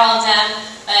over all of them,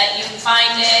 but you can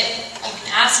find it, you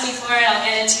can ask me for it, I'll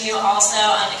get it to you also.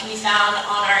 It can be found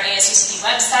on our ASUCD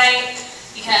website,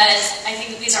 because I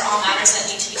think that these are all matters that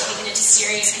need to be taken into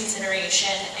serious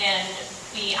consideration and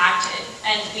be acted,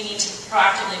 and we need to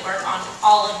proactively work on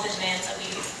all of the demands that we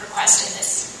request in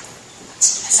this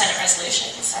Senate resolution.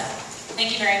 So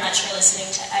thank you very much for listening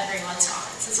to everyone's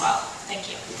comments as well. Thank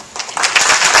you.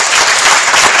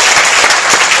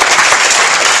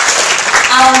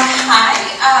 Hi.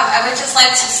 I would just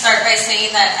like to start by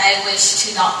saying that I wish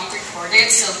to not be recorded,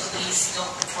 so please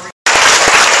don't record.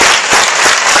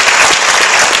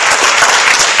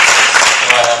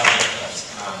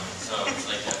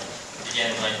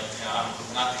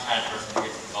 I'm not the kind of person who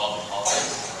gets involved in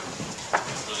politics.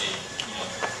 It's really,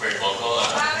 very local.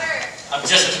 I'm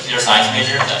just a computer science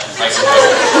major that likes to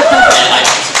vote, and I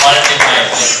just want to give my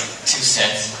 2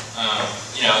 cents.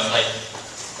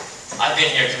 I've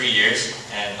been here 3 years,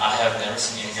 and I have never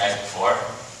seen you guys before.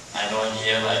 I had no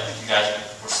idea you guys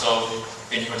were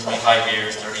been here for 25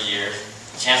 years, 30 years.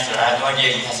 Chancellor, I had no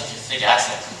idea you had such a thick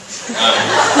accent.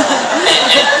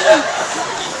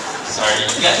 Sorry,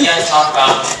 you guys talk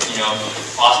about,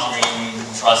 fostering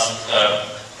trust,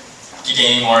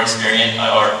 gaining more experience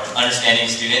or understanding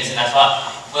students, and I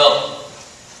thought, well,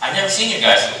 I've never seen you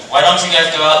guys. Why don't you guys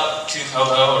go out to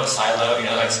Coho or Silo,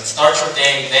 start your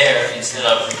day there instead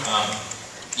of,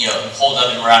 hold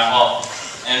up in Morath Hall,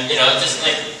 and, just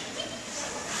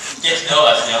get to know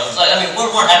us,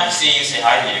 we're more happy to see you, say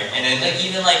hi to you, and then,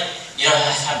 even, you don't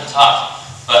have time to talk.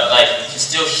 But you can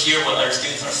still hear what other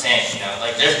students are saying.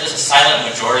 There's a silent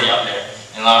majority out there,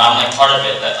 and I'm part of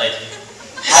it that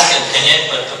has an opinion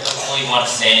but doesn't really want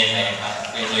to say anything.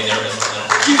 I'm really nervous.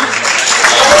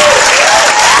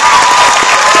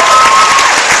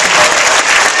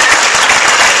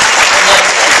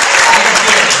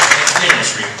 Computer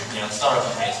industry, startup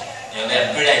companies, they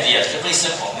have great ideas. They're really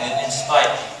simple, and it's by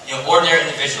ordinary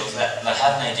individuals that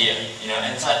have an idea.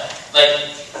 And it's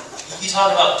you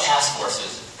talk about task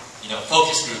forces,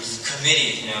 focus groups,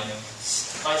 committees,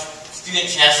 student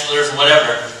chancellors or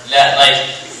whatever, that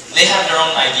they have their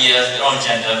own ideas, their own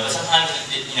agenda, but sometimes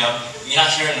you're not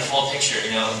hearing the full picture.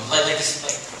 This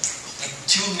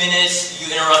 2 minutes, you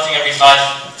interrupting every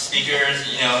 5 speakers,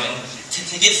 and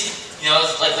to get it's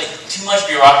too much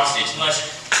bureaucracy, too much.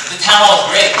 The town hall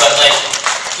is great, but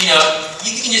you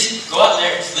can just go out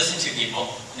there and just listen to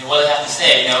people. What they have to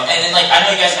say, and then I know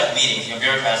you guys have meetings,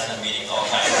 bureaucrats have meetings all the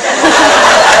time.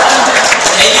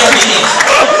 Take your meetings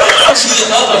to the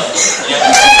public. You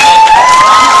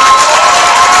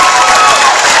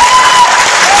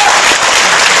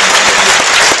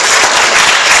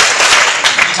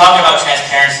talk about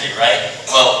transparency, right?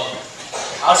 Well,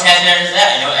 how transparent is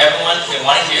that? Everyone, if they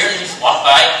want to hear, they just walk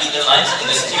by, eat their lunch, and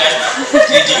listen to you guys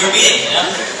do your meetings,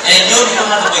 And you don't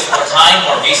have to waste more time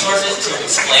or resources to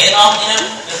explain it all,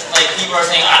 people are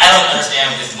saying, I don't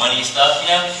understand this money stuff,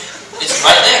 It's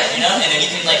right there, And then you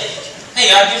can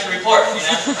hey, I give a report, It's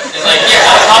here,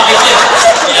 have a copy too,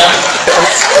 I don't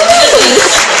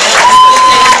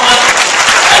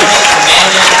need to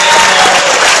command anything,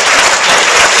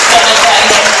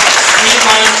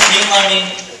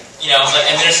 streamlining,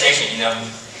 administration,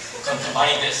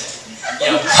 combining this,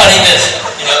 cutting this,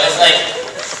 it's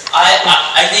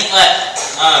I think that,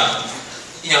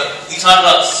 you talk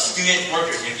about student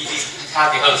workers, these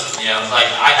happy hosts,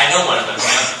 I know one of them,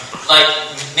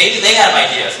 maybe they have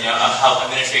ideas, of how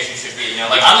administration should be,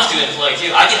 I'm a student employee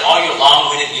too, I get all your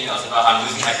long-winded emails about how I'm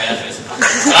losing my benefits,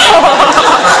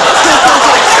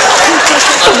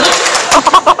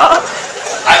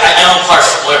 I don't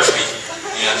parse lawyer speak,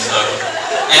 so,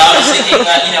 and I was thinking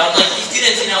that, these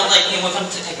students, when it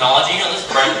comes to technology, there's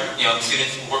bright,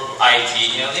 students who work with IAT,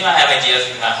 they might have ideas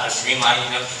about how to streamline,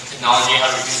 technology,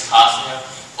 how to reduce costs,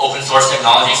 open source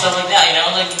technology, stuff like that,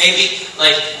 maybe,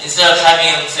 instead of having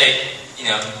them say,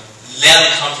 them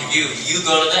come to you, you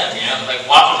go to them,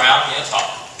 walk around,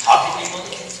 talk to people,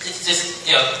 it's just,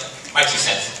 my 2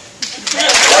 cents.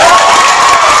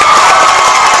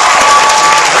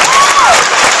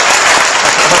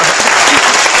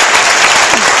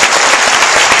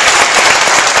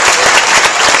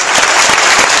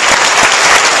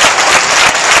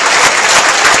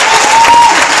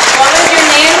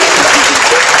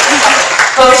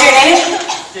 What was your name?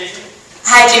 Jason.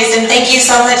 Hi, Jason. Thank you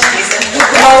so much, Jason.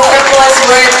 No frivolous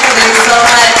words, for so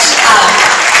much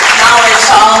knowledge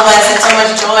to all of us and so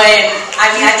much joy. And I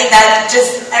mean, I think that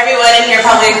just everyone in here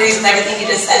probably agrees with everything you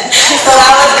just said. So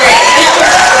that was great.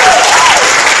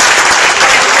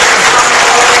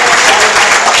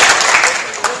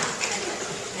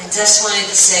 I just wanted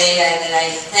to say that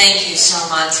I thank you so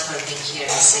much for being here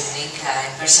this evening. I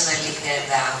personally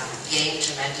have gained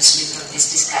tremendously from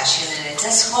this discussion, and I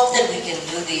just hope that we can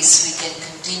do this. We can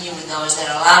continue with those. There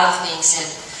are a lot of things, and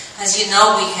as you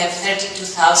know, we have 32,000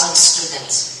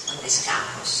 students on this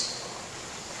campus.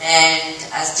 And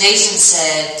as Jason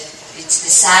said, it's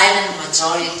the silent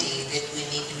majority that we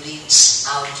need to reach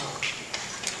out to.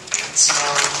 And so,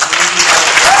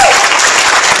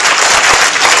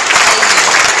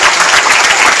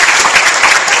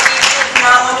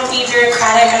 not want to be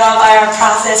bureaucratic at all by our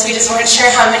process. We just weren't sure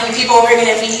how many people were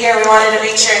going to be here. We wanted to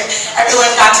make sure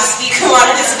everyone got to speak who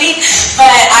wanted to speak.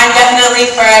 But I'm definitely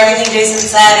for everything Jason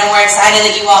said, and we're excited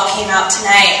that you all came out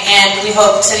tonight, and we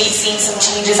hope to be seeing some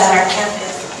changes at our campus.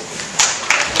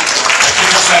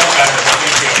 Thank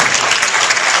you.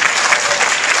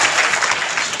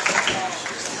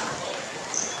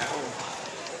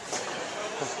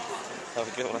 Have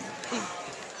a good one.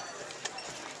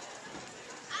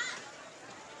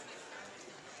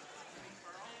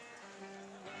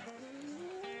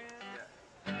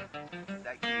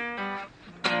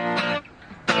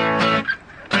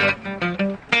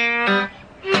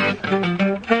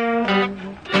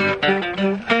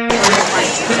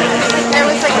 There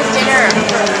was like a dinner.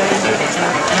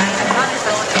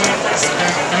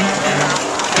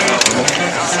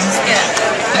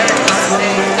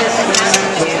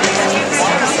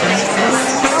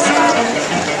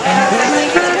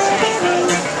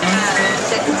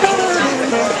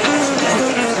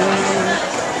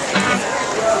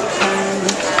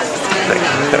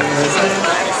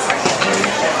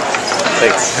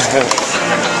 Thanks.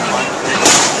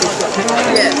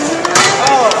 Yes.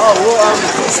 Well,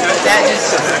 that is,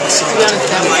 to be honest,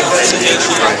 that might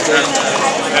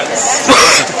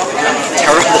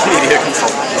Terrible media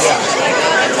consultants.